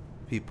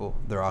people,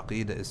 their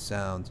aqeedah is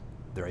sound,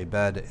 their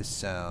ibadah is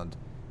sound,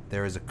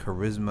 there is a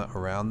charisma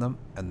around them,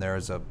 and there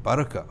is a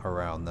barakah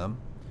around them,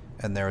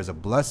 and there is a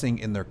blessing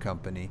in their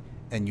company,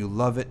 and you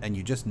love it, and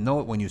you just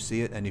know it when you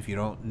see it. And if you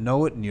don't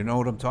know it and you know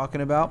what I'm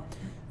talking about,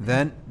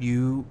 then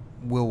you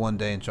will one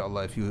day,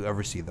 inshallah, if you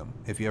ever see them,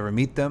 if you ever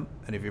meet them,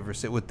 and if you ever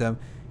sit with them,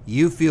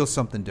 you feel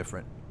something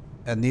different.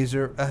 And these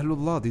are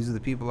Ahlullah, these are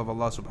the people of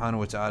Allah subhanahu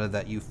wa ta'ala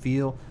that you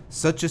feel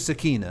such a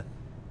sakina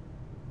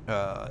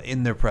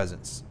in their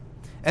presence.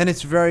 And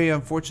it's very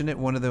unfortunate.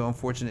 One of the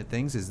unfortunate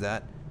things is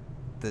that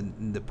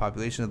the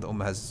population of the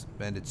ummah has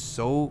expanded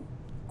so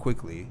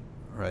quickly,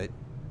 right?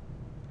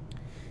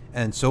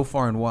 And so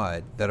far and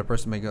wide that a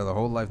person may go their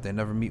whole life, they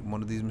never meet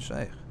one of these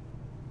mashayikh,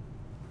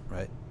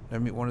 right?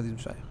 Never meet one of these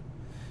mashayikh.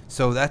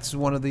 So that's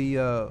one of the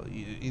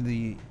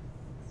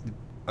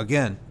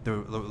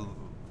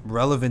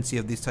relevancy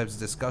of these types of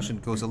discussion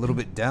goes a little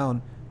bit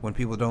down when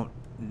people don't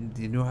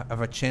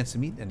have a chance to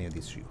meet any of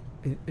these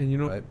shuyukh. And you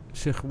know, right?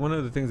 Sheikh, one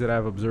of the things that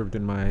I've observed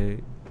in my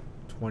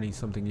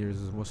 20-something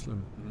years as a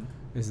Muslim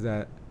is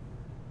that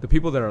the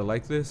people that are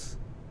like this,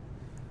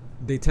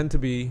 they tend to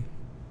be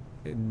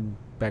in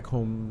back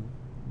home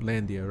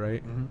landia,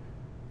 right?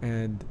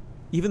 And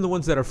even the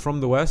ones that are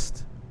from the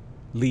West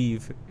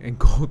leave and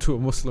go to a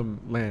Muslim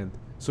land.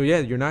 So yeah,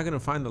 you're not going to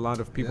find a lot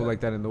of people like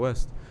that in the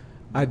West.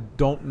 I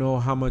don't know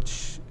how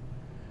much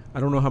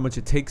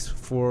it takes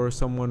for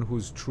someone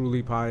who's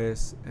truly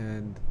pious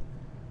and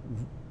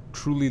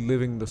truly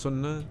living the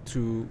sunnah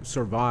to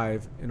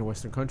survive in a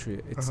Western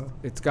country.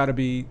 It's got to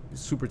be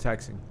super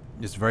taxing.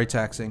 It's very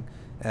taxing,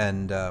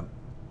 and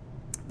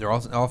they're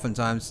also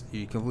oftentimes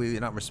you're completely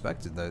not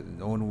respected.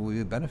 No one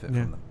will benefit from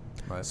them.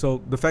 Right.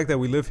 So the fact that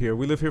we live here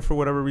for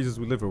whatever reasons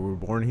we live here. We were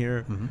born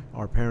here.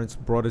 Our parents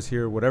brought us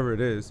here. Whatever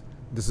it is,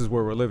 this is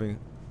where we're living.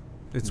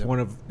 It's one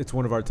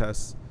of our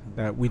tests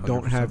that we 100%.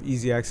 Don't have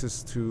easy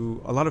access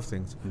to a lot of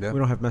things. We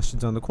don't have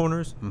masjids on the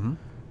corners.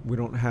 We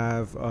don't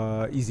have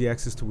easy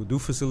access to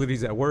wudu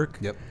facilities at work.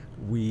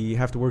 We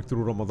have to work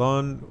through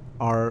Ramadan.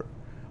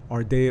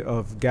 Our day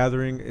of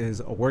gathering is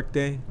a work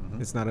day.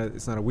 It's not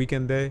a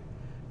weekend day,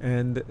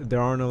 and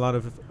there aren't a lot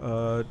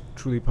of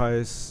truly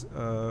pious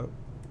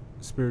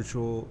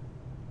spiritual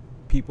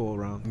people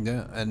around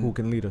and who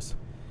can lead us.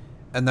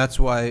 And that's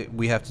why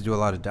we have to do a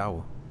lot of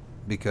da'wah,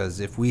 because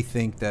if we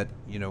think that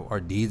our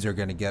deeds are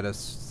going to get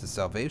us to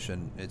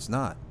salvation, it's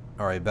not.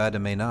 Our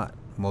ibadah may not,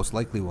 most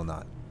likely will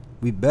not.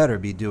 We better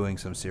be doing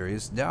some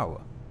serious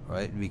da'wah,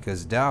 right?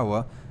 Because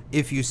da'wah,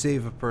 if you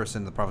save a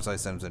person, the Prophet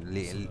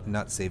said,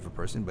 not save a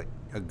person, but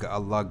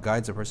Allah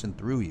guides a person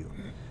through you.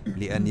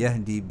 لِأَنْ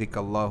يَهْدِي بِكَ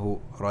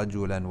اللَّهُ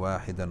رَجُلًا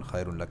وَاحِدًا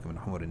خَيْرٌ لَكَ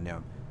مِنْ حُمُرِ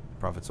النِّعَمِ. The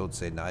Prophet told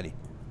Sayyidina Ali,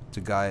 to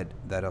guide,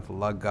 that if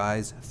Allah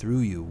guides through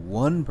you,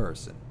 one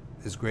person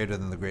is greater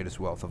than the greatest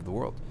wealth of the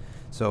world.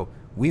 So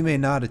we may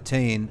not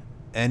attain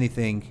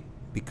anything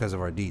because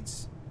of our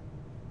deeds,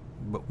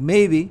 but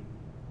maybe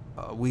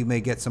we may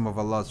get some of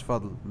Allah's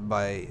fadl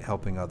by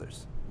helping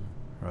others,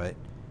 right?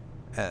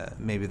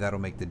 Maybe that'll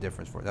make the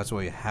difference for it. That's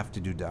why you have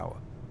to do da'wah,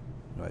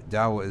 right?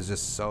 Da'wah is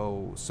just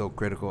so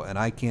critical, and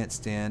I can't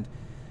stand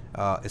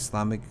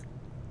Islamic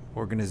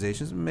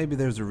organizations. Maybe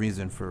there's a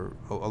reason for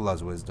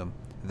Allah's wisdom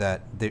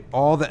that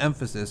all the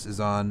emphasis is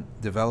on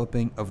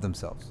developing of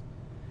themselves.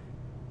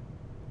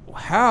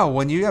 How?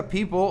 When you have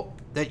people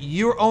that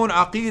your own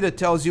aqeedah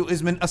tells you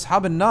is min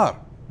ashab an-nar.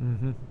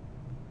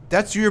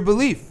 That's your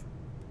belief.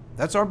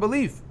 That's our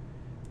belief.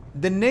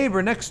 The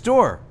neighbor next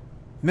door,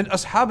 min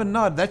ashab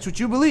an-nar, that's what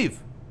you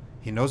believe.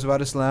 He knows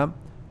about Islam.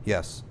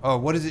 Yes. Oh,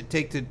 what does it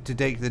take to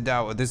take the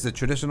da'wah? This is the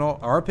traditional,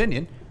 our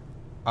opinion.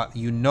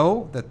 You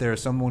know that there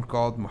is someone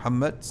called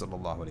Muhammad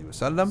sallallahu alaihi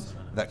wasallam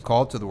that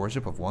called to the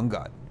worship of one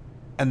God.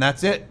 And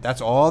that's it.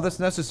 That's all that's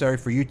necessary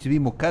for you to be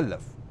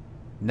mukallaf.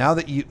 Now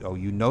that you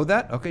know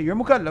that, okay, you're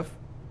mukallaf.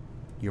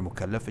 You're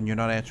mukallaf and you're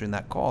not answering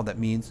that call. That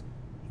means,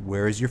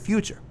 where is your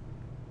future?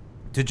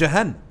 To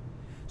Jahannam.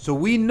 So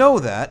we know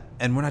that,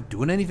 and we're not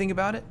doing anything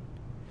about it.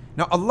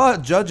 Now Allah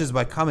judges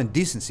by common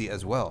decency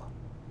as well.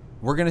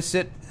 We're going to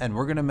sit and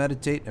we're going to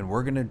meditate and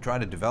we're going to try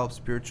to develop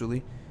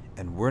spiritually,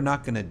 and we're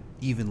not going to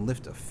even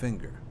lift a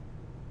finger.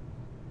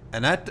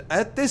 And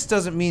at this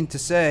doesn't mean to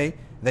say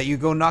that you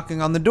go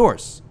knocking on the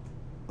doors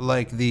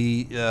like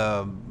the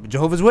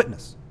Jehovah's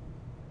Witness.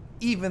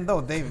 Even though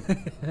they,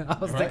 I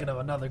was thinking of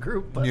another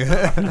group, but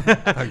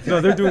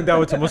no, they're doing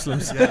da'wah to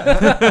Muslims.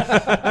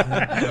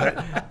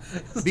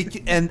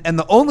 And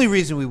the only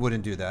reason we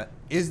wouldn't do that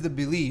is the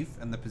belief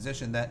and the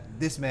position that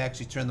this may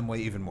actually turn them away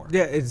even more.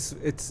 Yeah, it's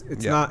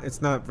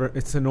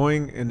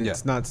annoying, and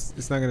it's not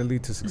going to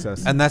lead to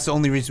success. And that's the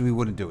only reason we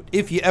wouldn't do it.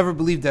 If you ever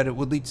believed that it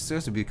would lead to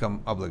success, it would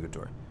become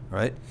obligatory,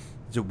 right?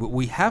 So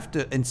we have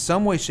to, in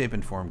some way, shape,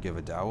 and form, give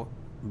a da'wah,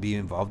 be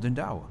involved in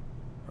da'wah,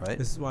 right?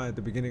 This is why at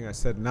the beginning I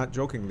said, not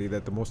jokingly,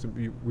 that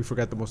we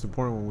forgot the most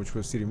important one, which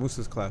was Siri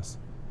Musa's class.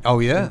 Oh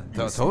yeah,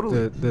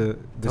 totally. The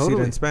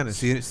Sira in Spanish.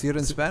 Sira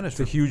in Spanish. It's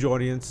a huge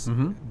audience.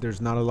 Mm-hmm.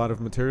 There's not a lot of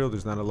material.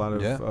 There's not a lot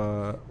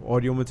of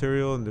audio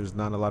material, and there's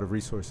not a lot of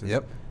resources.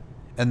 Yep.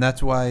 And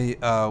that's why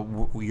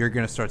you're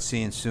going to start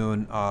seeing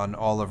soon on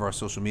all of our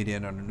social media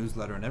and on our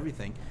newsletter and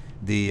everything,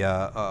 the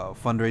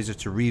fundraiser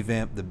to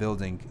revamp the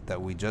building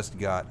that we just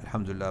got,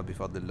 alhamdulillah,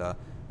 bifadlillah,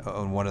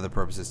 on one of the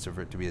purposes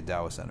for it to be a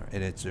dawah center.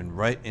 And it's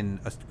right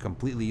in a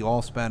completely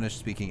all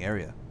Spanish-speaking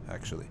area,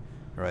 actually,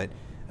 right?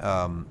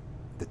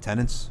 The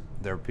tenants,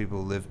 there are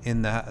people who live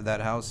in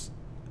that house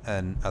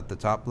and at the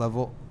top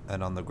level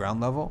and on the ground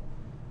level,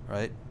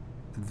 right,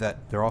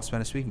 that they're all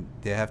Spanish-speaking.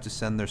 They have to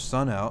send their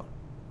son out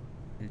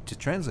to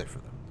translate for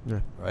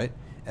them, right?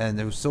 And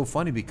it was so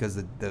funny because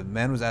the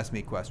man was asking me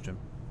a question.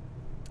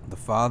 The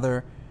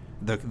father,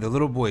 the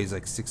little boy, he's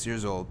like 6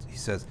 years old. He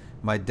says,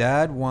 "My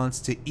dad wants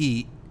to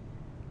eat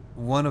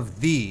one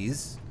of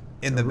these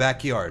in the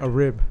backyard." A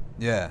rib.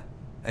 Yeah,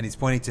 and he's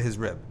pointing to his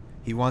rib.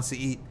 He wants to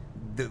eat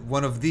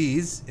one of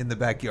these in the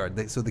backyard.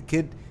 So the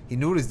kid, he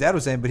knew what his dad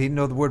was saying, but he didn't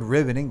know the word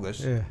rib in English.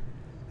 Yeah.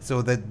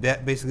 So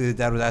that basically the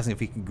dad was asking if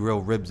he can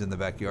grill ribs in the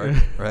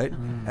backyard, right?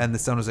 And the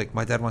son was like,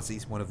 "My dad wants to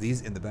eat one of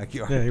these in the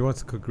backyard." Yeah, he wants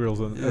to cook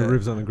ribs on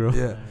the grill.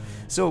 Yeah.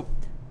 So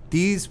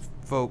these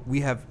folk,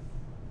 we have,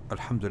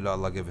 alhamdulillah,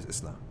 Allah gave us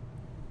Islam.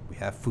 We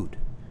have food.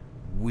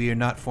 We are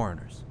not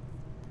foreigners.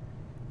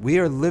 We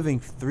are living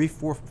 3,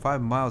 4,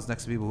 5 miles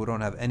next to people who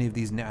don't have any of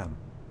these ni'am.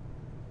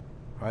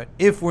 Right?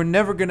 If we're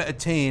never going to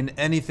attain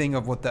anything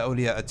of what the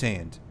awliya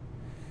attained,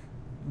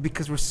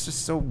 because we're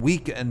just so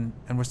weak and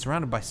we're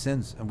surrounded by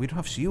sins, and we don't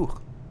have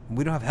shuyukh, and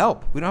we don't have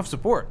help, we don't have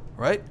support,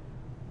 right?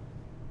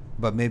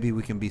 But maybe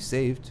we can be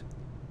saved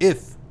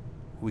if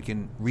we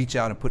can reach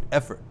out and put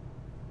effort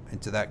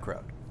into that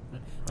crowd.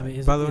 I mean,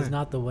 it's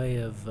not the way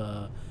of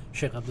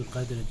Sheikh Abdul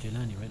Qadir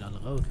al-Jilani, right?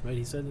 Al-Ghawth, right?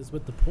 He said it's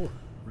with the poor,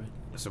 right?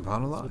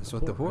 SubhanAllah, it's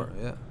with the poor,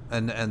 right? Yeah.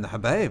 And the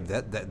habaib,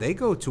 that they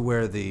go to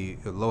where the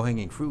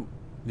low-hanging fruit.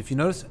 If you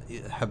notice,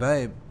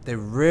 habaib, they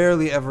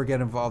rarely ever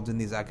get involved in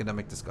these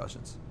academic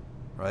discussions,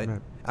 right?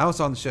 I was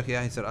on the Sheikh,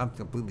 he said, I'm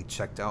completely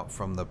checked out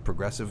from the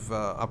progressive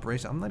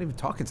operation. I'm not even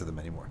talking to them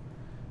anymore.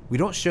 We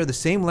don't share the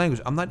same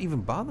language. I'm not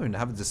even bothering to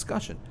have a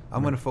discussion.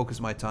 I'm going to focus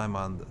my time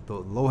on the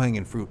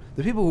low-hanging fruit.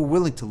 The people who are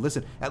willing to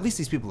listen, at least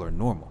these people are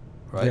normal,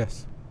 right?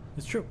 Yes.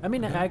 It's true. I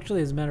mean,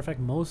 actually, as a matter of fact,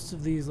 most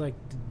of these like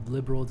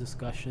liberal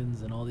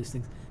discussions and all these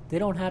things, they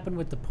don't happen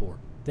with the poor.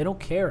 They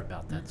don't care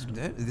about that stuff.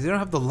 They don't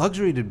have the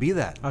luxury to be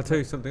that. I'll tell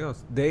you something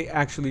else. They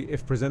actually,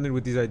 if presented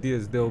with these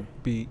ideas, they'll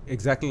be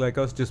exactly like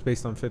us, just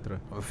based on fitra.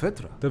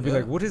 Fitra. They'll be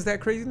like, "What is that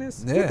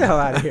craziness? Get the hell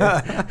out of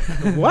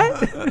here!"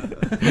 What?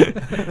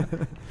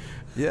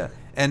 Yeah,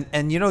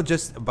 and you know,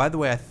 just by the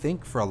way, I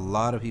think for a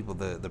lot of people,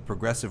 the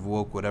progressive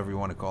woke, whatever you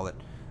want to call it,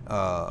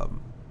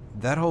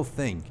 that whole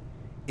thing,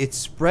 it's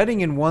spreading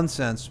in one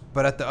sense,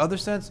 but at the other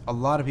sense, a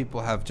lot of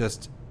people have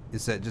just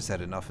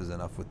had enough is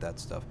enough with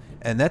that stuff,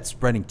 and that's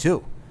spreading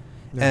too.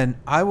 Yeah. And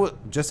I will,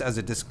 just as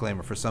a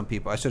disclaimer for some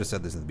people, I should have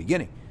said this in the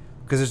beginning,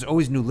 because there's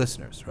always new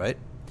listeners, right?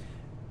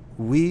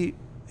 We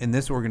in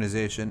this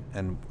organization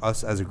and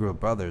us as a group of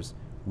brothers,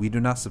 we do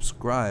not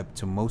subscribe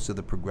to most of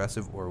the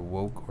progressive or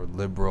woke or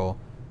liberal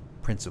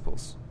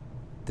principles.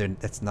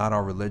 That's not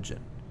our religion.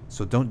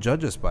 So don't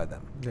judge us by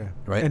them. Yeah.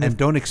 Right? And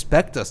don't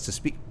expect us to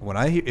speak. When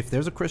I hear, if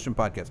there's a Christian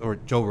podcast or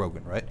Joe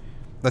Rogan, right?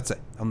 Let's say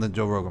I'm the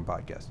Joe Rogan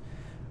podcast.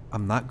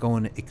 I'm not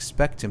going to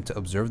expect him to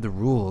observe the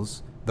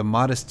rules, the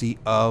modesty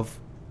of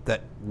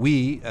that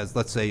we, as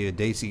let's say a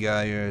Desi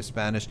guy or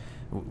Spanish,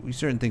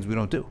 certain things we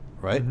don't do,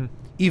 right? Mm-hmm.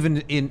 Even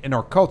in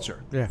our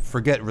culture. Yeah.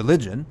 Forget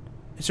religion.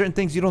 Certain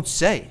things you don't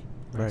say.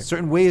 Right.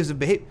 Certain ways of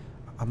behave.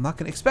 I'm not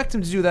going to expect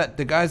him to do that.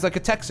 The guy's like a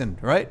Texan,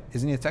 right?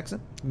 Isn't he a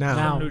Texan?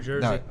 Now. New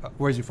Jersey. No.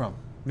 Where's he from?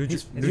 New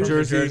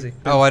Jersey.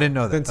 Oh, I didn't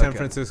know that. Then San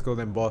Francisco,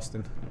 then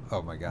Boston.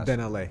 Oh my gosh. Then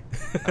LA.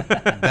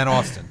 Then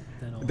Austin.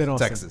 Then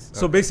Austin. Texas.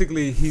 So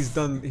basically, he's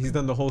done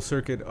the whole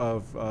circuit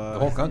of the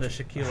whole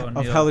country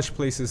of hellish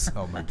places.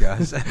 Oh my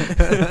gosh.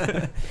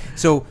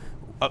 So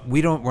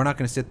we're not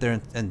going to sit there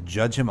and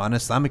judge him on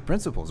Islamic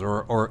principles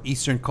or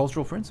Eastern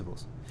cultural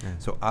principles. Yeah.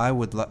 So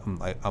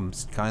I'm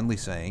kindly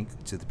saying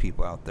to the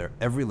people out there,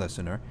 every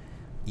listener,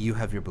 you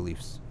have your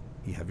beliefs,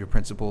 you have your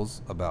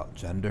principles about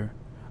gender,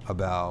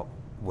 about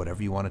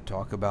whatever you want to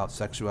talk about,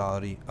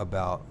 sexuality,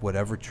 about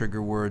whatever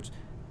trigger words.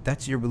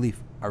 That's your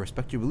belief. I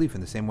respect your belief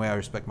in the same way I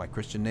respect my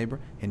Christian neighbor,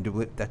 Hindu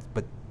belief.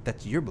 But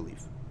that's your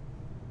belief.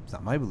 It's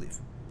not my belief,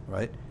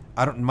 right?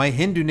 My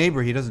Hindu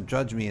neighbor, he doesn't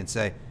judge me and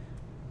say,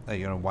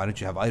 hey, why don't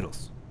you have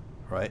idols,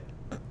 right?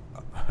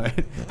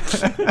 Right?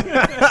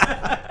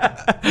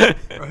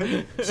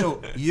 Right?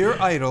 So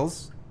your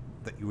idols,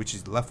 which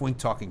is left-wing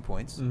talking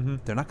points, Mm-hmm.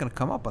 they're not going to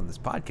come up on this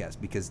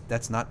podcast because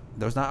those not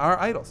our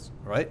idols,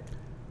 right?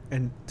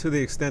 And to the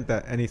extent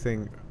that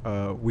anything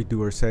we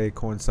do or say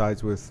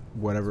coincides with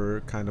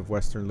whatever kind of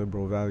Western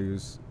liberal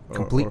values,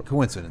 Complete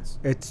coincidence.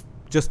 it's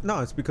just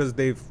it's because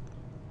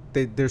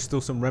there's still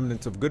some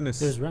remnants of goodness.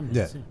 There's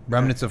remnants. Yeah.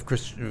 Remnants of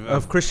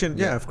Christian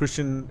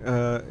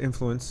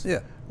Influence. Yeah.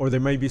 Or there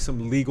may be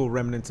some legal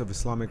remnants of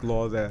Islamic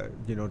law that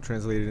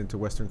translated into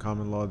Western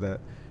common law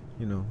that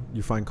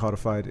you find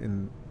codified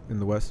in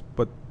the West,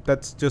 but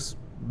that's just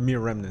mere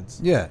remnants.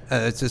 Yeah,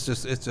 it's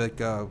just like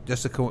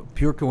just a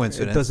pure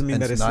coincidence. It doesn't mean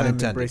and that it's Islam not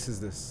intended. embraces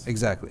this.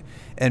 Exactly.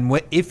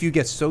 And if you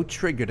get so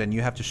triggered and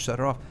you have to shut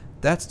it off,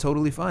 that's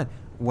totally fine.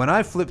 When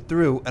I flip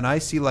through and I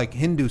see like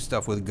Hindu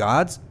stuff with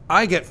gods,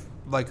 I get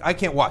like, I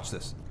can't watch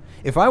this.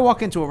 If I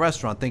walk into a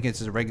restaurant thinking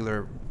it's a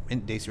regular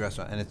Desi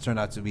restaurant and it turned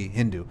out to be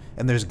Hindu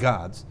and there's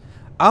gods,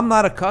 I'm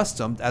not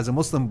accustomed as a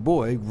Muslim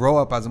boy, grow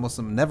up as a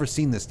Muslim, never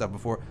seen this stuff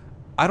before.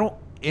 I don't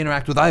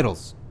interact with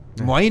idols.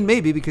 Yeah. Mu'in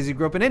maybe because he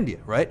grew up in India,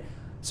 right?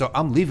 So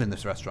I'm leaving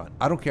this restaurant.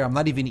 I don't care. I'm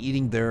not even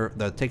eating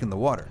taking the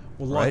water.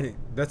 Wallahi, right?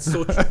 That's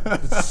so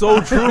it's so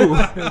true.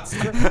 It's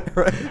true.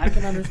 Right? I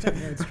can understand.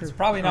 Yeah, it's true. It's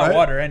probably not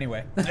water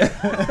anyway.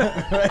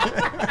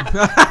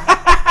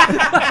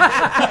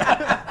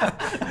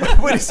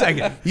 Wait a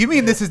second. You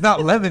mean this is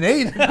not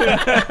lemonade?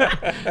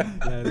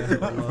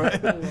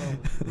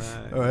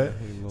 All right.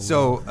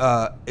 So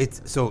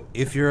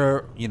if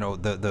you're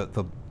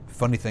the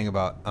funny thing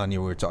about Anya,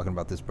 we were talking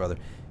about this brother.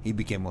 He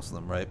became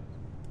Muslim, right?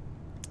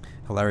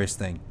 Hilarious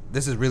thing.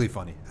 This is really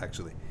funny,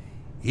 actually.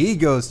 He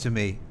goes to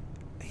me.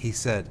 He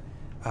said,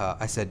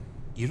 I said,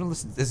 you don't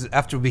listen. This is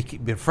after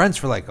we've been friends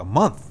for like a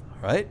month,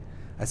 right?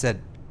 I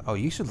said, oh,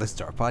 you should listen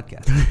to our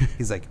podcast.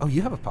 He's like, oh,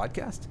 you have a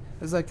podcast?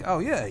 I was like, oh,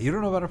 yeah, you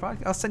don't know about our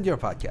podcast? I'll send you our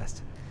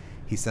podcast.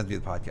 He sends me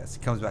the podcast.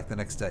 He comes back the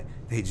next day.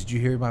 Hey, did you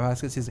hear my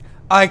podcast? He's like,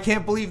 I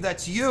can't believe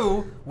that's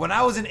you. When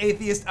I was an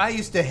atheist, I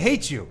used to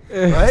hate you.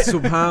 Right?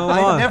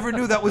 Subhanallah. I never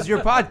knew that was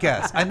your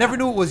podcast. I never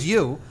knew it was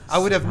you. I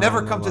would have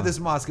never come to this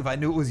mosque if I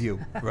knew it was you.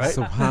 Right?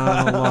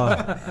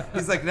 Subhanallah.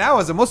 He's like, now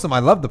as a Muslim, I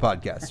love the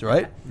podcast.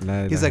 Right?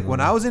 He's like,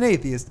 when I was an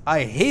atheist,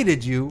 I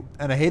hated you,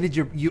 and I hated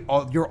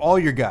all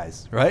your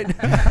guys. Right?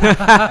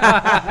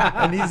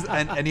 and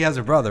he has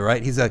a brother.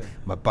 Right? He's like,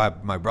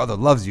 my brother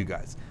loves you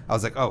guys. I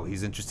was like, oh,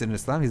 he's interested in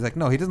Islam? He's like,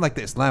 no, he doesn't like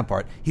the Islam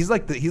part. He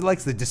likes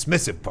the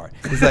dismissive part.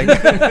 He's like,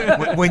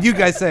 when you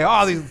guys say,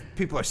 oh, these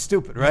people are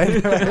stupid, right?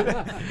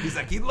 He's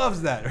like, he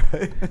loves that,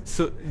 right?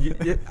 So,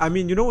 I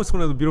mean, what's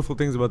one of the beautiful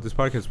things about this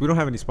podcast? We don't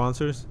have any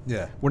sponsors.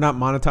 Yeah. We're not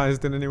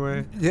monetized in any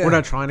way. Yeah. We're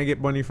not trying to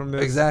get money from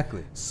this.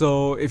 Exactly.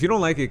 So, if you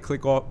don't like it,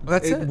 click off.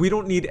 That's it. We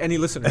don't need any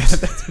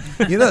listeners.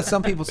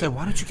 Some people say,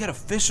 why don't you get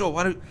official?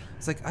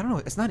 It's like, I don't know.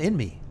 It's not in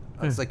me.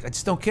 It's like, I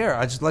just don't care.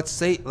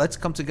 Let's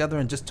come together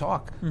and just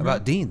talk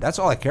about deen. That's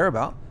all I care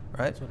about,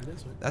 right? That's what it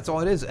is. Right? That's all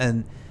it is.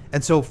 And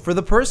so for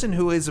the person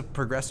who is a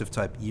progressive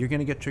type, you're going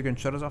to get triggered and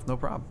shut us off, no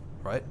problem,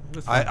 right?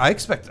 I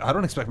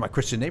don't expect my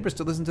Christian neighbors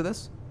to listen to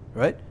this,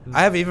 right?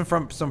 I have even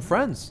from some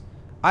friends.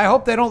 I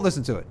hope they don't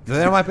listen to it.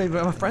 They're not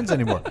my friends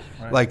anymore.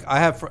 Right. Like I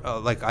have,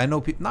 I know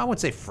people. I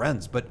wouldn't say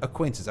friends, but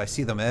acquaintances. I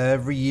see them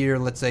every year.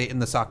 Let's say in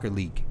the soccer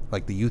league,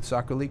 like the youth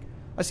soccer league.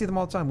 I see them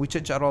all the time. We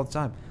chit chat all the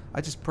time. I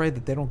just pray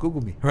that they don't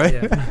Google me, right?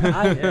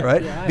 Yeah.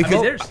 Right? Yeah,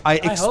 because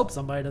I hope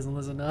somebody doesn't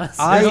listen to us.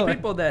 There's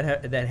people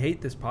that hate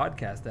this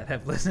podcast that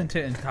have listened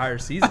to entire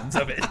seasons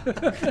of it.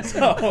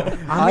 So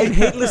I mean,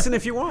 hate listen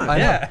if you want.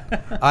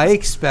 I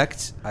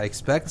expect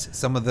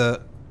some of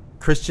the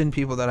Christian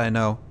people that I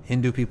know,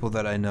 Hindu people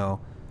that I know,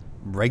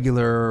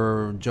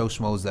 regular Joe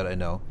Schmoes that I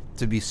know,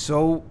 to be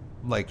so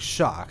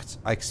shocked.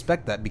 I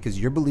expect that because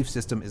your belief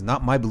system is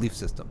not my belief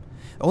system.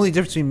 The only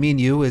difference between me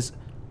and you is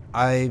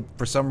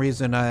for some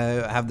reason,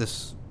 I have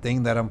this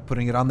thing that I'm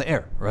putting it on the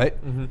air, right?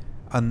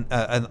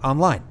 Mm-hmm.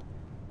 Online.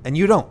 And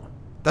you don't.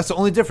 That's the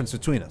only difference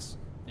between us,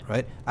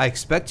 right? I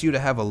expect you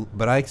to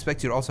but I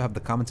expect you to also have the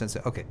common sense to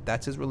say, okay,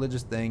 that's his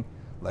religious thing.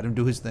 Let him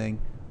do his thing.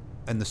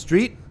 In the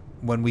street,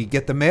 when we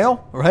get the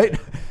mail, right?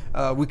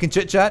 We can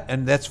chit chat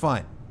and that's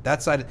fine.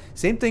 That side,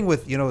 same thing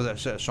with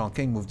Sean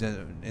King moved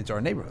into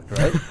our neighborhood,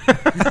 right?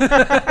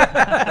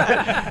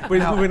 But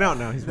he's moving out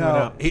now. He's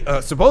moving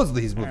out.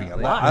 Supposedly he's moving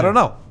out. I don't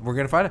know. We're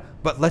gonna find out.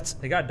 But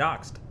They got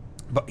doxxed.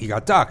 But he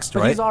got doxxed,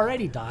 right? But he's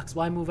already doxxed.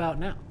 Why move out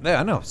now?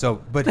 Yeah, I know.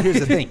 So, but here's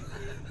the thing.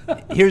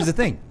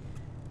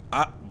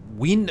 I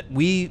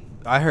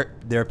heard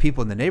there are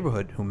people in the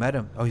neighborhood who met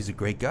him. Oh, he's a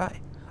great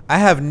guy. I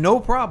have no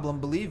problem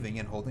believing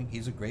and holding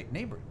he's a great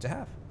neighbor to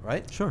have,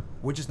 right? Sure.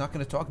 We're just not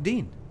going to talk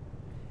deen.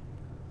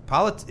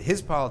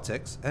 His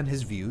politics and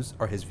his views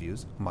are his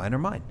views, mine are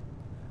mine.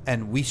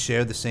 And we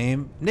share the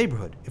same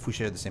neighborhood. If we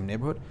share the same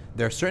neighborhood,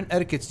 there are certain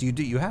etiquettes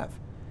you have.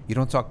 You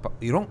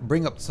don't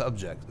bring up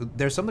subjects.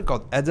 There's something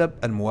called adab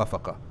and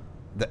muwafaqa,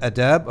 the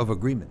adab of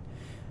agreement.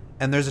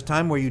 And there's a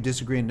time where you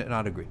disagree and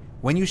not agree.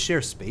 When you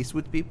share space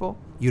with people,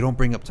 you don't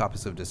bring up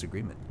topics of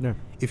disagreement. No.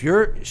 If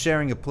you're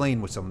sharing a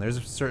plane with someone, there's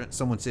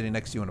someone sitting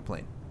next to you on a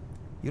plane.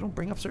 You don't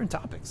bring up certain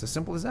topics. As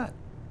simple as that.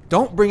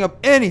 Don't bring up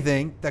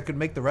anything that could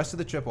make the rest of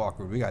the trip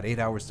awkward. We got 8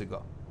 hours to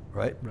go,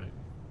 right? Right.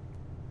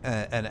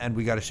 and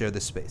we got to share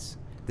this space.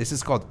 This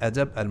is called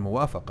adab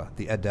al-muwafaqa,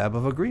 the adab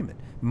of agreement.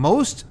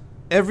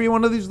 Every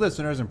one of these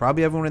listeners, and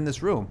probably everyone in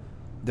this room,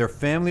 their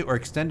family or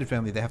extended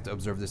family, they have to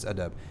observe this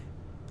adab.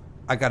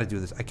 I got to do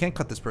this. I can't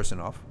cut this person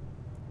off.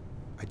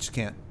 I just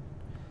can't.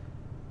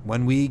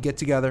 When we get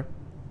together,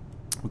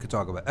 we could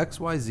talk about X,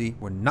 Y, Z.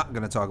 We're not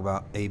going to talk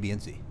about A, B,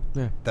 and C.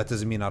 Yeah. That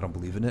doesn't mean I don't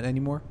believe in it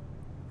anymore,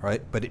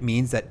 right? But it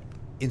means that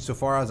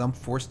insofar as I'm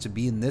forced to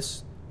be in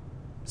this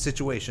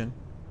situation,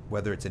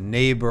 whether it's a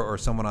neighbor or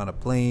someone on a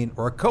plane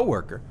or a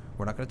coworker,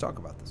 we're not going to talk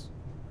about this,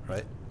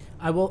 right?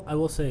 I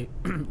will say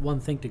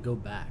one thing to go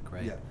back,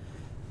 right? Yeah.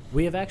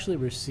 We have actually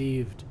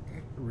received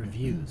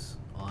reviews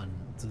on.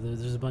 So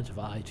there's a bunch of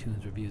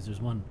iTunes reviews. There's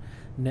one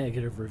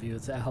negative review.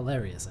 It's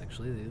hilarious,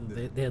 actually.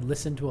 They had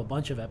listened to a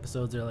bunch of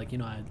episodes. They're like,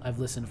 I've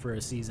listened for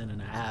a season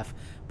and a half,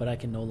 but I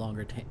can no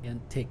longer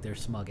take their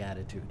smug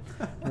attitude.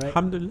 Right?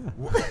 Alhamdulillah.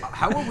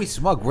 How are we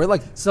smug? We're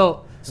like...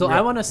 So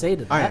I want to say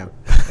to that. I am.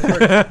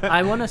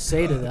 I want to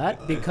say to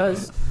that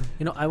because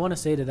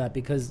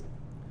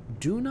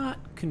do not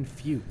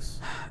confuse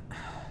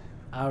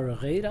our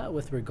ghayra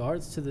with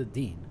regards to the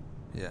deen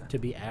to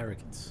be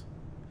arrogance.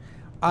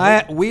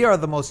 We are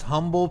the most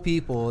humble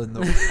people in the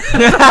world.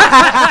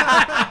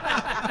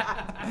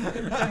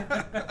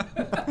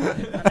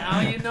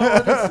 Now you know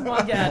where the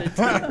smug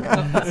attitude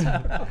comes.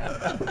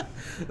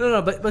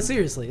 No, but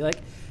seriously,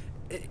 like,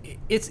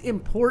 it's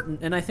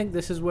important, and I think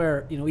this is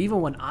where,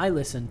 even when I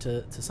listen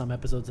to some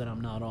episodes that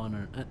I'm not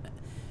on,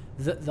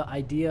 the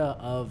idea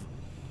of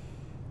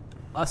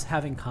us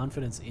having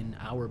confidence in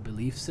our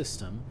belief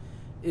system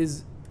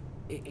is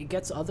it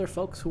gets other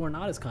folks who are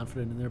not as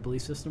confident in their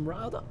belief system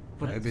riled up.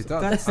 But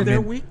That's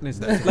their weakness.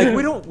 Like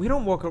we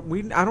don't walk up.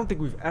 I don't think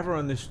we've ever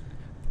on this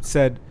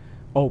said,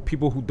 "Oh,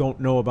 people who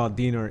don't know about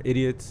deen are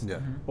idiots,"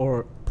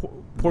 or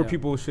poor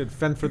people should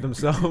fend for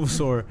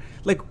themselves, or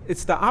like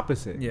it's the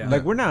opposite. Yeah.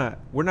 Like we're not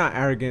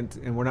arrogant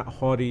and we're not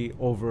haughty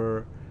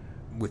over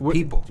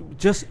people.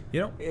 Just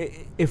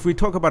if we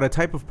talk about a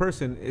type of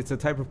person, it's a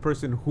type of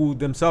person who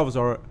themselves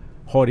are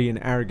haughty and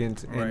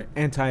arrogant and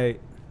anti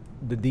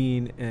the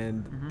deen,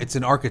 and it's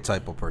an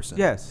archetypal person.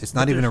 Yes, it's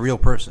not even a real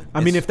person.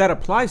 I mean, if that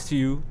applies to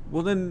you,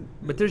 well then.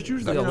 But there's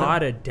usually a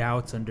lot of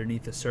doubts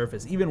underneath the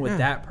surface, even with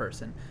that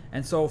person.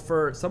 And so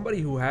for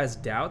somebody who has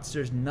doubts,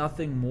 there's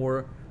nothing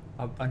more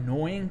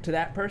annoying to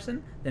that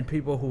person than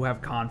people who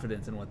have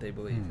confidence in what they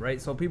believe,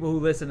 right? So people who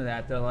listen to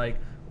that, they're like,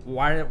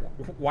 why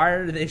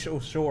are they so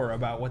sure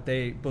about what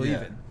they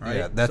believe in, right?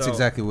 Yeah, that's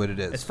exactly what it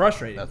is. It's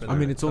frustrating. I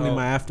mean, it's only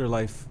my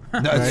afterlife.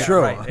 No, it's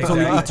true. Right, it's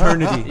only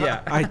eternity.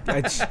 Yeah.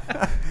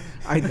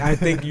 I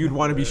think you'd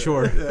want to be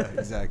sure. Yeah,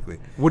 exactly.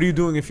 What are you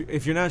doing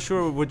if you're not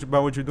sure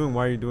about what you're doing?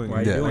 Why are you doing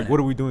it? Doing what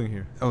are we doing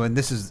here? Oh, and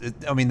this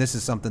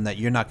is something that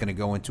you're not going to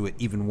go into it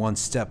even one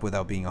step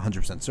without being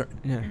 100% certain.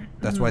 Yeah,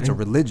 that's why it's a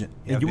religion.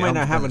 And you might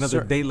not have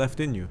another day left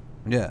in you.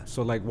 Yeah.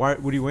 So like,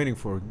 what are you waiting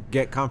for?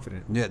 Get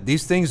confident. Yeah,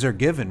 these things are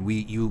given.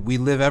 We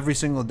live every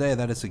single day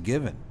that it's a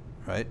given,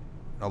 right?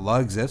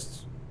 Allah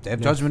exists. Day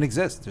of Judgment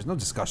exists. There's no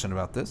discussion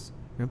about this,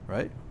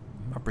 right?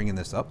 I'm not bringing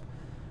this up.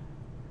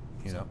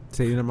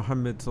 Sayyidina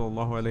Muhammad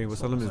sallallahu alaihi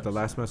wasallam is the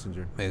last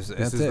messenger. This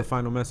is the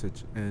final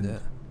message, and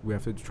we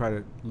have to try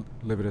to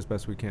live it as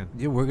best we can.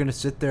 Yeah, we're gonna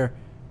sit there,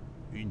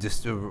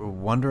 just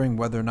wondering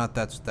whether or not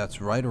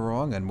that's right or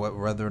wrong, and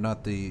whether or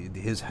not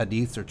his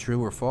hadiths are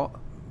true or false.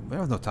 We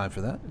have no time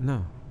for that.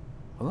 No,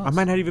 I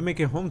might not even make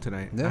it home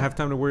tonight. I have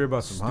time to worry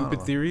about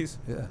stupid theories.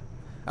 Yeah,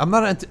 I'm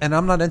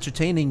not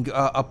entertaining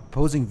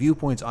opposing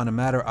viewpoints on a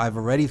matter I've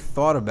already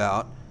thought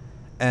about,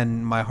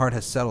 and my heart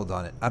has settled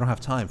on it. I don't have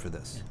time for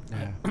this.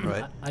 Yeah.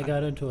 Right. I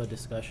got into a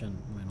discussion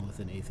with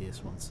an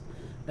atheist once,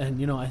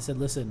 and I said,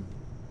 listen,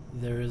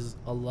 there is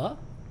Allah,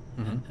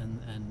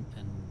 and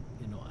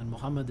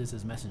Muhammad is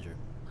his messenger.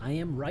 I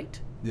am right,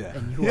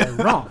 and you are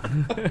wrong.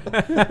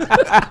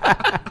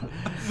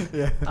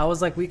 I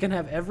was like, we can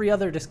have every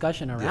other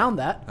discussion around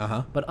that,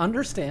 but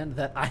understand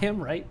that I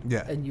am right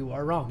and you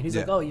are wrong. He's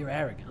like, oh, you're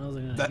arrogant. I was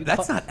like, no,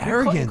 that's not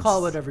arrogance.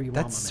 Call whatever you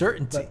want. That's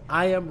certainty. But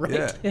I am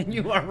right and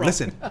you are wrong.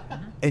 Listen,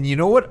 and you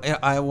know what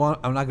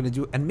I'm not going to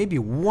do, and maybe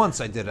once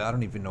I did it. I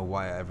don't even know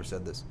why I ever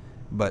said this,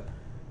 but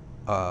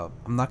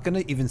I'm not going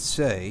to even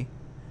say,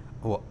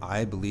 well,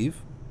 I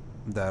believe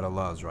that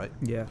Allah is right.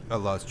 Yeah.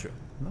 Allah is true.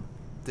 No.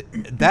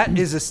 That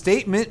is a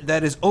statement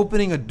that is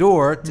opening a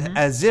door to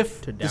as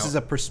if this is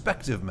a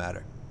perspective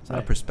matter. It's not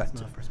a perspective.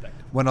 It's not a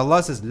perspective. When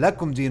Allah says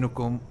lakum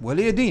dinukum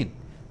waliya din,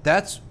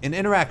 that's an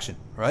interaction,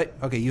 right?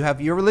 Okay, you have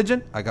your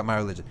religion, I got my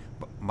religion,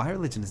 but my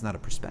religion is not a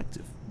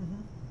perspective.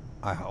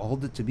 I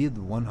hold it to be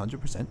the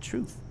 100%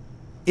 truth.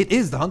 It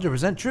is the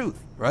 100%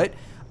 truth, right?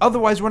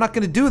 Otherwise, we're not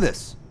going to do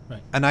this.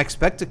 Right. And I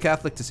expect a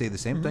Catholic to say the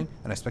same thing,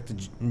 and I expect a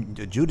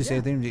Jew to say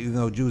the same thing, even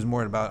though Jew is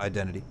more about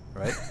identity,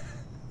 right?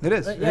 It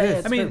is. Yeah, it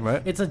is. I mean,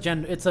 right? It's a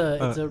gender. It's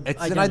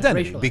an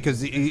identity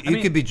because you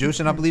could be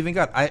Jewish and not believe in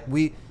God.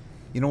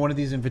 One of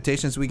these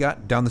invitations we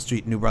got down the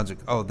street, New Brunswick.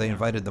 Oh, they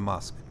invited the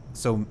mosque.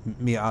 So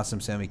me,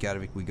 Asim, Sammy,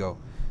 Kadavik, we go.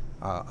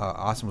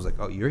 Austin was like,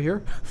 "Oh, you're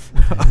here?"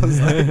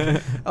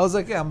 I was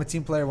like, "Yeah, I'm a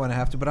team player when I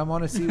have to, but I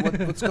want to see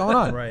what's going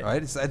on.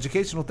 Right? It's an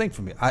educational thing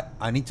for me.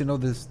 I need to know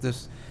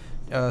this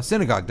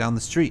synagogue down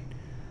the street,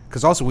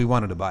 because also we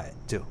wanted to buy it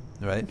too,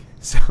 right?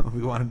 So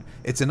we wanted.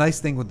 It's a nice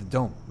thing with the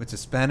dome. It's a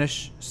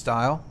Spanish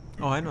style.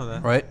 Oh, I know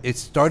that. Right? It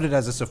started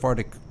as a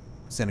Sephardic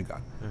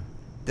synagogue. Yeah.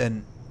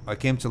 Then I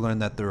came to learn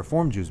that the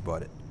Reform Jews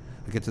bought it.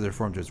 I get to the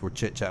Reform Jews. We're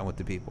chit-chatting with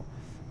the people,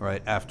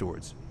 right,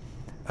 afterwards.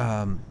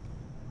 God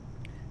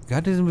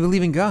doesn't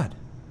believe in God.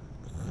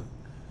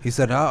 He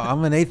said,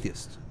 I'm an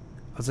atheist.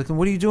 I was like, then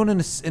what are you doing in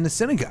a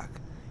synagogue?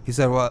 He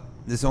said, well,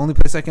 this is the only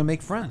place I can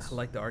make friends. I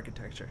like the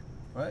architecture.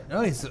 Right?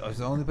 No, he said, it's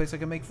the only place I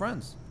can make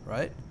friends.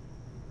 Right?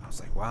 I was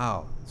like,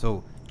 wow.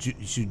 So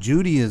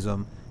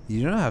Judaism,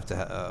 you don't have to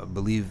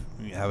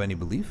have any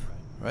belief,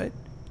 right?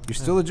 You're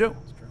still a Jew.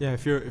 Yeah,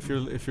 if you're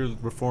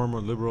Reform or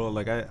liberal,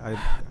 like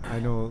I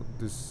know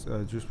this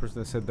Jewish person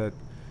that said that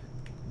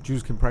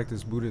Jews can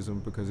practice Buddhism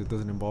because it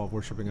doesn't involve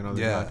worshiping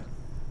another god.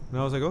 And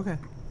I was like, okay.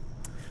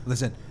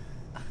 Listen,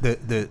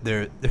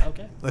 they're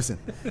Okay. Listen,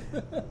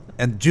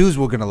 and Jews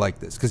were gonna like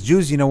this because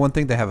Jews, one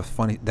thing, they have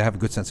a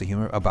good sense of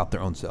humor about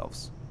their own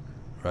selves,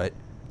 right?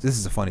 This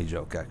is a funny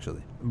joke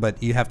actually,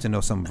 but you have to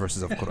know some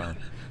verses of Quran.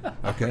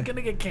 Okay, We're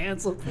gonna get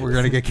canceled. We're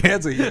gonna get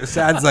canceled.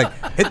 Sad's like,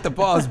 hit the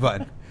pause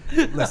button.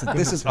 Listen,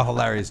 this is a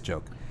hilarious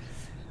joke.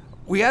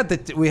 We have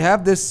this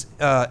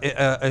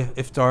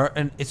iftar,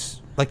 and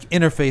it's like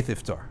interfaith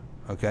iftar.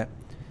 Okay.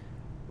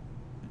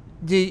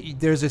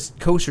 There's this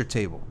kosher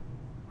table,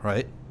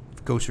 right?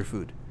 Kosher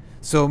food.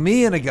 So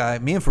me and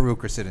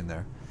Farouk are sitting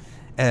there,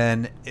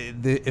 and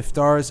the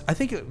iftars, I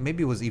think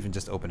maybe it was even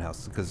just open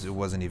house because it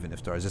wasn't even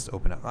iftar, it was just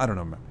open house. I don't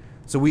know.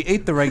 So we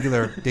ate the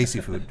regular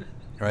desi food,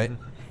 right?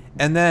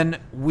 And then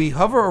we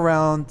hover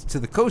around to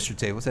the kosher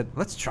table, said,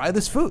 let's try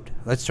this food.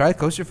 Let's try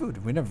kosher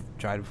food. We never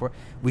tried it before.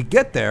 We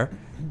get there,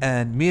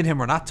 and me and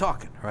him are not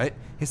talking, right?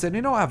 He said,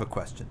 I have a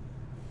question.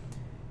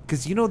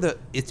 Because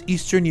it's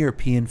Eastern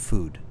European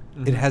food.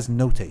 Mm-hmm. It has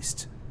no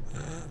taste.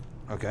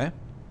 Okay?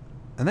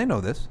 And they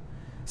know this.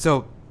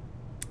 So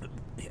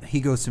he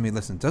goes to me,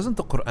 listen, doesn't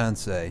the Quran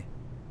say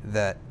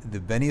that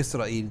the Bani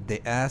Israel, they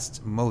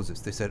asked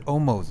Moses, they said, oh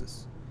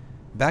Moses,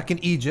 back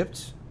in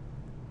Egypt,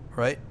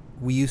 right,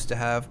 we used to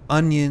have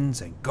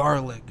onions and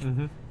garlic.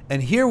 Mm-hmm.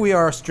 And here we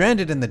are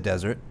stranded in the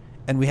desert,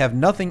 and we have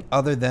nothing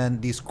other than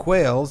these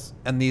quails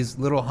and these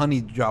little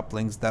honey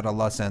droplings that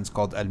Allah sends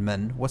called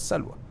al-man wa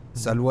salwa. Mm-hmm.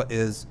 Salwa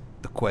is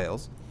the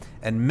quails.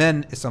 And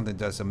men is something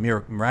that does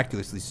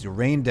miraculously. So you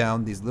rain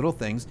down these little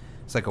things.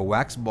 It's like a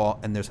wax ball,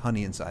 and there's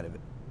honey inside of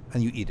it.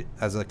 And you eat it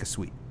as like a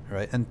sweet,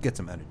 right? And get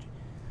some energy.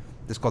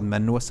 This is called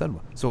man wa salwa.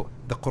 So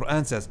the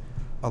Quran says,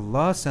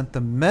 Allah sent the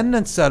men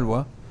and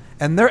salwa,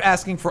 and they're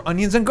asking for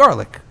onions and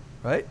garlic,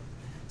 right?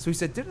 So he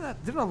said,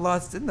 didn't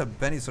the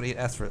Bani Israel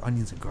ask for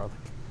onions and garlic?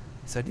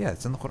 He said, yeah,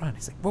 it's in the Quran.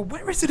 He's like, well,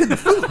 where is it in the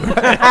food?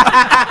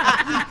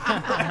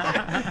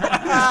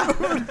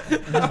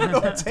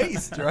 No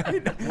taste,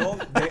 right? Well,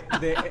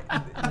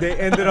 they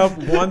ended up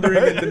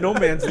wandering into no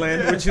man's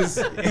land, which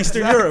is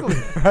Eastern Europe,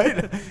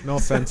 right? No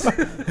offense.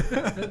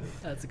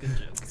 That's a good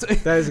joke.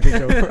 That is a good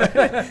joke.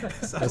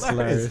 That's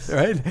hilarious,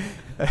 right?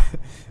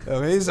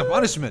 It's a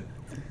punishment.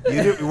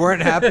 You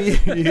weren't happy.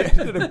 You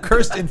ended up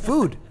cursed in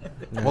food.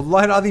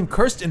 Wallahi al-Azim,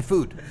 cursed in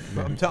food.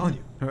 But I'm telling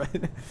you,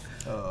 right?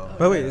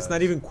 By the way, it's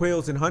not even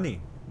quails and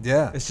honey.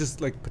 Yeah. It's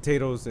just like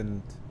potatoes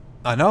and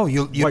I know.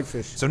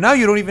 whitefish. So now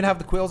you don't even have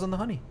the quails and the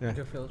honey. Yeah.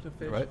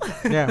 Right?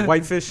 Yeah,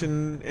 whitefish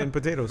and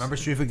potatoes. Remember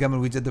Sufi Shrines when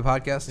we did the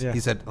podcast? Yeah.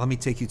 He said, let me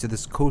take you to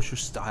this kosher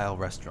style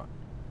restaurant.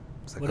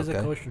 Like, what is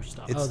a kosher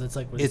style? It's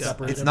like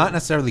it's not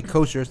necessarily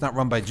kosher. It's not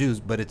run by Jews,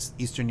 but it's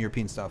Eastern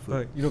European style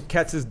food.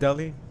 Katz's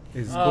Deli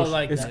is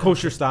like it's that.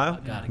 kosher style.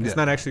 Got it. It's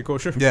not actually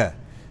kosher. Yeah.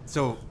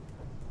 So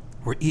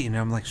we're eating, and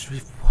I'm like,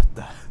 Sharif, what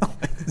the hell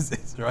is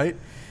this, right?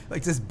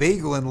 Like this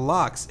bagel and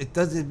lox, it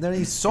doesn't have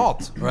any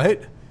salt,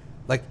 right?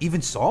 Like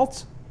even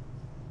salt?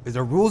 Is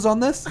there rules on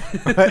this?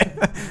 Right?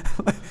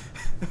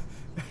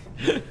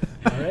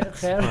 All right,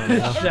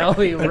 shall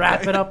we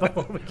wrap it up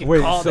before we can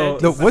call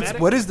it? No,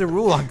 what is the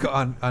rule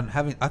on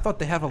having? I thought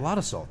they have a lot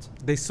of salt.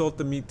 They salt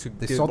the meat to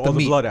get salt all the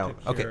the blood out.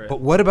 Okay,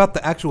 but what about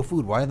the actual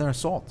food? Why is there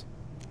salt?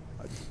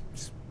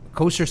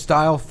 Kosher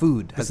style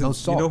food has no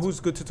salt. You know who's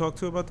good to talk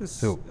to about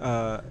this? Who?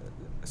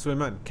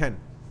 Sulaiman, Ken.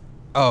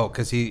 Oh,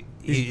 because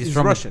he's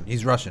from Russian.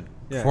 He's Russian,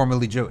 Yeah.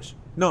 formerly Jewish.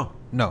 No.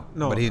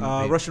 But he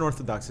Russian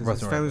Orthodox.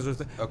 His family's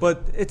Orthodox. Okay.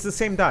 But it's the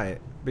same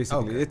diet,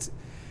 basically. Okay. It's,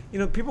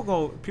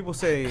 people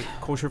say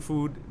kosher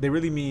food. They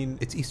really mean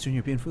It's Eastern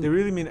European food. They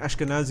really mean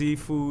Ashkenazi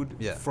food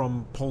Yeah.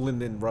 from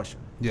Poland and Russia.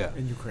 Yeah.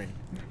 And Ukraine.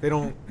 They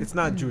don't. It's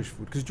not Jewish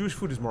food because Jewish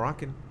food is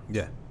Moroccan.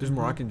 Yeah. There's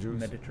Moroccan Jews.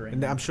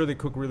 Mediterranean. And I'm sure they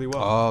cook really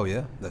well. Oh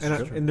yeah, that's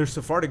true. And there's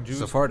Sephardic Jews.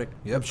 Sephardic.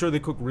 Yeah. I'm sure they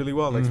cook really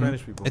well, like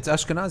Spanish people. It's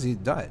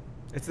Ashkenazi diet.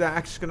 It's the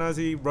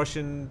Ashkenazi,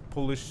 Russian,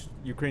 Polish,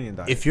 Ukrainian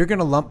diet. If you're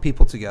gonna lump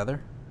people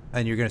together,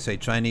 and you're gonna say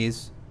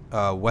Chinese,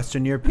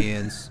 Western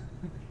Europeans,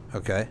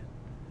 okay,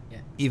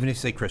 Yeah. even if you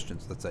say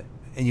Christians, let's say,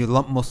 and you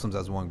lump Muslims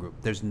as one group,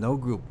 there's no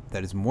group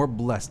that is more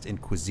blessed in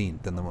cuisine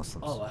than the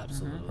Muslims. Oh,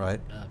 absolutely.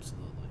 Right?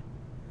 Absolutely.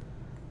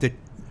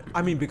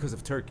 I mean, because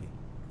of Turkey.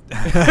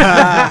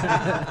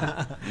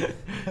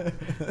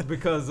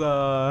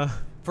 Because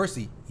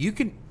Firstly, you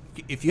can,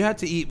 if you had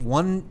to eat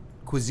one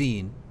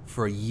cuisine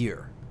for a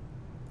year,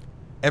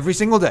 every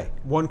single day,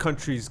 one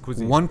country's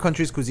cuisine. one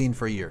country's cuisine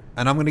for a year,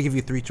 and I'm going to give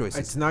you three choices.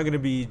 It's not going to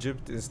be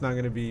Egypt. It's not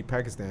going to be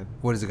Pakistan.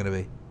 What is it going to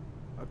be?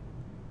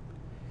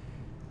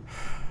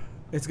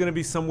 It's going to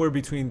be somewhere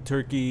between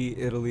Turkey,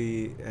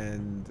 Italy,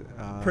 and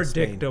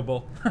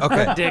Predictable.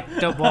 Okay.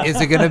 Predictable. Is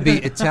it going to be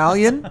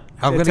Italian?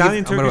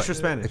 Italian, Turkish, or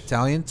Spanish?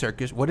 Italian,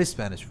 Turkish. What is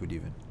Spanish food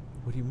even?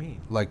 What do you mean?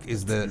 Like,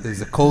 is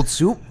the cold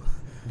soup?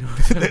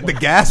 the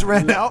gas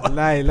ran out.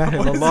 La ilaha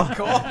illallah.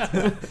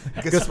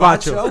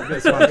 Gazpacho.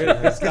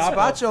 Gazpacho.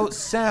 Gazpacho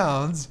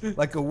sounds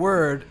like a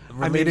word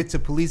related to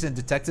police and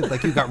detectives,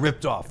 like you got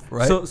ripped off,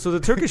 right? So the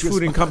Turkish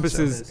food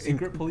encompasses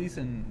Secret police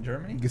in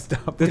Germany.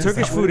 the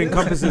Turkish food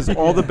encompasses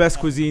all the best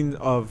cuisine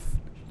of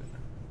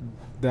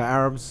the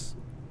Arabs,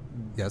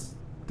 Yes.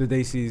 the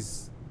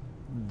Desis,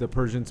 the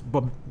Persians,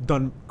 but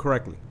done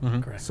correctly.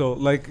 Correct. So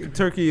like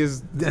Turkey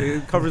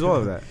it covers all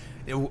of that.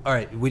 All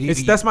right. Would you,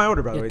 That's my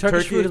order, by the Yeah, way.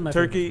 Turkish food is my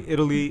Turkey,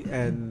 Italy,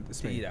 and To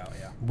Spain. eat out,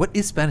 yeah. what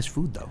is Spanish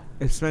food though?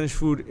 Spanish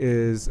food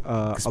is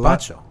a lot.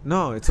 Gazpacho.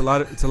 No, it's a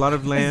lot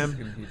of I'm lamb.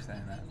 gonna keep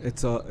saying that.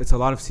 It's a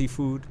lot of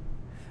seafood.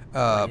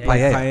 Paella.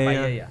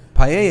 Paella.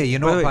 Paella. You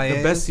know By the what way, paella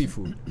the best is?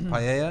 seafood.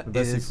 Paella The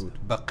best is seafood.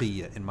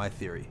 baqiyya, in my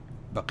theory.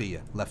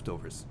 Baqiyya,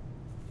 leftovers.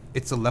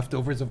 It's the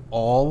leftovers of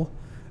all.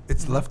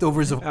 It's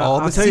leftovers of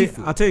all the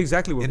seafood. I'll tell you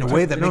exactly what. In a we're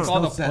way talking- that makes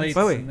all no the sense. plates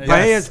By the way, and the-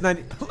 paella Yes. is not.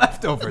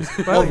 Leftovers.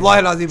 By the way,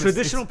 Wallahi lazim,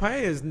 traditional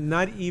paella is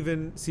not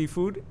even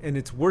seafood, and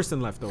it's worse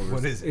than leftovers.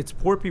 What is it? It's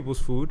poor people's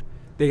food.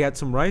 They had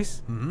some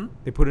rice. Mm-hmm.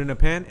 They put it in a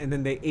pan, and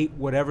then they ate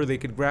whatever they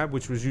could grab,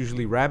 which was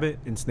usually rabbit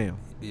and snail.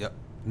 Yep,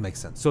 makes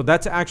sense. So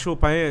that's actual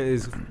paella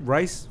is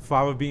rice,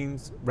 fava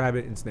beans,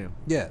 rabbit, and snail,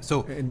 Yeah.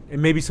 So and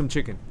maybe some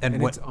chicken, And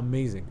and what- it's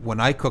amazing.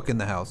 when I cook in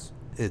the house,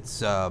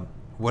 it's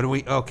what do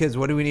we? Oh, kids,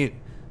 what do we need?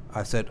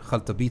 I said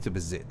khaltabita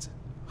bizit.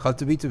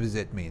 Khaltabita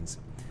bizit means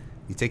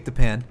you take the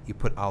pan, you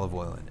put olive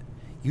oil in it.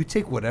 You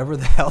take whatever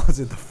the hell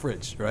is in the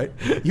fridge, right?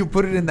 You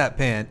put it in that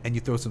pan and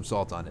you throw some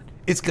salt on it.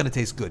 It's gonna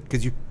taste good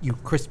because you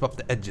crisp up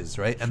the edges,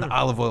 right? And the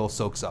olive oil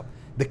soaks up.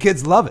 The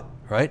kids love it,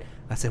 right?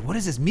 I said, what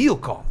is this meal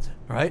called,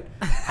 right?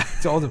 I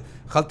told them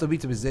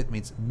khaltabita bizit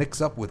means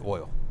mix up with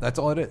oil. That's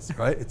all it is,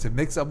 right? It's a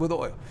mix up with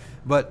oil.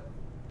 But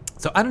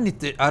so I don't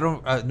need to. I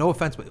don't. No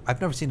offense, but I've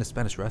never seen a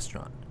Spanish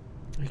restaurant.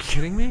 Are you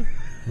kidding me?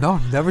 No,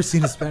 I've never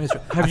seen a Spanish.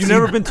 Have you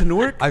never been to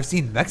Newark? I've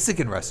seen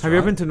Mexican restaurants. Have you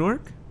ever been to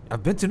Newark?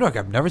 I've been to Newark.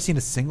 I've never seen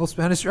a single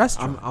Spanish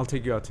restaurant. I'll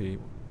take you out to eat.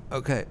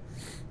 Okay,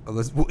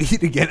 we'll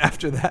eat again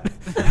after that.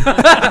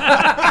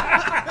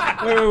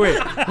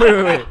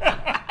 Wait.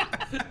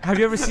 Have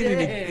you ever seen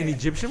an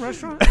Egyptian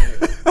restaurant?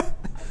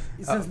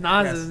 Since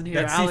Nas isn't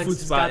here, That Alex seafood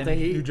has spot got to in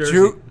New eat. Jersey.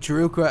 Good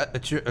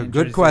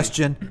Jersey.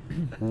 question.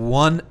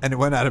 One, and it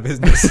went out of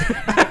business.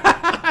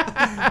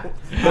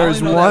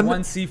 There's There's one.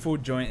 one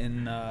seafood joint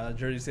in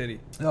Jersey City.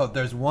 No,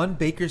 there's one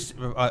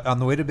on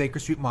the way to Baker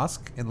Street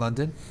Mosque in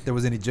London. There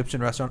was an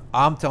Egyptian restaurant.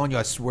 I'm telling you,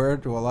 I swear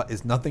to Allah,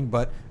 is nothing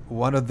but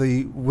one of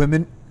the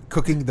women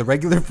cooking the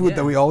regular food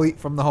that we all eat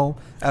from the home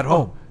at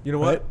home. You know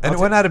what? And it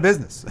went out of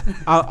business.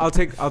 I'll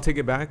take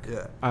it back.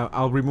 Yeah.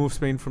 I'll remove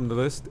Spain from the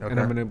list, and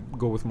I'm Okay. gonna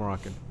go with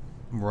Moroccan.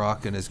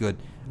 Moroccan is good.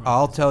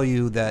 I'll tell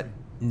you that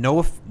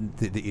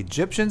the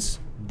Egyptians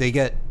they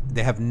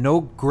have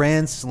no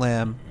Grand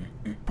Slam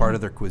part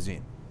of their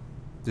cuisine.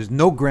 There's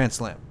no Grand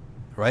Slam,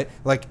 right?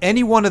 Like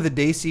any one of the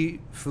Desi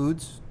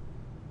foods,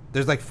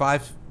 there's like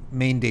 5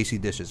 main Desi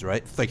dishes,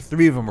 right? It's like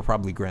 3 of them are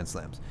probably Grand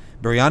Slams.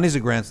 Biryani is a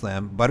Grand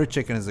Slam. Butter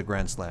chicken is a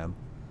Grand Slam.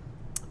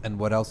 And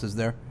what else is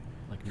there?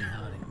 Like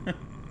nihari.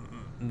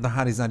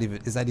 Nahari's not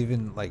even. Is that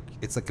even like?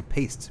 It's like a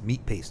paste,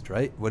 meat paste,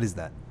 right? What is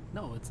that?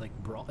 No, it's like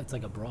broth. It's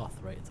like a broth,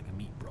 right? It's like a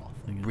meat broth.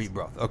 I guess. Meat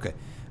broth. Okay,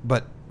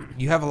 but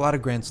you have a lot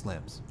of Grand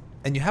Slams,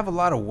 and you have a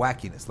lot of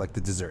wackiness, like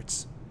the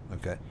desserts.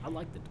 Okay. I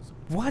like the dessert.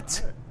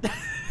 What?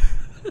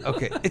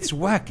 Okay, it's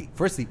wacky.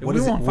 Firstly, what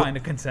we is won't it? find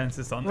a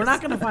consensus on We're this. not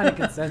going to find a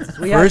consensus.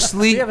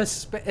 Firstly, we have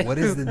what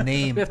is the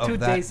name we have 2 of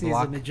that Desis,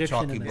 block, an Egyptian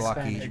chalky, and a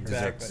blocky Spanish.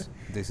 desserts?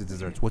 Desi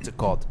desserts. What's it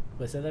called?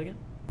 Wait, say that again.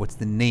 What's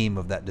the name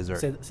of that dessert?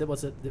 Say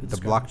what's it? The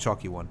block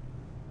chalky one.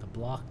 The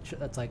block.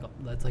 That's like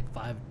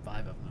five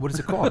of them. What is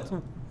it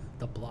called?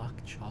 The block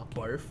chalky.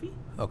 Barfi?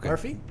 Okay.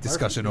 Barfi?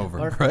 Discussion Barfi? over.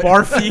 Barfi. Right?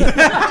 Barfi.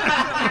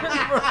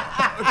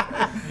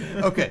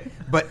 Okay,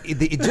 but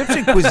the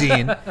Egyptian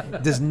cuisine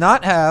does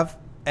not have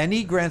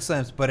any Grand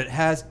Slams, but it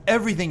has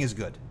everything is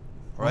good,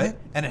 right?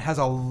 And it has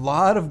a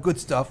lot of good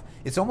stuff.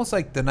 It's almost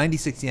like the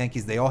 '96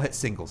 Yankees; they all hit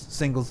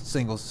singles,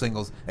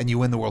 and you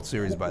win the World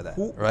Series by that,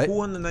 right? Who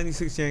won the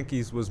 '96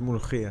 Yankees was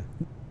Mulukhia.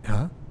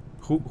 Huh?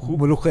 Who?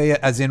 Mulukhia,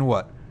 as in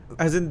what?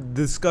 As in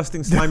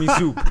disgusting slimy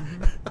soup.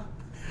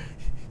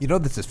 You know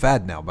this is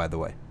fad now, by the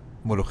way.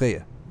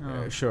 Mulukhia.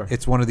 Sure.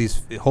 It's one of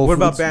these Whole What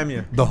Foods. about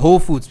Bamia? The Whole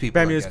Foods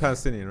people. Bamia are is getting it.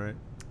 Palestinian, right?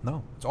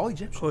 No, it's all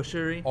Egyptian.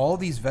 Koshery? All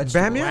these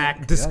vegetables. Bamia?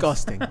 Whack.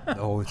 Disgusting.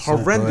 Oh, it's so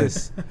good.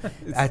 Horrendous.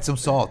 Add some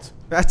salt.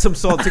 Add some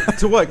salt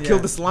to what? Kill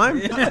Yeah. the slime?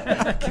 Get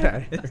out of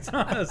here. It's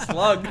not a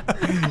slug.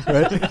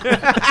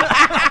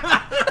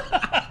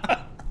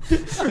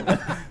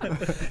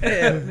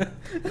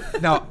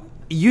 Now,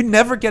 you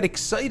never get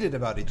excited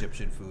about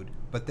Egyptian food,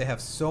 but they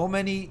have so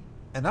many.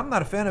 And I'm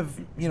not a fan of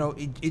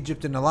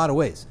Egypt in a lot of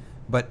ways,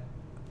 but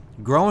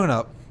growing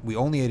up, we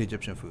only ate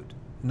Egyptian food.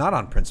 Not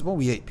on principle.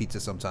 We ate pizza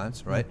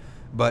sometimes, right?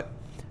 But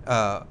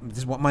this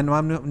is what my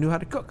mom knew how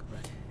to cook.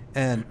 Right.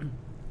 And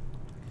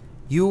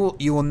you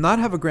will not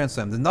have a grand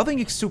slam. There's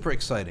nothing super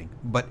exciting,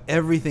 but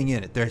everything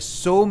in it. There's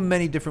so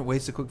many different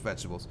ways to cook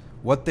vegetables.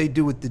 What they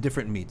do with the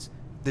different meats,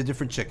 the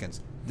different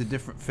chickens, the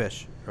different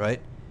fish,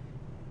 right?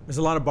 There's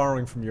a lot of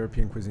borrowing from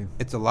European cuisine.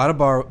 It's a lot of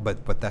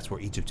but that's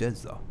where Egypt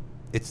is, though.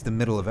 It's the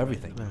middle of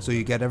everything. Yeah. So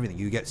you get everything.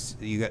 You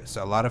get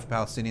a lot of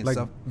Palestinian like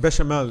stuff.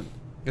 Bechamel.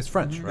 It's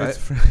French, right? It's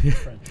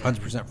French. 100%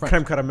 French.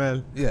 Creme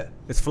caramel. Yeah.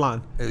 It's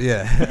flan.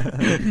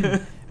 Yeah.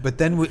 But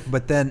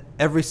then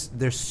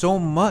there's so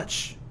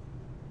much,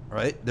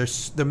 right?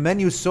 The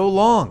menu is so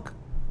long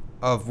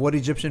of what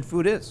Egyptian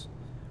food is,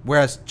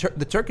 whereas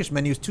the Turkish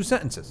menu is 2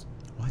 sentences.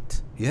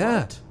 What?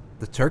 Yeah. What?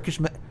 The Turkish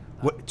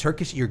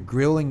Turkish you're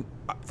grilling.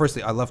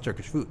 Firstly, I love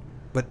Turkish food,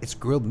 but it's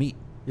grilled meat.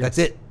 Yes. That's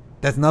it.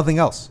 That's nothing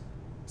else.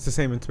 It's the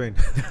same in Spain.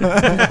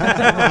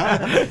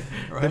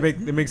 Right?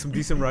 They make some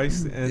decent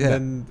rice, and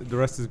then the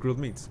rest is grilled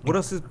meats. What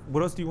else do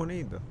you want to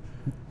eat, though?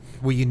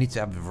 Well, you need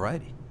to have a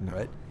variety,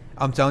 right?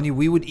 I'm telling you,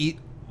 we would eat.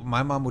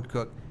 My mom would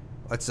cook,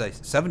 let's say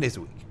 7 days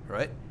a week,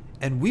 right?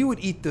 And we would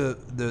eat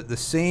the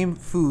same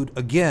food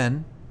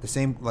again, the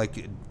same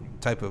like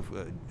type of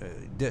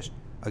dish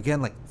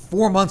again, like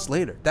 4 months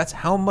later. That's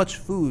how much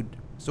food,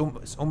 so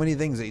many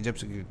things that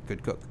Egyptians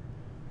could cook,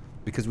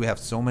 because we have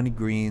so many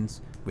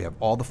greens. We have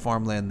all the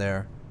farmland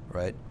there,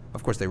 right?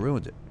 Of course, they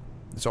ruined it.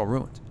 It's all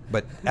ruined.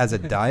 But as a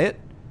diet,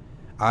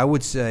 I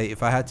would say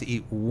if I had to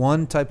eat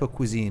one type of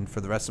cuisine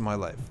for the rest of my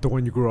life. The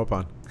one you grew up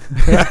on.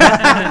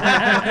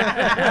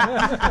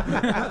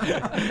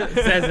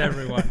 Says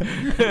everyone.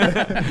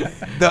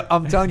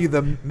 I'm telling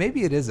you,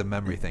 maybe it is a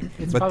memory thing.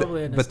 It's but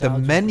probably a but the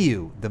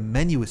nostalgia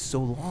menu is so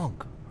long,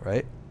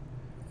 right?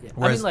 Yeah.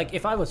 Whereas, I mean, like,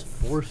 if I was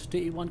forced to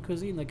eat one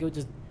cuisine, like, it would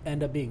just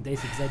end up being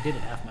desi because I did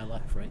it half my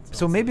life, right?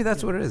 So maybe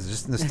that's what it is,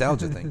 just a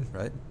nostalgia thing,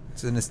 right?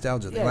 It's a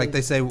nostalgia thing. Yeah, Like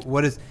they say,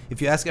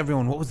 if you ask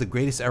everyone what was the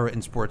greatest era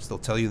in sports, they'll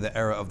tell you the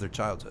era of their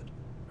childhood,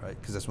 right?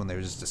 Because that's when they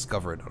were just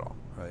discovering it all,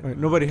 right?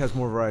 Nobody has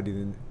more variety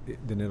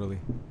than Italy.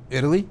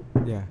 Italy?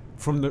 Yeah,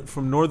 from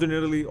northern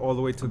Italy all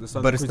the way to the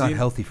southern. But it's cuisine. not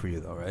healthy for you,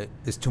 though, right?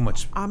 It's too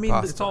much. I mean,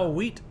 pasta. It's all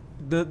wheat.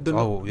 Well,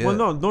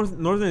 no,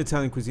 northern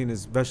Italian cuisine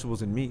is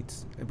vegetables and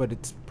meats, but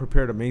it's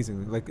prepared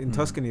amazingly. Like in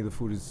Tuscany, the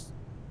food is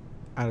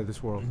out of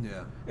this world.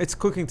 Yeah, it's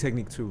cooking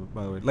technique too,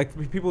 by the way. Like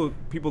people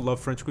love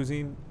French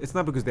cuisine. It's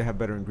not because they have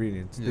better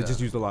ingredients. They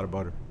just used a lot of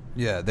butter.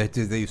 Yeah, they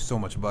do. They use so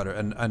much butter.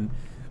 And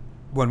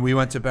when we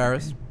went to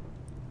Paris,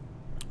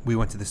 we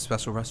went to this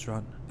special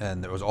restaurant,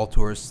 and there was all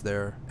tourists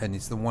there. And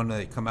it's the one that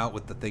they come out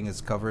with, the thing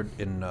is covered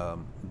in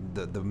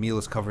the meal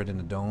is covered in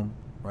a dome,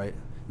 right?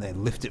 And they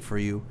lift it for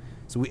you.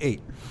 So we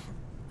ate.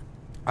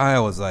 I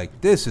was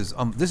like, this is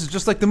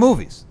just like the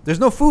movies. There's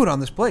no food on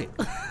this plate,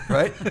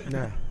 right?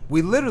 Yeah.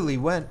 We literally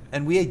went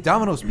and we ate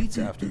Domino's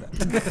pizza after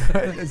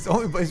that. It's the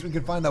only place we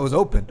could find that was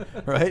open,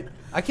 right?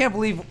 I can't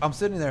believe I'm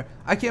sitting there.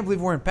 I can't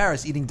believe we're in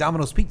Paris eating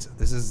Domino's pizza.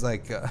 This is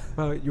like.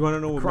 You want to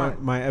know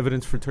what my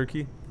evidence for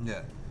Turkey?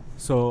 Yeah.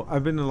 So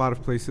I've been in a lot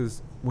of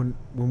places. When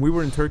we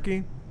were in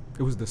Turkey,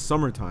 it was the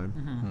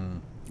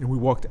summertime, and we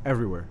walked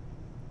everywhere.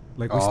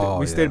 Like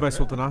we stayed by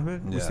Sultan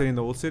Ahmed. We stayed in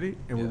the old city,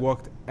 and we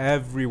walked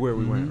everywhere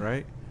we went.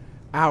 Right,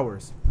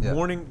 hours. Yeah.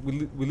 Morning,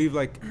 we leave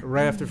like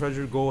right after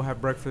Fajr, go have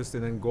breakfast,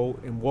 and then go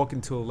and walk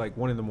until like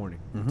 1 a.m.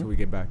 until we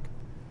get back.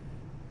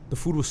 The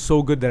food was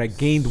so good that I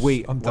gained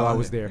weight while I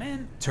was there.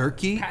 Man,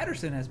 Turkey.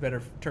 Patterson has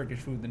better Turkish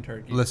food than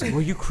Turkey. Listen,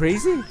 were you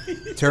crazy?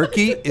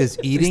 Turkey is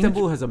eating.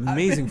 Istanbul has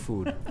amazing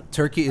food.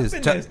 Turkey is.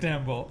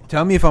 Istanbul.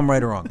 Tell me if I'm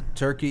right or wrong.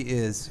 Turkey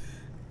is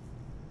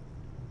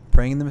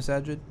praying in the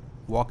masajid,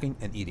 walking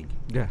and eating.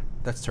 Yeah,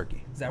 that's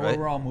Turkey. Is that where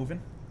we're all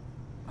moving?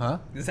 Huh?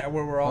 Is that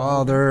where we're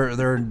all? Oh,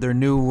 their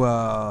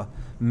new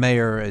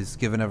mayor is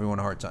giving everyone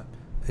a hard time.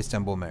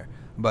 Istanbul mayor,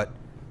 but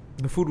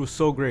the food was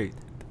so great.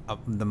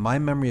 My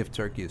memory of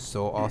Turkey is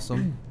so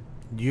awesome.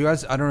 You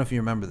guys, I don't know if you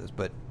remember this,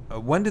 but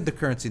when did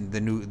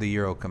the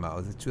euro come out?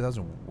 Was it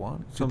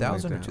 2001,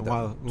 2000, like or 2000?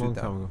 A long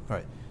time ago.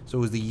 Right. So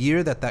it was the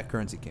year that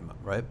currency came out,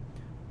 right?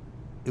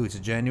 It was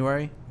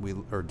January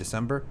or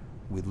December.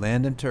 We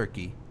land in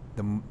Turkey.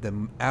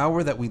 The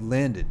hour that we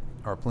landed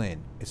our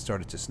plane, it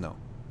started to snow.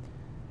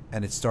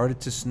 And it started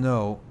to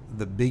snow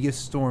the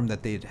biggest storm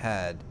that they'd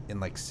had in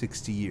like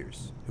 60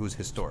 years. It was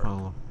historic.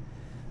 Oh.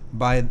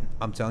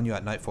 I'm telling you,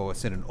 at nightfall, I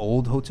was in an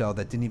old hotel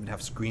that didn't even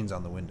have screens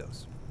on the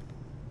windows.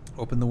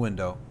 Opened the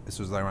window. This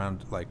was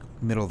around like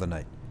middle of the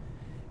night.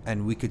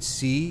 And we could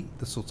see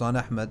the Sultan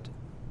Ahmed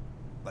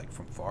like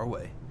from far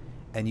away.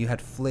 And you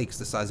had flakes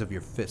the size of your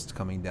fist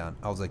coming down.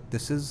 I was like,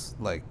 this is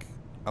like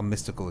a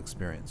mystical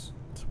experience.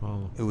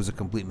 Wow. It was a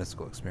complete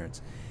mystical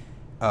experience.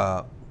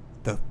 The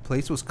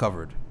place was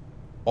covered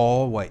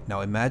all white. Now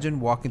imagine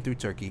walking through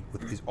Turkey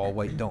with these all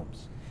white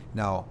domes.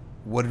 Now,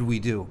 what did we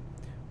do?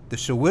 The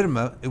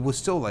shawarma, it was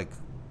still like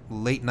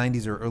late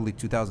 90s or early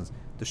 2000s,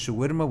 the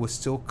shawarma was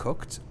still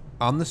cooked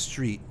on the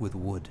street with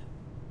wood,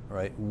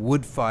 right?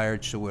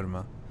 Wood-fired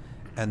shawarma.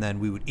 And then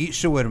we would eat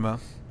shawarma,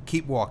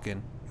 keep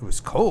walking. It was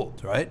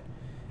cold, right?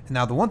 And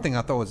now the one thing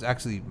I thought was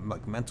actually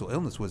like mental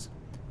illness was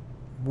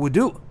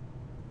wudu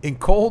in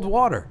cold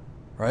water,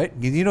 right?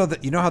 You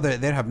know how they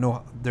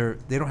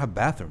don't have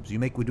bathrooms. You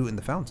make wudu in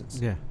the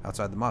fountains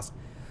outside the mosque.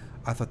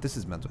 I thought this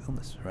is mental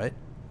illness, right?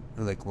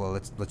 They're like, well,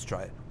 let's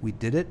try it. We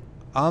did it.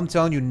 I'm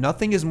telling you,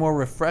 nothing is more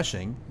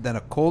refreshing than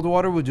a cold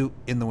water wudu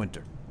in the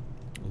winter.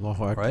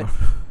 Allahu Akbar. Right?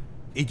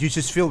 You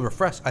just feel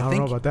refreshed. I don't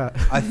know about that.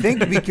 I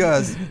think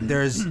because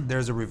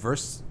there's a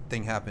reverse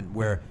thing happened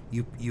where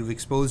you've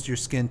exposed your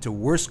skin to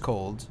worse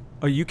cold.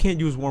 Oh, you can't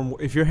use warm.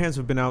 If your hands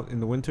have been out in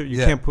the winter, you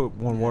can't put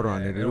warm water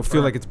on it. It'll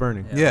feel like it's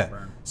burning. Yeah.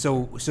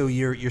 So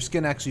your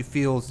skin actually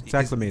feels it's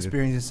acclimated.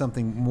 Experiences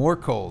something more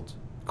cold.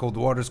 Cold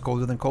water is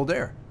colder than cold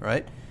air,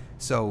 right?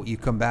 So you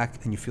come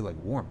back and you feel like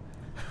warm.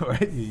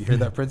 Right? You hear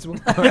that principle?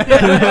 Fact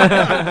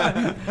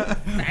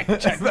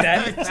check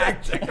that.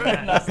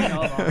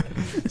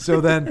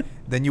 So then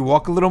you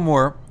walk a little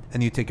more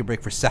and you take a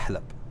break for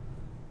sahlab,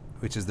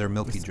 which is their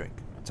milky drink.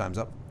 Time's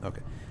up.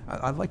 Okay.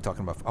 I like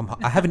talking about.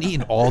 I haven't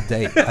eaten all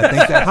day. I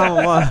think that.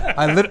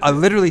 I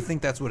literally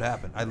think that's what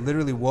happened. I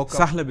literally woke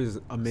up. Sahlab is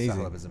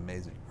amazing. Sahlab is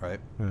amazing, right?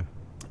 Yeah.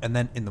 And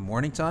then in the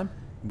morning time,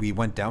 we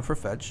went down for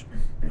fetch,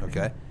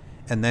 okay,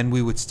 and then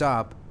we would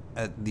stop.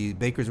 The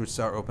bakers would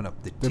start opening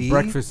up the tea. The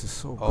breakfast is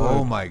so good.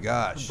 Oh my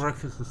gosh. The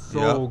breakfast is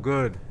so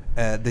good.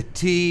 The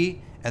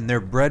tea and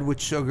their bread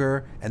with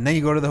sugar, and then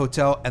you go to the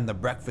hotel and the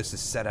breakfast is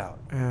set out.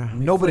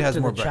 Nobody has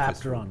more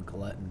breakfast. Chapter on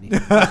gluttony.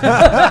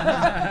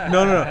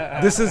 No.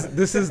 This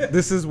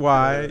is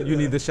why you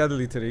need the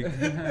Shadli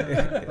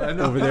Tariq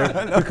over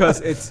there, because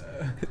it's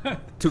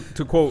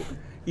to quote,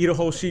 eat a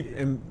whole sheep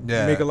and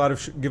make give a lot of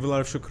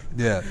shukr.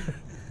 Yeah.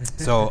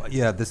 So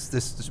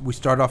this we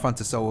start off on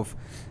Tasawwuf,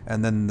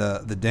 and then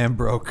the dam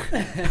broke.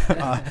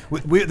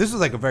 This was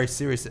like a very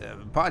serious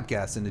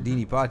podcast, and a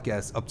Dini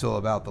podcast up till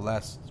about the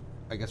last.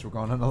 I guess we're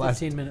going on the last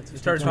 15 minutes. We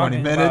started 20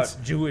 talking minutes.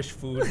 about Jewish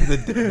food.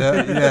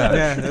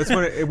 That's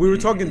when we were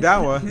talking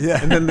dawah,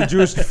 and then the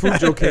Jewish food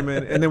joke came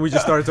in, and then we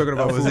just started talking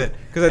about food.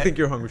 Because I think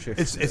you're hungry, Sheikh.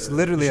 It's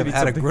literally I've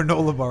had a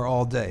granola bar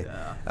all day,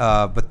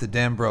 but the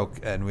dam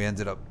broke, and we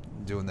ended up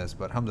doing this.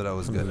 But alhamdulillah, it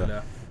was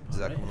good.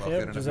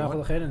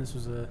 Jazakallah khair. And this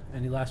was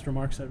any last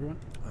remarks, everyone?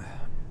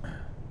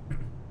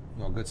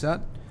 All good,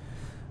 Sad?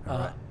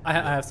 I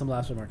have some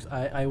last remarks.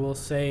 I will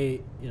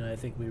say, I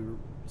think we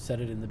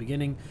said it in the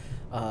beginning.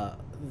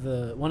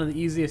 One of the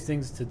easiest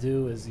things to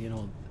do is,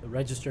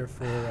 register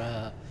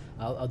for.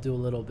 I'll do a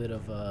little bit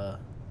of a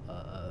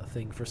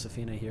thing for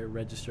Safina here.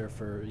 Register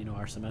for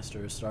our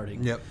semester is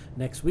starting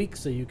next week,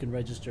 so you can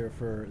register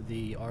for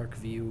the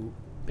ArcView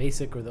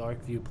Basic or the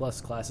ArcView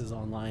Plus classes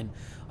online.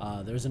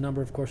 There's a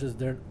number of courses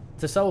there.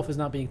 Tasawwuf is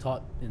not being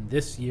taught in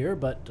this year,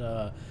 but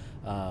the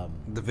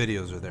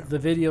videos are there. The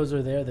videos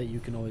are there that you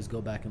can always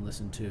go back and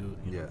listen to.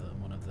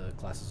 One of the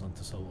classes on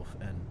Tasawwuf,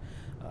 and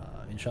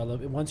inshallah,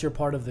 once you're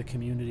part of the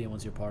community and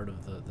once you're part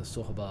of the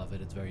suhbah of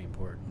it, it's very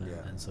important,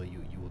 and so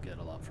you will get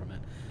a lot from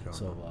it.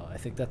 So I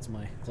think that's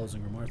my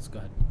closing remarks. Go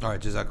ahead. All right,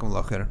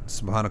 jazakumullah khair.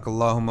 Subhanak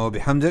Allahumma wa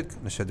bihamdik.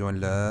 Nashhadu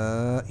an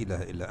la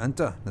ilaha illa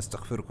anta.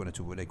 Nastaghfiruka wa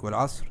natubu ilayk. Wal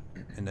asr.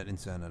 Inna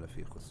al-insana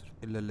lafi khusr.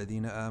 Illa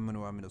alladhina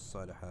amanu wa amilu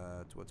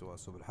as-salihat wa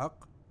tawassaw bil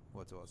haqq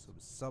wa tawassaw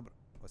bis sabr.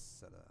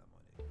 Wassalamu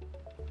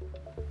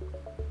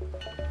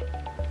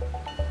alaykum.